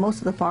most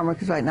of the farm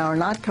workers right now are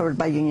not covered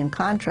by union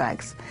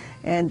contracts.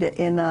 And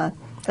in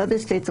other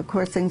states, of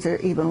course, things are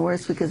even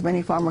worse because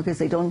many farm workers,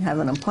 they don't have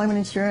unemployment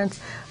insurance.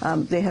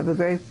 They have a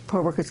very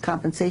poor workers'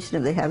 compensation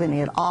if they have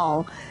any at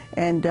all.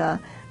 And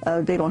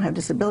they don't have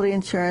disability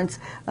insurance.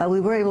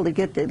 We were able to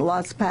get the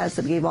laws passed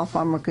that gave all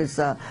farm workers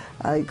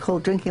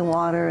cold drinking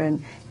water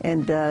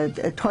and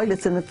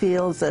toilets in the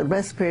fields,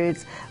 rest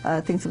periods,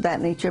 things of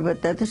that nature.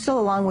 But there's still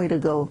a long way to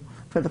go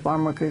for the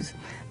farm workers.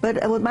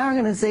 But with my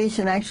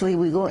organization, actually,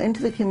 we go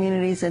into the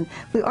communities and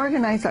we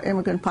organize our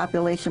immigrant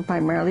population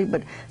primarily,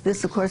 but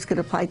this, of course, could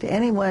apply to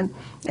anyone.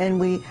 And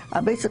we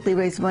basically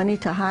raise money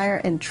to hire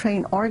and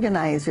train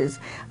organizers.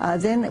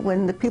 Then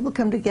when the people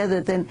come together,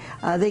 then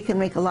they can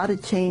make a lot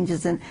of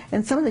changes. And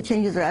some of the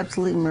changes are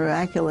absolutely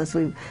miraculous.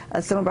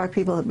 Some of our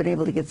people have been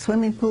able to get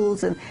swimming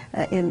pools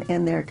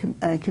in their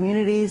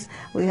communities.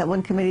 We have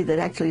one committee that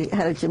actually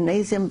had a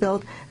gymnasium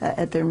built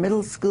at their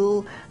middle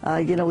school.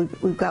 You know,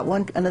 we've got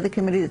another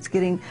committee that's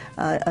getting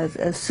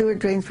a sewer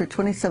drains for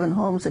 27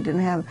 homes that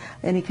didn't have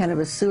any kind of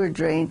a sewer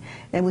drain.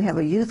 And we have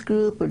a youth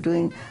group. We're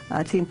doing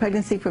teen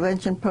pregnancy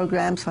prevention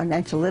programs,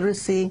 financial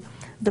literacy,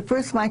 the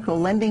first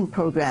micro-lending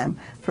program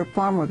for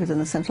farm workers in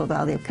the Central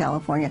Valley of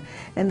California.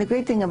 And the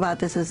great thing about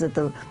this is that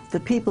the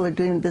people are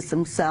doing this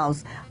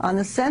themselves. On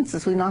the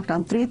census, we knocked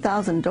on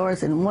 3,000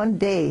 doors in one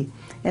day.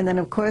 And then,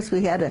 of course,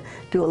 we had to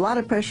do a lot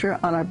of pressure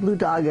on our Blue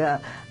Dog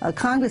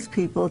Congress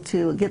people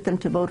to get them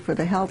to vote for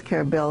the health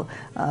care bill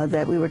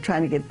that we were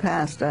trying to get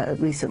passed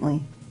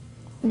recently.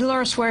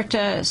 Dolores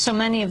Huerta, so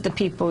many of the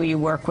people you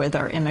work with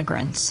are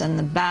immigrants, and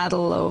the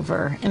battle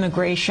over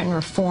immigration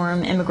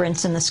reform,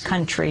 immigrants in this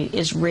country,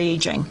 is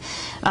raging.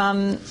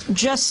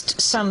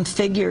 Just some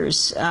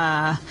figures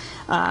on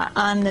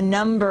the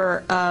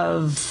number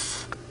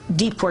of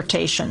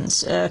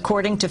deportations.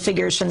 According to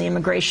figures from the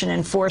Immigration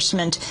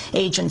Enforcement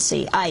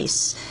Agency,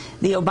 ICE,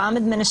 the Obama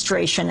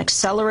administration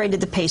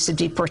accelerated the pace of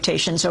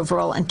deportations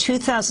overall. In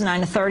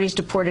 2009, authorities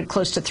deported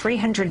close to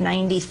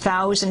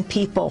 390,000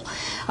 people,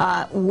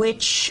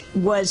 which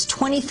was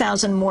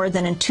 20,000 more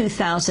than in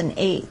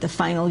 2008, the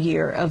final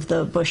year of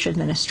the Bush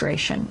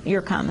administration.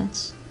 Your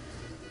comments?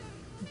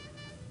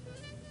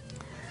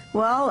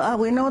 Well,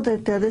 we know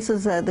that this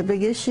is the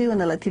big issue in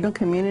the Latino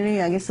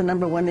community, I guess the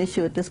 #1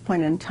 issue at this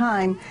point in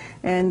time,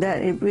 and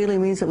that it really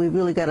means that we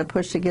really got to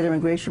push to get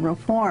immigration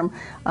reform.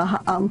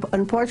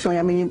 Unfortunately,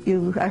 I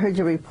mean, I heard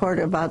your report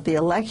about the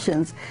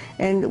elections,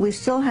 and we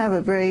still have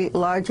a very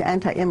large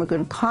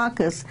anti-immigrant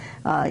caucus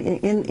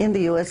in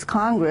the U.S.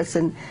 Congress,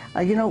 and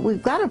you know,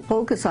 we've got to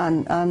focus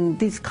on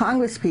these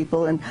Congress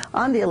people and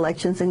on the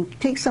elections and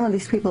take some of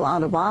these people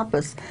out of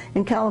office.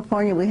 In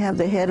California, we have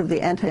the head of the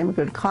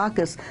anti-immigrant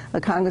caucus,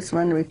 a congressman,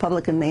 a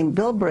Republican named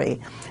Bill Bray.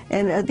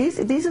 And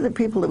these are the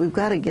people that we've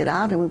got to get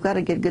out, and we've got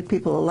to get good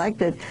people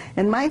elected.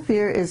 And my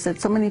fear is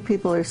that so many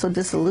people are so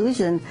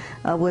disillusioned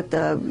with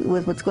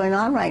what's going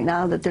on right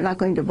now that they're not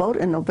going to vote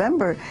in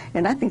November.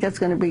 And I think that's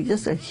going to be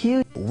just a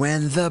huge...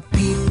 When the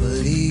people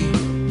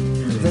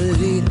leave, the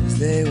leaders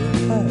they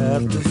will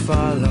have to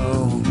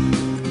follow.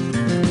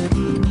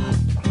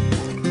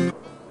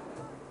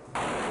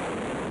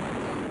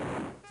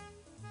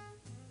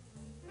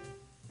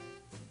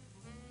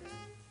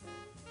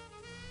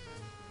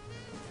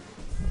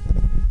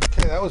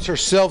 That was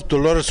herself,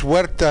 Dolores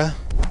Huerta.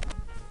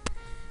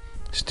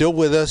 Still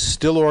with us,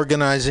 still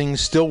organizing,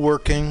 still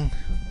working,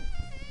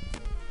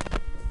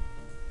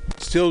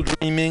 still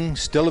dreaming,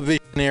 still a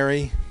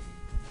visionary.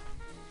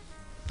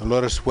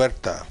 Dolores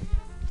Huerta.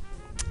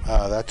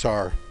 That's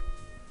our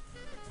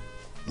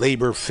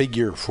labor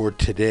figure for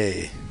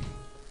today.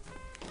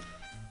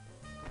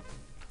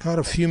 Got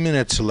a few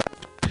minutes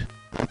left.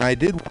 And I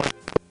did want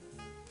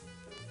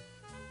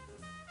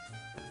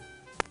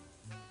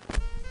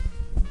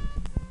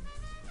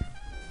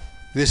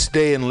this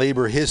day in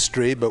labor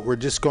history, but we're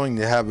just going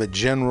to have a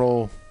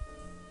general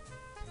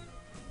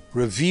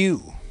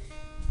review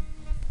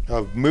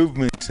of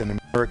movements in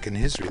American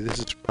history. This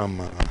is from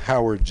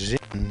Howard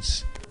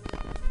Zinn's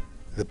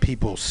The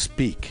People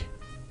Speak.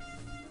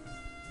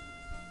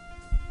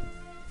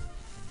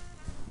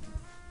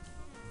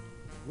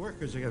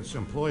 Workers against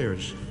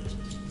employers,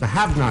 the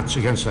have-nots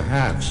against the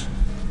haves.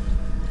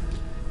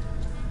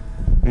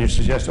 And you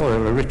suggest, oh,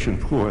 there are rich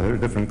and poor, there are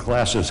different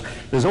classes.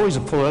 There's always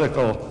a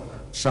political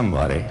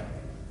somebody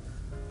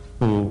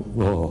who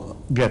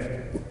will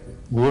get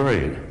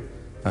worried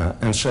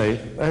and say,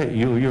 hey,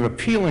 you're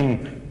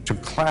appealing to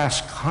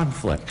class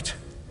conflict.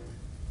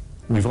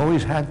 We've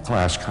always had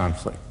class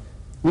conflict.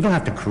 We don't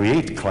have to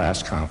create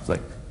class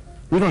conflict.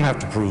 We don't have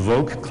to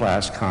provoke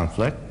class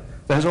conflict.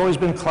 There's always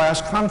been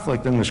class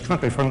conflict in this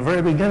country from the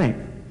very beginning.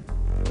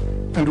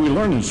 And we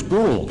learn in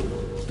school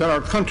that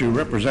our country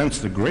represents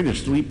the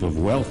greatest leap of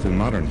wealth in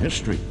modern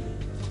history.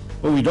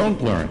 But we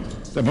don't learn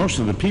that most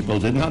of the people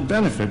did not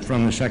benefit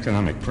from this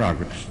economic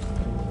progress.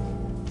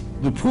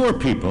 The poor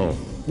people,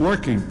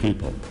 working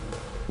people,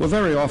 were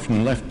very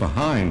often left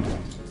behind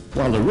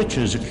while the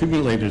riches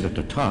accumulated at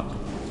the top.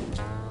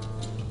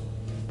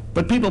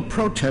 But people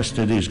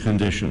protested these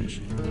conditions.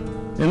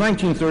 In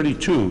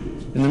 1932,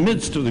 in the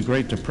midst of the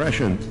Great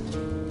Depression,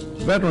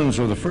 veterans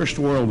of the First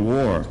World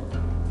War,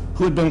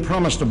 who had been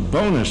promised a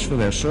bonus for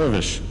their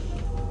service,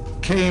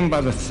 came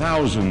by the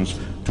thousands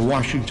to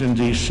Washington,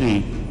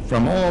 D.C.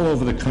 from all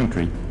over the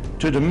country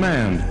to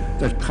demand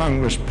that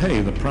Congress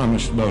pay the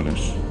promised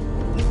bonus.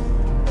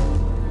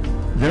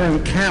 Their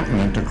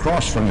encampment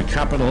across from the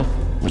Capitol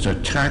was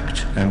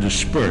attacked and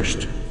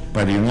dispersed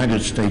by the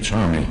United States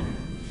Army.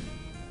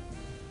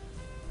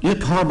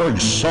 Ip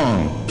Harburg's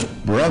song,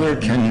 Brother,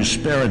 Can You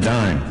Spare a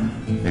Dime,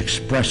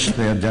 expressed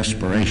their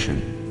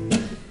desperation.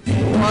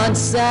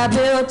 Once I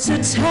built a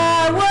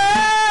tower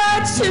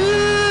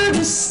to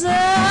the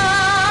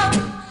sun,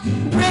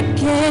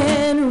 brick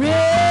and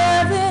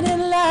rivet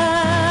and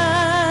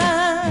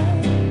lime.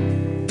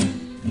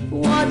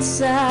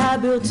 Once I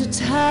built a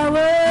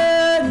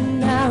tower,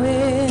 now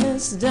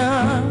it's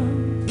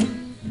done.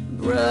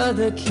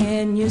 Brother,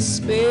 can you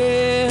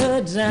spare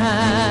a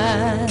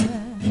dime?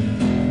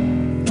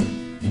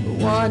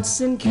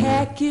 Once in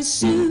khaki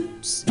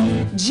suits,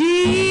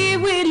 gee,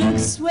 we look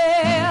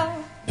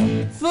swell,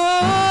 full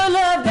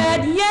of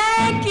that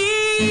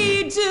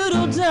Yankee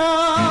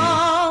doodle-dum.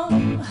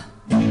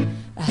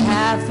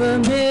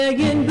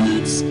 500,000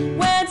 boots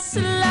went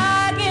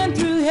slogging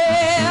through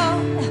hell,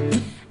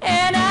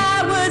 and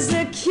I was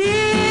a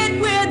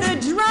kid with a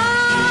drum.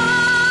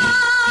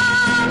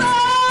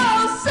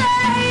 Oh,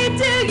 say,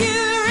 do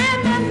you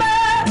remember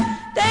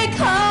they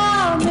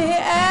called me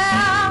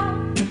Al?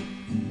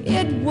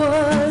 It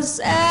was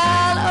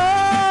Al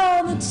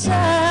all the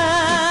time.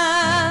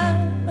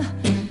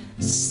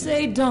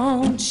 Say,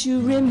 don't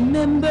you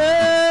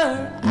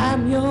remember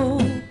I'm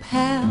your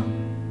pal?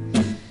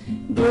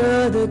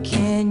 Brother,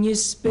 can you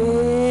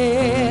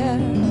spare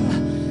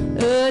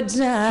a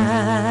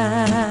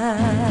dime?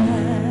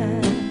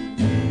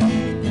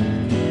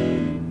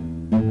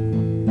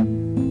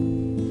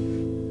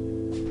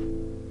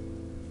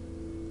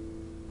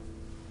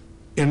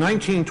 In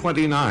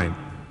 1929,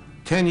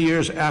 10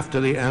 years after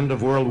the end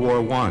of World War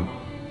I,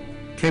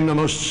 came the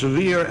most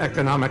severe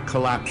economic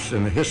collapse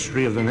in the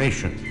history of the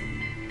nation.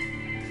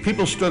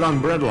 People stood on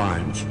bread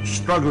lines,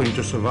 struggling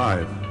to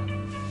survive.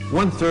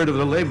 1/3 of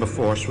the labor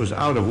force was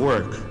out of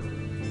work.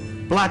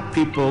 Black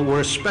people were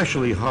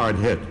especially hard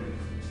hit,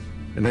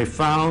 and they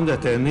found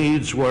that their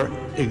needs were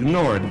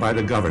ignored by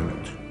the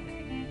government.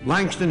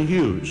 Langston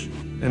Hughes,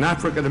 an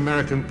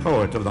African-American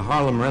poet of the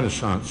Harlem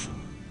Renaissance,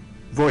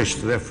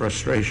 voiced their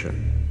frustration.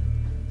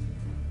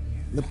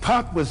 The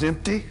pot was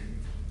empty.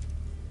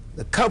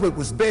 The cupboard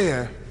was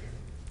bare.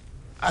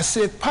 I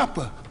said,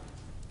 Papa,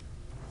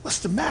 what's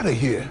the matter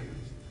here?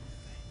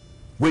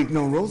 Waiting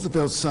on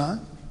Roosevelt,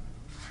 son.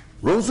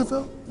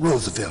 Roosevelt?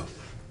 Roosevelt.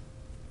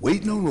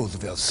 Waiting on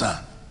Roosevelt,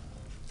 son.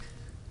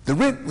 The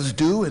rent was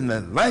due and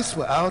the lights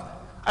were out.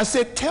 I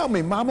said, tell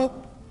me, Mama,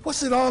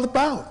 what's it all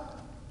about?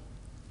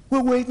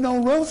 We're waiting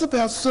on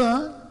Roosevelt,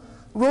 son.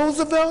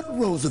 Roosevelt,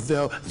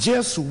 Roosevelt.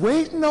 Just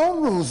waiting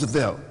on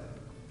Roosevelt.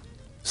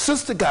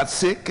 Sister got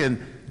sick and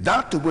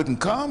doctor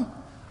wouldn't come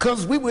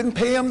because we wouldn't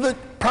pay him the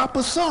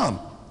proper sum.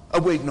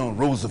 Waiting on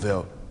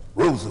Roosevelt,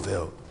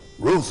 Roosevelt,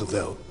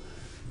 Roosevelt.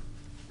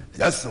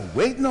 That's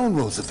waiting on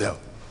Roosevelt.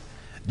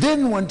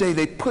 Then one day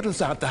they put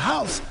us out the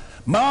house.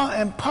 Ma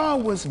and Pa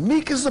was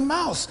meek as a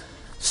mouse,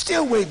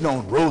 still waiting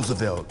on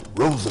Roosevelt,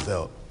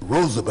 Roosevelt,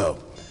 Roosevelt.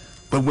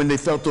 But when they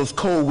felt those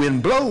cold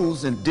wind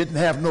blows and didn't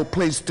have no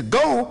place to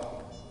go,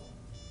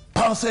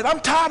 Pa said,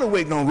 I'm tired of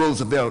waiting on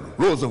Roosevelt,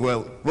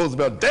 Roosevelt,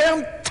 Roosevelt.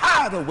 Damn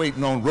tired of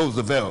waiting on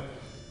Roosevelt.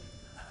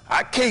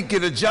 I can't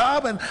get a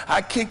job and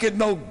I can't get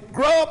no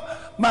grub.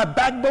 My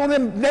backbone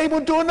and navel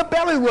doing the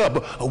belly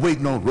rub.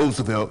 Waiting on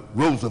Roosevelt,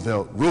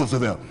 Roosevelt,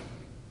 Roosevelt.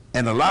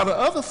 And a lot of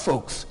other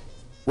folks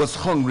was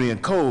hungry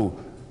and cold,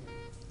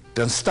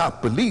 done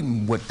stopped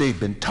believing what they've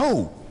been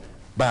told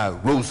by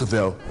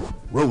Roosevelt,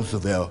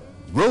 Roosevelt,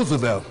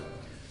 Roosevelt,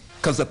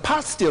 because the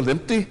pot's still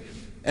empty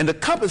and the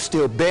cupboard's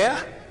still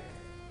bare,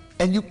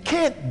 and you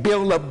can't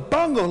build a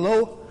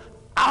bungalow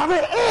out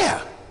of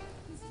air.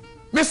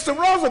 Mr.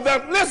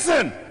 Roosevelt,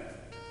 listen!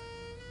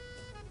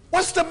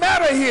 What's the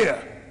matter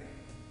here?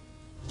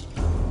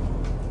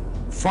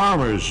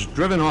 Farmers,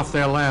 driven off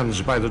their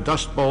lands by the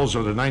Dust Bowls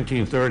of the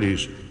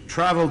 1930s,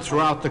 traveled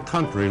throughout the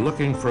country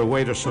looking for a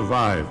way to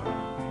survive.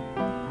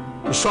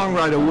 The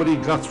songwriter Woody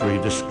Guthrie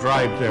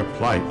described their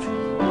plight.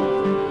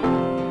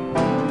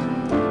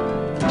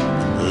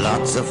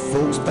 Lots of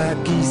folks back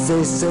east,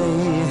 they say,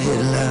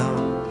 hit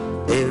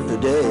loud every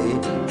day,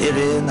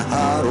 hitting the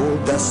hot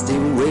old dusty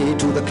way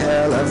to the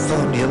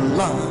California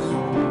line.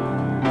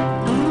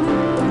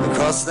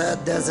 Across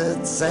that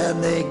desert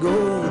sand they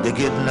go, they're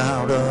getting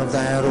out of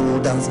that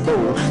old dust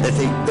bowl. They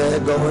think they're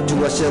going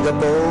to a sugar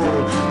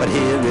bowl, but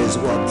here is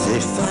what they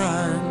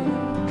find.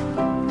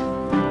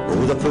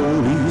 Oh, the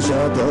police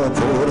at the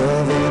port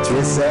of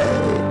entry say,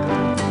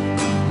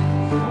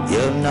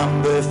 your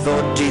number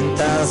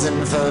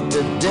 14,000 for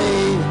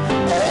today.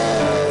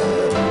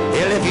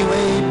 Hell, if you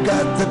ain't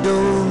got the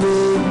dough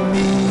with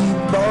me,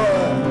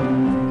 boy,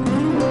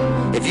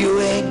 if you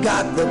ain't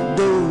got the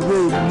dough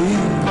with me,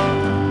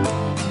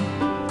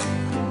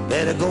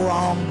 better go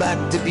on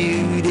back to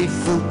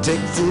beautiful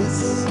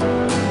Texas,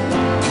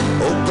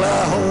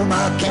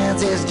 Oklahoma,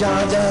 Kansas,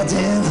 Georgia,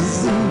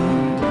 Tennessee.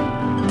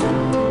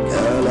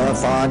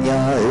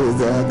 California is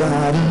the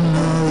garden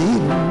of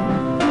Eden,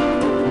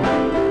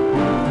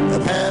 a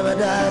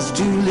paradise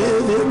to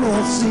live in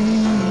or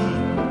see.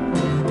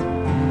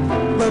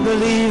 But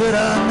believe it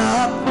or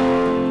not,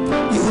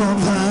 you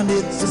won't find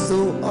it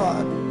so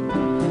hard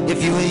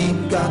if you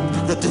ain't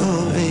got the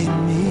dough in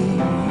me.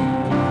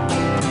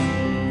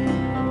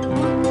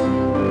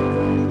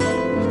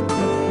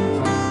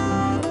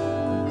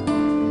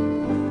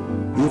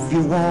 If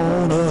you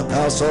want a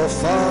house or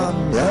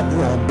farm that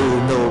won't do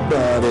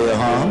nobody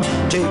harm,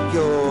 take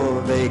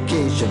your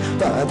vacation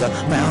by the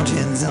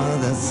mountains or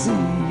the sea.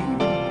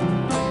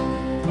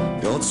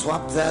 Don't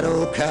swap that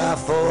old car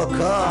for a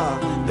car,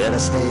 better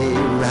stay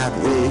right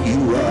where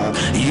you are.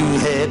 You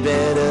had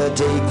better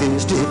take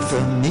this tip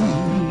from me,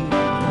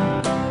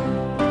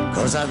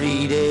 'cause I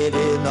read it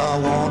in the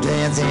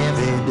want-ads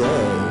every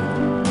day,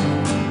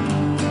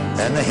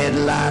 and the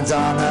headlines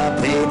on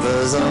the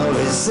papers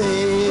always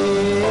say,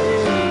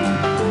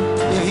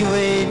 if you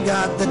ain't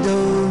got the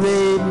dough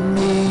with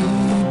me,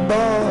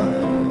 boy,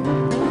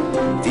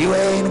 if you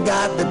ain't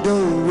got the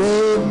dough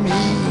with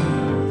me,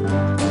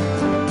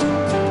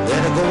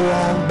 better go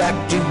on back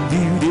to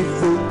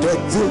beautiful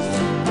Texas,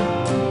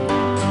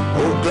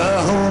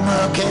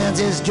 Oklahoma,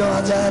 Kansas,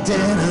 Georgia,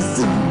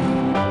 Tennessee.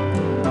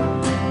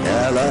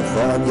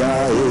 California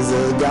is a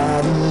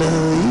garden of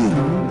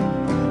Eden,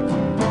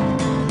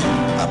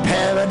 a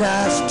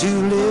paradise to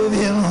live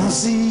in or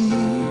see.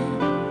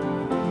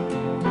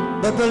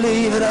 But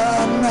believe it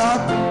or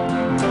not,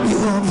 you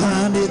won't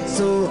find it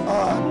so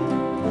hard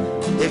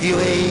if you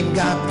ain't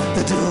got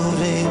the dough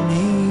in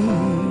me.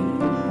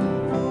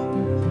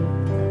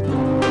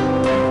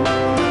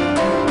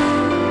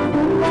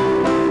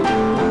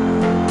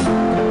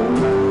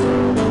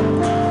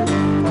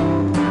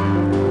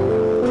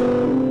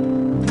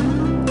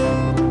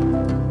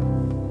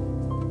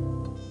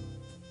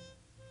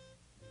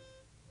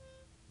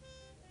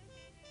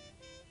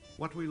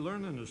 What we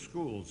learn in the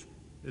schools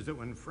is that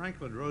when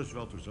Franklin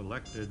Roosevelt was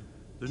elected,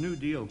 the New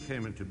Deal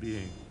came into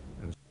being.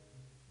 And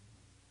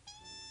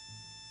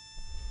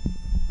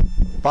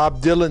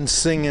Bob Dylan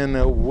singing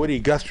Woody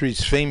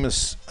Guthrie's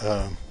famous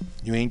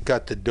You Ain't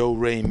Got the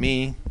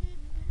Do-Re-Mi.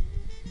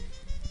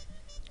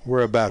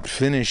 We're about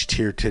finished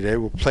here today.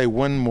 We'll play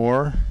one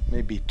more,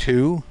 maybe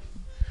two,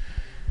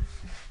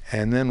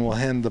 and then we'll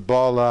hand the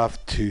ball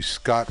off to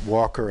Scott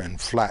Walker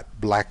and Flat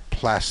Black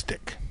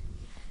Plastic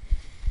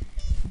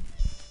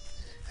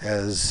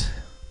as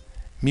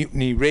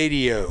Mutiny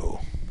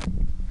Radio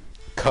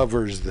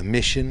covers the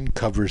mission,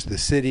 covers the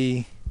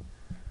city,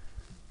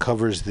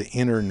 covers the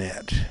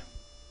internet.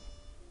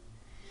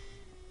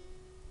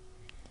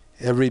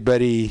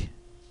 Everybody,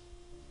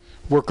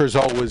 workers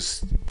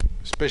always,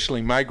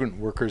 especially migrant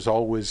workers,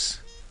 always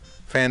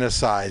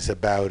fantasize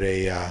about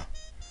a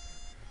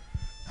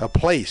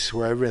place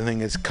where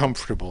everything is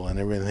comfortable and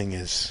everything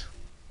is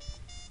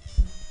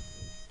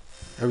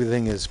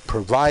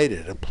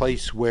provided, a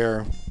place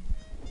where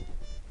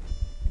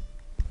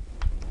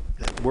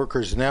that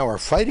workers now are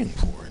fighting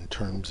for in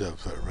terms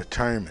of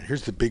retirement.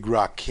 Here's the Big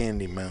Rock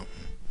Candy Mountain.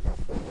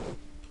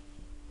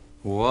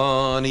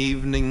 One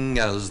evening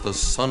as the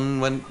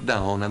sun went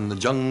down and the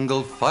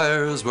jungle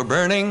fires were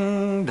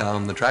burning,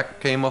 down the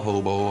track came a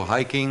hobo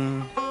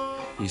hiking.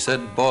 He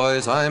said,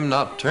 boys, I'm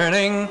not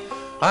turning,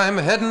 I'm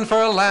heading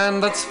for a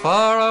land that's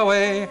far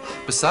away,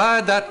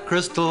 beside that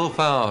crystal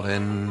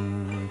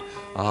fountain.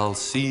 I'll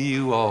see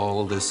you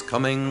all this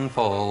coming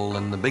fall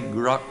in the Big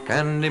Rock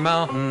Candy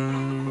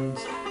Mountains.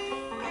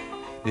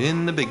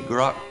 In the Big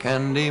Rock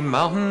Candy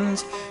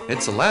Mountains,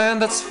 it's a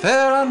land that's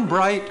fair and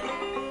bright.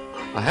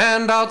 The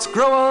handouts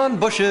grow on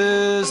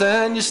bushes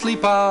and you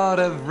sleep out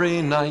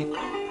every night.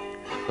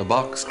 The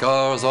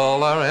boxcars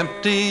all are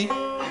empty,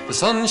 the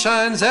sun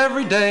shines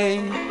every day.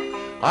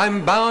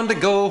 I'm bound to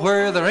go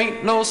where there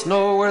ain't no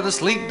snow, where the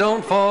sleet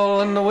don't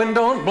fall and the wind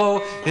don't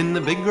blow, in the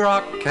big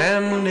rock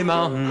candy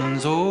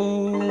mountains.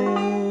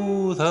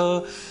 Oh,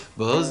 the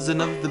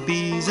buzzing of the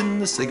bees in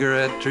the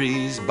cigarette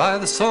trees, by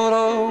the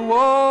soda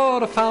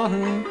water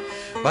fountain,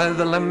 by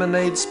the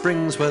lemonade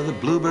springs where the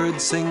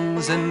bluebird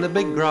sings, in the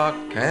big rock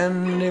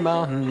candy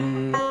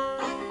mountain.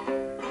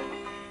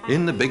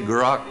 In the big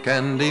rock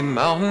candy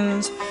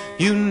mountains,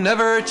 you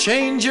never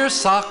change your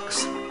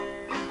socks.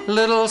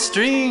 Little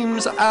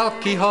streams of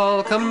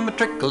alcohol come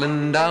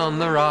trickling down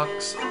the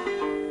rocks.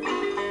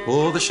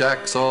 Oh, the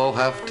shacks all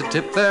have to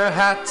tip their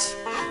hats,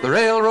 the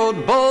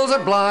railroad bulls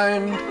are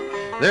blind.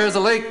 There's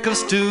a lake of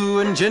stew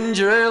and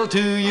ginger ale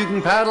too, you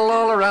can paddle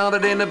all around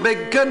it in a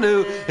big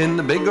canoe, in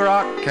the big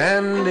rock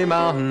candy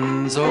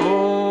mountains.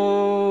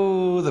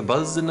 Oh, the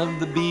buzzing of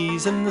the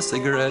bees in the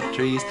cigarette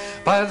trees,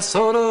 by the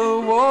soda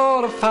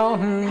water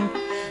fountain,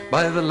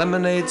 by the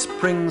lemonade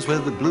springs where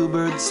the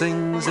bluebird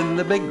sings, in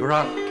the big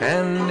rock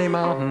candy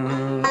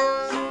mountains.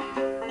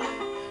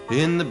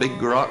 In the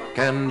big rock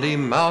candy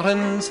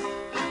mountains,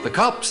 the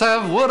cops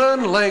have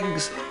wooden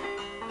legs,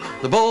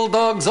 the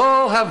bulldogs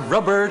all have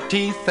rubber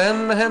teeth,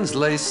 and the hens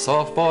lay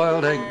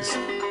soft-boiled eggs.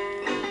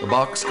 The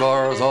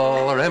boxcars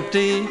all are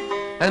empty,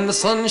 and the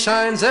sun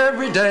shines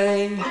every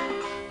day.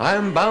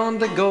 I'm bound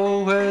to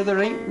go where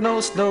there ain't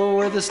no snow,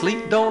 where the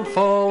sleet don't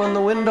fall and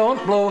the wind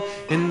don't blow,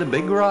 in the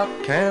big rock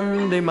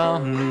candy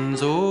mountains.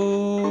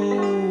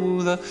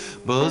 Oh, the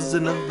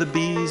buzzing of the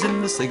bees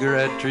in the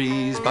cigarette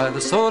trees, by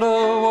the soda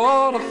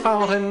water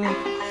fountain,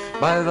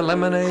 by the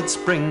lemonade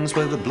springs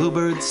where the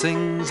bluebird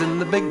sings, in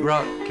the big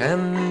rock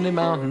candy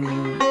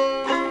mountain.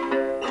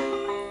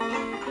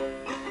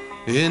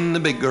 In the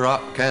big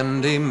rock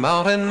candy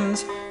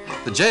mountains,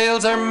 the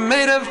jails are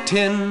made of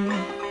tin.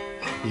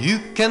 You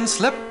can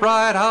slip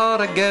right out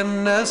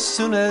again as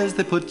soon as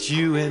they put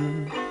you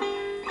in.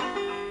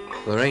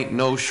 There ain't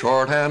no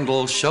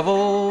short-handled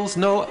shovels,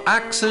 no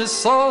axes,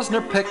 saws,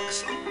 nor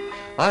picks.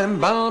 I'm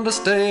bound to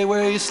stay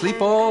where you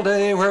sleep all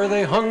day, where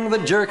they hung the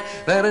jerk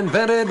that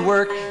invented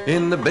work,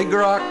 in the big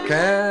rock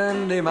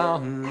candy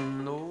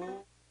mountain. Oh.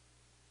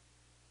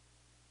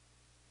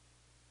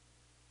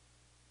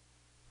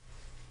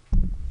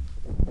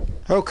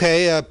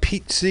 Okay,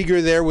 Pete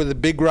Seeger there with the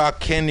Big Rock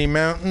Candy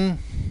Mountain.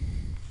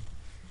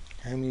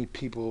 How many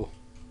people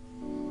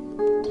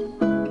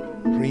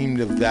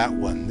dreamed of that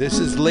one? This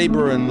is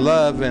Labor and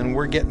Love, and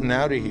we're getting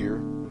out of here.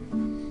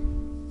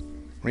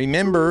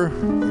 Remember,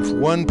 if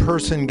one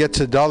person gets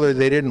 $1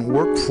 they didn't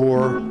work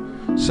for,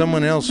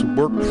 someone else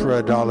worked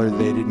for $1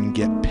 they didn't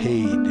get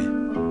paid.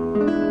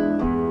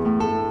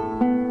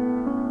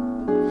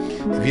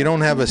 If you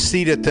don't have a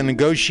seat at the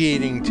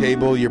negotiating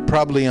table, you're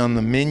probably on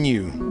the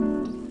menu.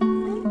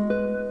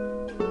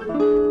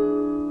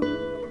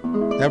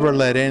 Never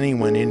let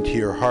anyone into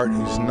your heart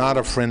who's not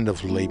a friend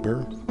of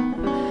labor.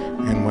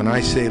 And when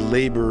I say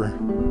labor,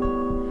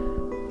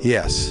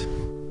 yes,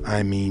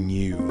 I mean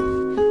you.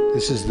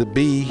 This is the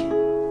Bee,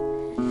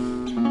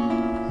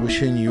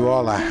 wishing you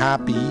all a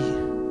happy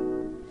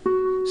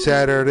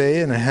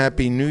Saturday and a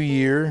happy New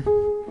Year.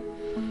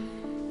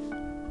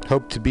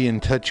 Hope to be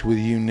in touch with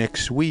you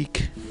next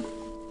week,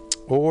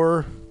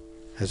 or,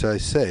 as I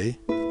say,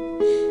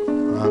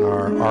 on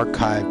our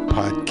archive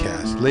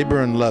podcast.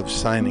 Labor and Love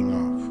signing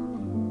off.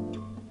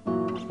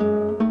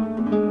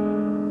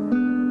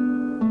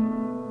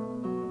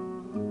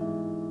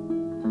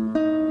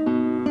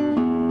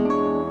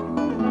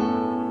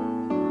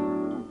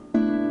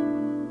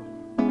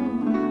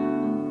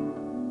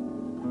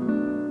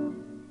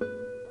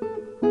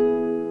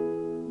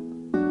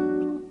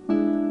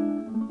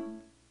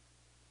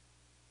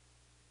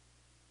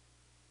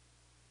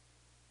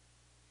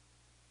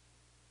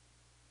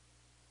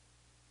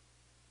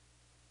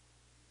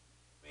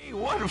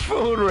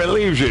 Food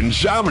relieves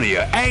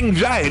insomnia,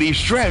 anxiety,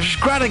 stress,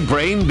 chronic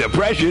brain,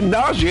 depression,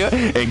 nausea,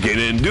 and can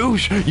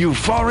induce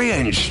euphoria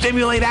and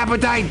stimulate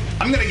appetite.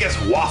 I'm gonna guess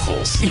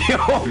waffles.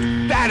 Yo,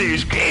 that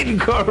is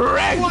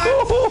incorrect.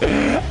 What?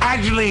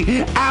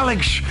 Actually,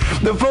 Alex,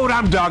 the food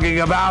I'm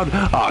talking about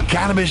are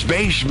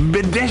cannabis-based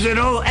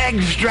medicinal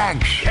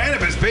extracts.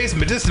 Cannabis-based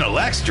medicinal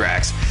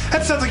extracts?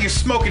 That sounds like you're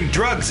smoking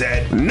drugs,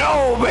 Ed.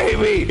 No,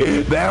 baby.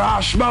 There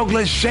are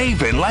smokeless,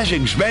 safe, and less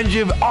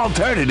expensive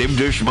alternatives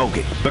to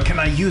smoking. But can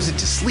I use it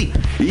to sleep?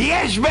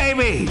 Yes,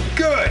 baby.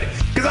 Good,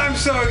 because I'm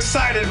so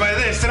excited by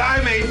this that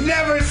I may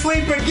never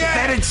sleep again.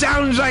 Then it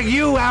sounds like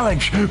you,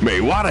 Alex,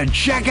 may want to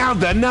check out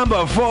the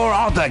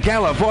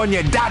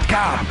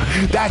number4AltaCalifornia.com.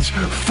 That's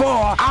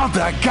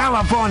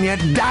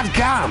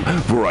 4AltaCalifornia.com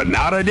for a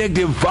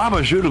non-addictive,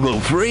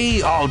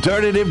 pharmaceutical-free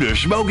alternative to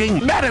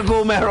smoking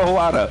medical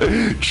marijuana.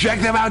 Check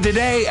them out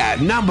today at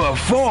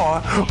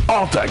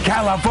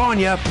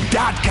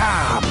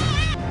number4AltaCalifornia.com.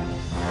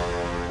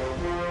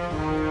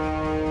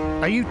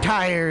 Are you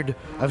tired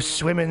of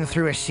swimming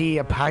through a sea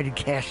of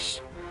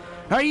podcasts?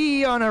 Are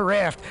ye on a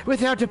raft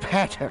without a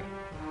paddle?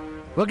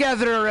 Well,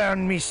 gather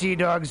around me, sea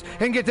dogs,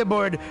 and get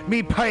aboard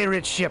me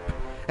pirate ship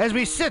as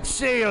we set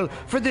sail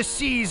for the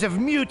seas of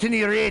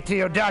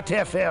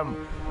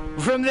MutinyRadio.fm.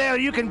 From there,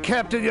 you can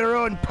captain your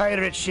own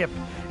pirate ship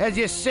as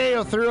you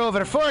sail through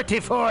over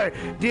 44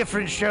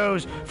 different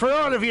shows for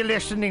all of your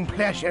listening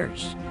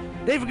pleasures.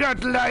 They've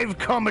got live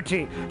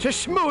comedy to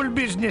small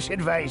business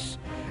advice,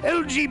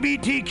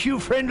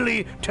 LGBTQ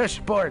friendly to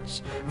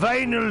sports,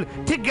 vinyl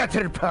to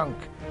gutter punk.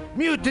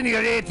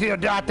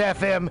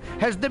 MutinyRadio.fm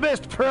has the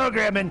best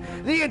programming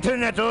the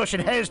internet ocean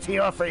has to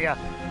offer you.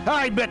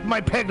 I bet my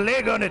peg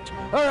leg on it,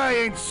 or I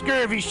ain't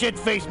scurvy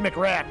shit-faced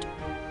McRat.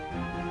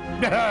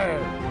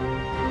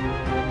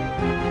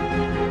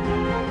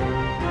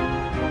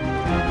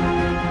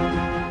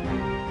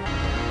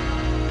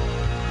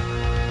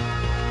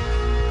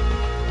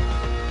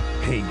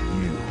 Hey,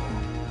 you.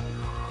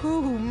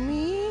 Who,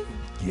 me?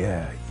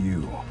 Yeah,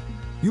 you.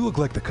 You look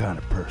like the kind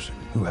of person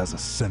who has a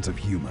sense of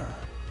humor.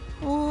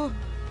 Oh,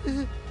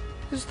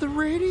 is the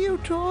radio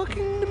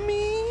talking to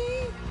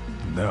me?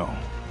 No,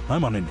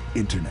 I'm on an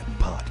internet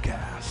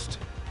podcast.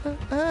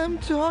 I'm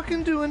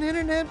talking to an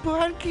internet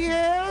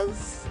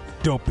podcast?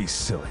 Don't be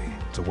silly.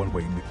 It's a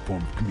one-way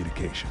form of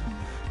communication.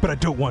 But I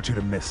don't want you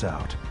to miss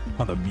out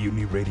on the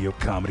Mutiny Radio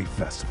Comedy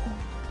Festival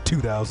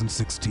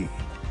 2016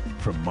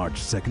 from March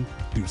 2nd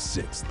through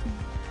 6th.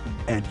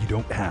 And you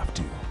don't have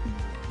to.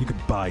 You can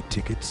buy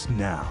tickets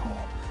now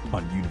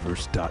on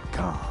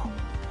universe.com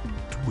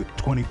with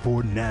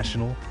 24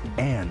 national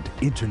and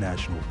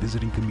international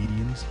visiting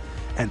comedians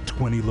and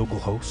 20 local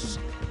hosts.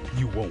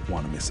 You won't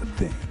want to miss a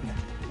thing.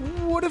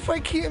 What if I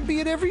can't be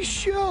at every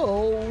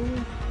show?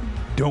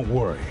 Don't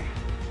worry.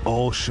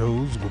 All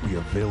shows will be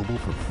available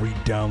for free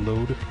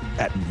download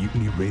at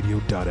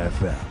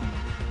MutinyRadio.fm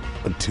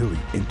until the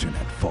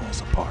internet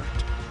falls apart.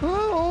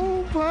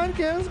 Oh,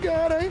 podcast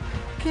God, I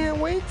can't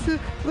wait to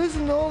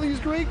listen to all these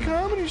great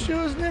comedy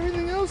shows and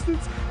everything else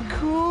that's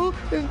cool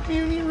at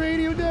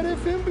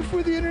MutinyRadio.fm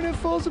before the internet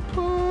falls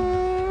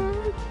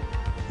apart.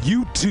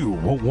 You too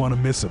won't want to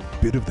miss a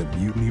bit of the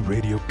Mutiny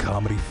Radio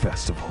Comedy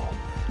Festival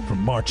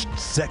from March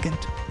 2nd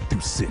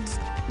through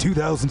 6th,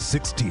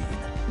 2016.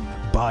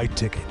 Buy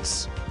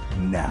tickets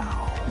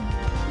now.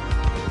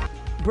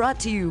 Brought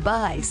to you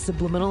by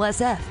Subliminal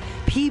SF,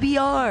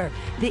 PBR,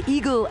 The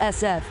Eagle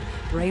SF,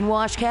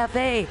 Brainwash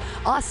Cafe,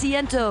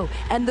 Asiento,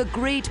 and the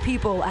great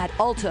people at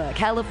Alta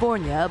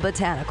California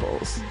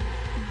Botanicals.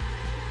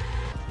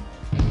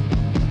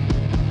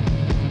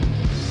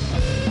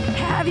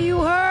 Have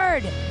you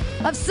heard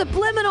of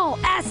Subliminal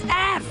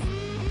SF?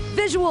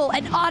 Visual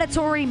and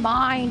auditory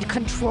mind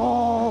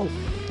control.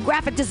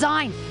 Graphic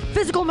design,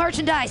 physical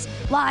merchandise,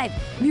 live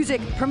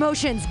music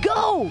promotions.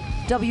 Go!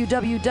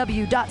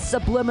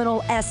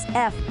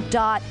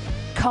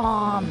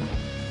 www.subliminalsf.com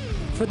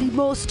for the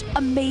most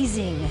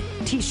amazing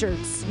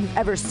t-shirts you've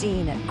ever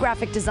seen.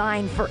 Graphic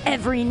design for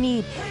every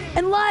need.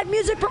 And live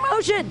music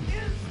promotion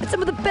at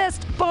some of the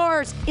best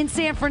bars in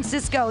San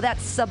Francisco.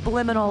 That's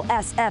Subliminal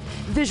SF,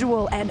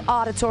 visual and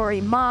auditory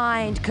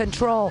mind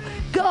control.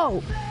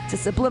 Go to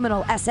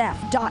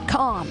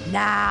subliminalsf.com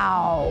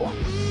now.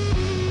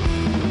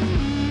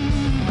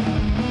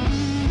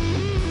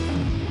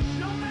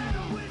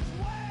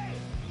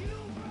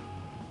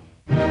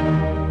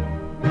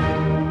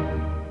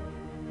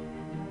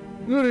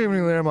 Good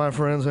evening there, my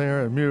friends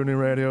here at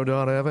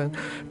MutinyRadio.fm.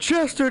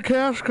 Chester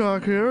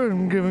Cashcock here,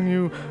 and giving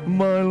you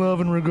my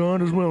love and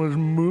regard as well as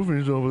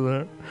movies over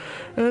there.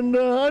 And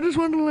I just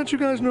wanted to let you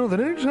guys know that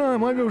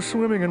anytime I go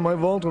swimming in my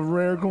vault of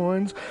rare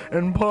coins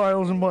and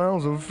piles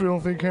of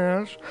filthy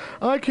cash,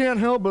 I can't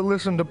help but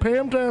listen to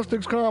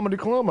Pamtastic's Comedy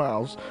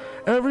Clubhouse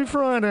every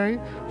Friday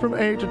from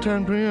 8 to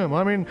 10 p.m.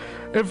 I mean,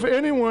 if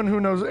anyone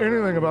who knows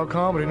anything about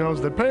comedy knows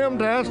that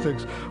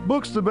Pamtastics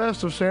books the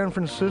best of San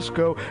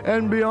Francisco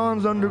and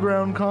beyond's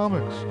underground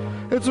comics.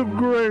 It's a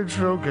great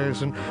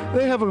showcase, and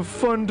they have a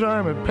fun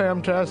time at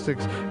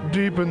Pamtastics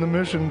deep in the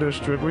Mission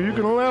District, where you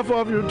can laugh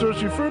off your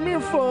tushy for a mere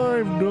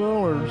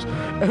 $5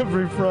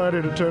 every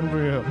Friday to 10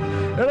 p.m.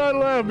 And I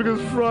laugh because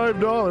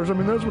 $5, I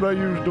mean, that's what I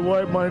use to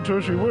wipe my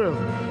tushy with.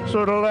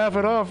 So to laugh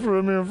it off for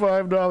a mere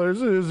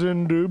 $5 is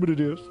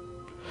indubitious.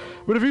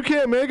 But if you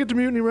can't make it to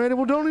Mutiny Radio,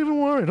 well, don't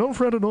even worry. Don't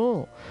fret at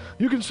all.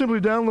 You can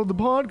simply download the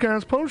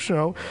podcast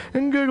post-show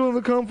and giggle in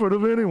the comfort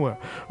of anywhere,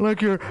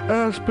 like your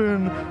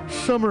Aspen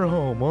summer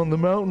home on the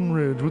mountain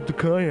ridge with the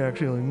kayak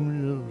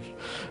ceiling.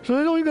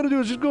 So all you got to do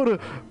is just go to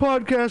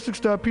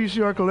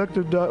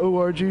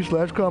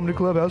podcastics.pcrcollective.org/comedy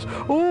clubhouse,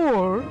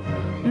 or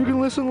you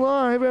can listen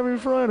live every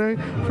Friday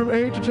from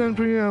 8 to 10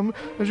 p.m.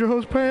 as your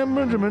host Pam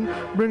Benjamin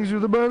brings you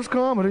the best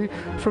comedy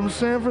from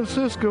San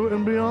Francisco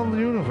and beyond the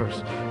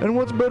universe. And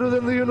what's better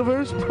than the universe?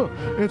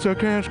 It's a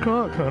cash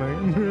cock,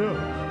 honey. Yeah.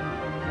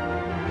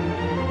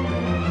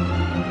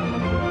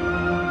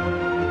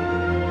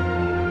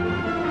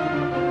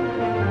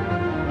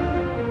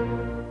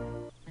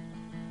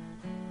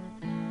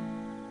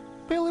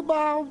 Billy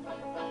Bob,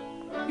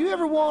 you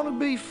ever want to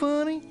be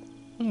funny?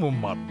 Well,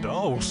 my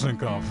dogs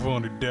think I'm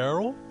funny,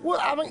 Daryl. Well,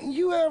 I mean,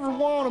 you ever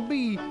want to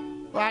be,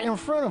 like, in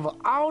front of an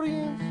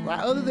audience? Like,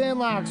 other than,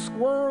 like,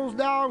 squirrels,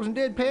 dogs, and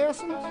dead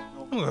peasants?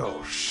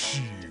 Oh,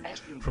 shit.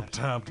 From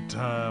time to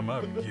time,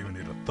 I've given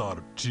it a thought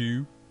or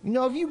two. You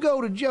know, if you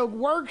go to Joke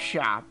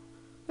Workshop,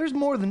 there's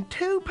more than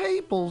 2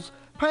 peoples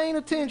paying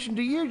attention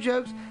to your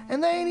jokes,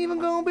 and they ain't even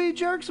gonna be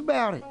jerks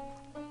about it.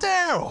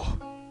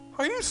 Daryl,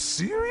 are you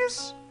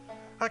serious?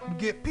 I can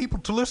get people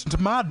to listen to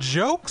my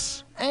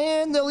jokes?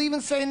 And they'll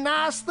even say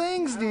nice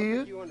things to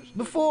you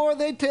before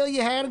they tell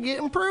you how to get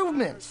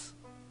improvements.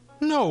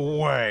 No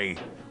way.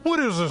 What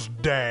is this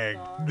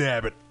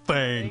dag-nabbit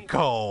thing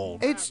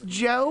called? It's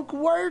Joke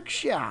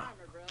Workshop.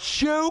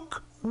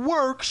 Joke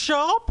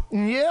Workshop?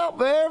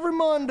 Yep, every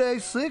Monday,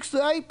 6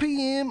 to 8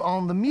 p.m.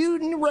 on the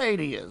Mutiny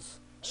Radios.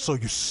 So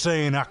you're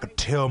saying I could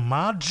tell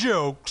my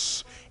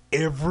jokes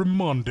every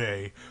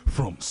Monday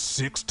from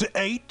 6 to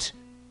 8?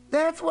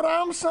 That's what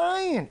I'm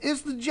saying.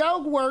 It's the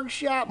Joke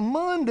Workshop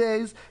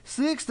Mondays,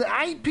 6 to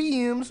 8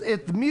 p.m.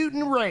 at the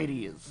Mutiny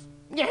Radios.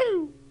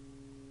 Yahoo!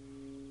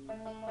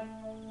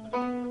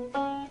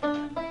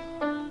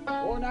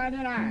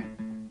 $4.99.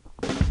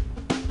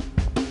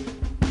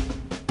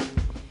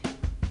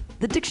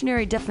 The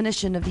dictionary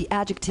definition of the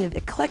adjective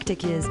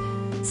eclectic is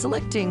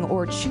selecting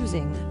or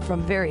choosing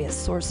from various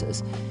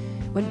sources.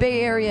 When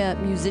Bay Area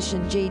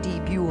musician J.D.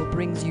 Buell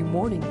brings you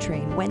Morning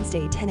Train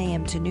Wednesday 10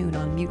 a.m. to noon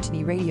on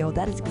Mutiny Radio,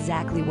 that is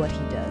exactly what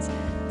he does.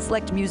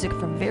 Select music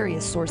from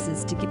various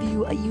sources to give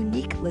you a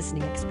unique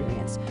listening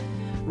experience.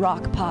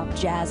 Rock, pop,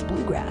 jazz,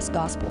 bluegrass,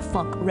 gospel,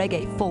 funk,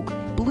 reggae, folk,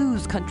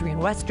 blues, country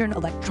and western,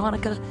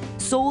 electronica,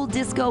 soul,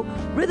 disco,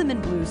 rhythm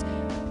and blues,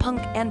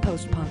 punk and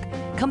post-punk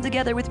come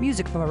together with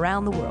music from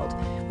around the world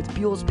with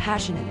Buell's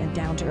passionate and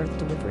down-to-earth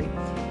delivery.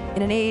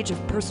 In an age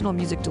of personal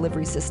music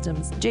delivery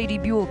systems, J.D.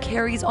 Buell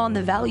carries on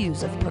the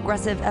values of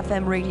progressive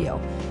FM radio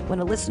when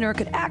a listener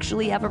could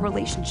actually have a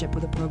relationship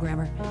with a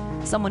programmer,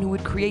 someone who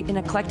would create an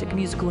eclectic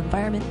musical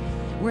environment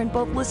wherein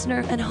both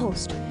listener and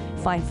host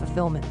find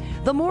fulfillment.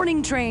 The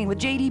Morning Train with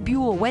J.D.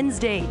 Buell,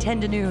 Wednesday,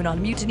 10 to noon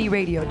on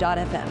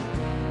MutinyRadio.fm.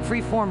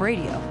 Freeform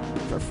radio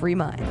for free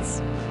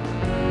minds.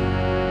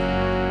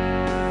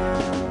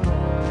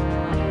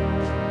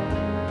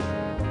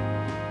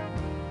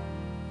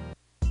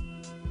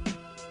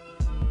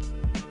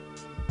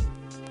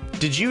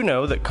 Did you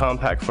know that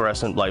compact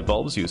fluorescent light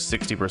bulbs use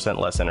 60%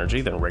 less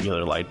energy than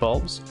regular light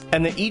bulbs?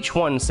 And that each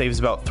one saves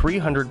about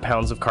 300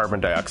 pounds of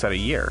carbon dioxide a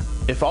year?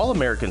 If all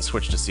Americans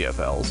switched to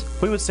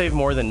CFLs, we would save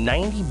more than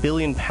 90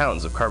 billion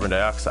pounds of carbon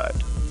dioxide.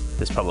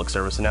 This public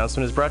service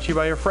announcement is brought to you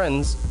by your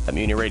friends at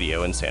Mutiny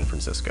Radio in San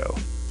Francisco.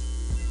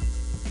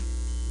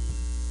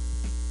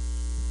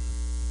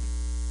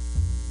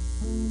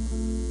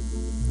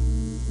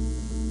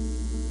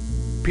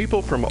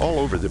 People from all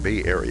over the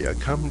Bay Area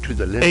come to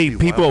the Hey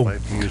people,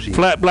 Wildlife Museum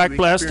Flat Black to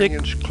Plastic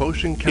experience close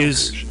is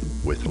encounters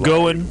with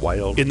going live,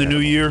 wild in the new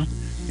year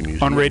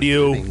animals. on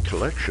radio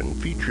Collection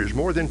features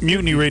more than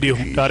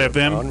MutinyRadio.fm.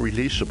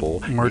 unreleasable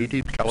We're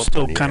native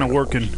still California kind of working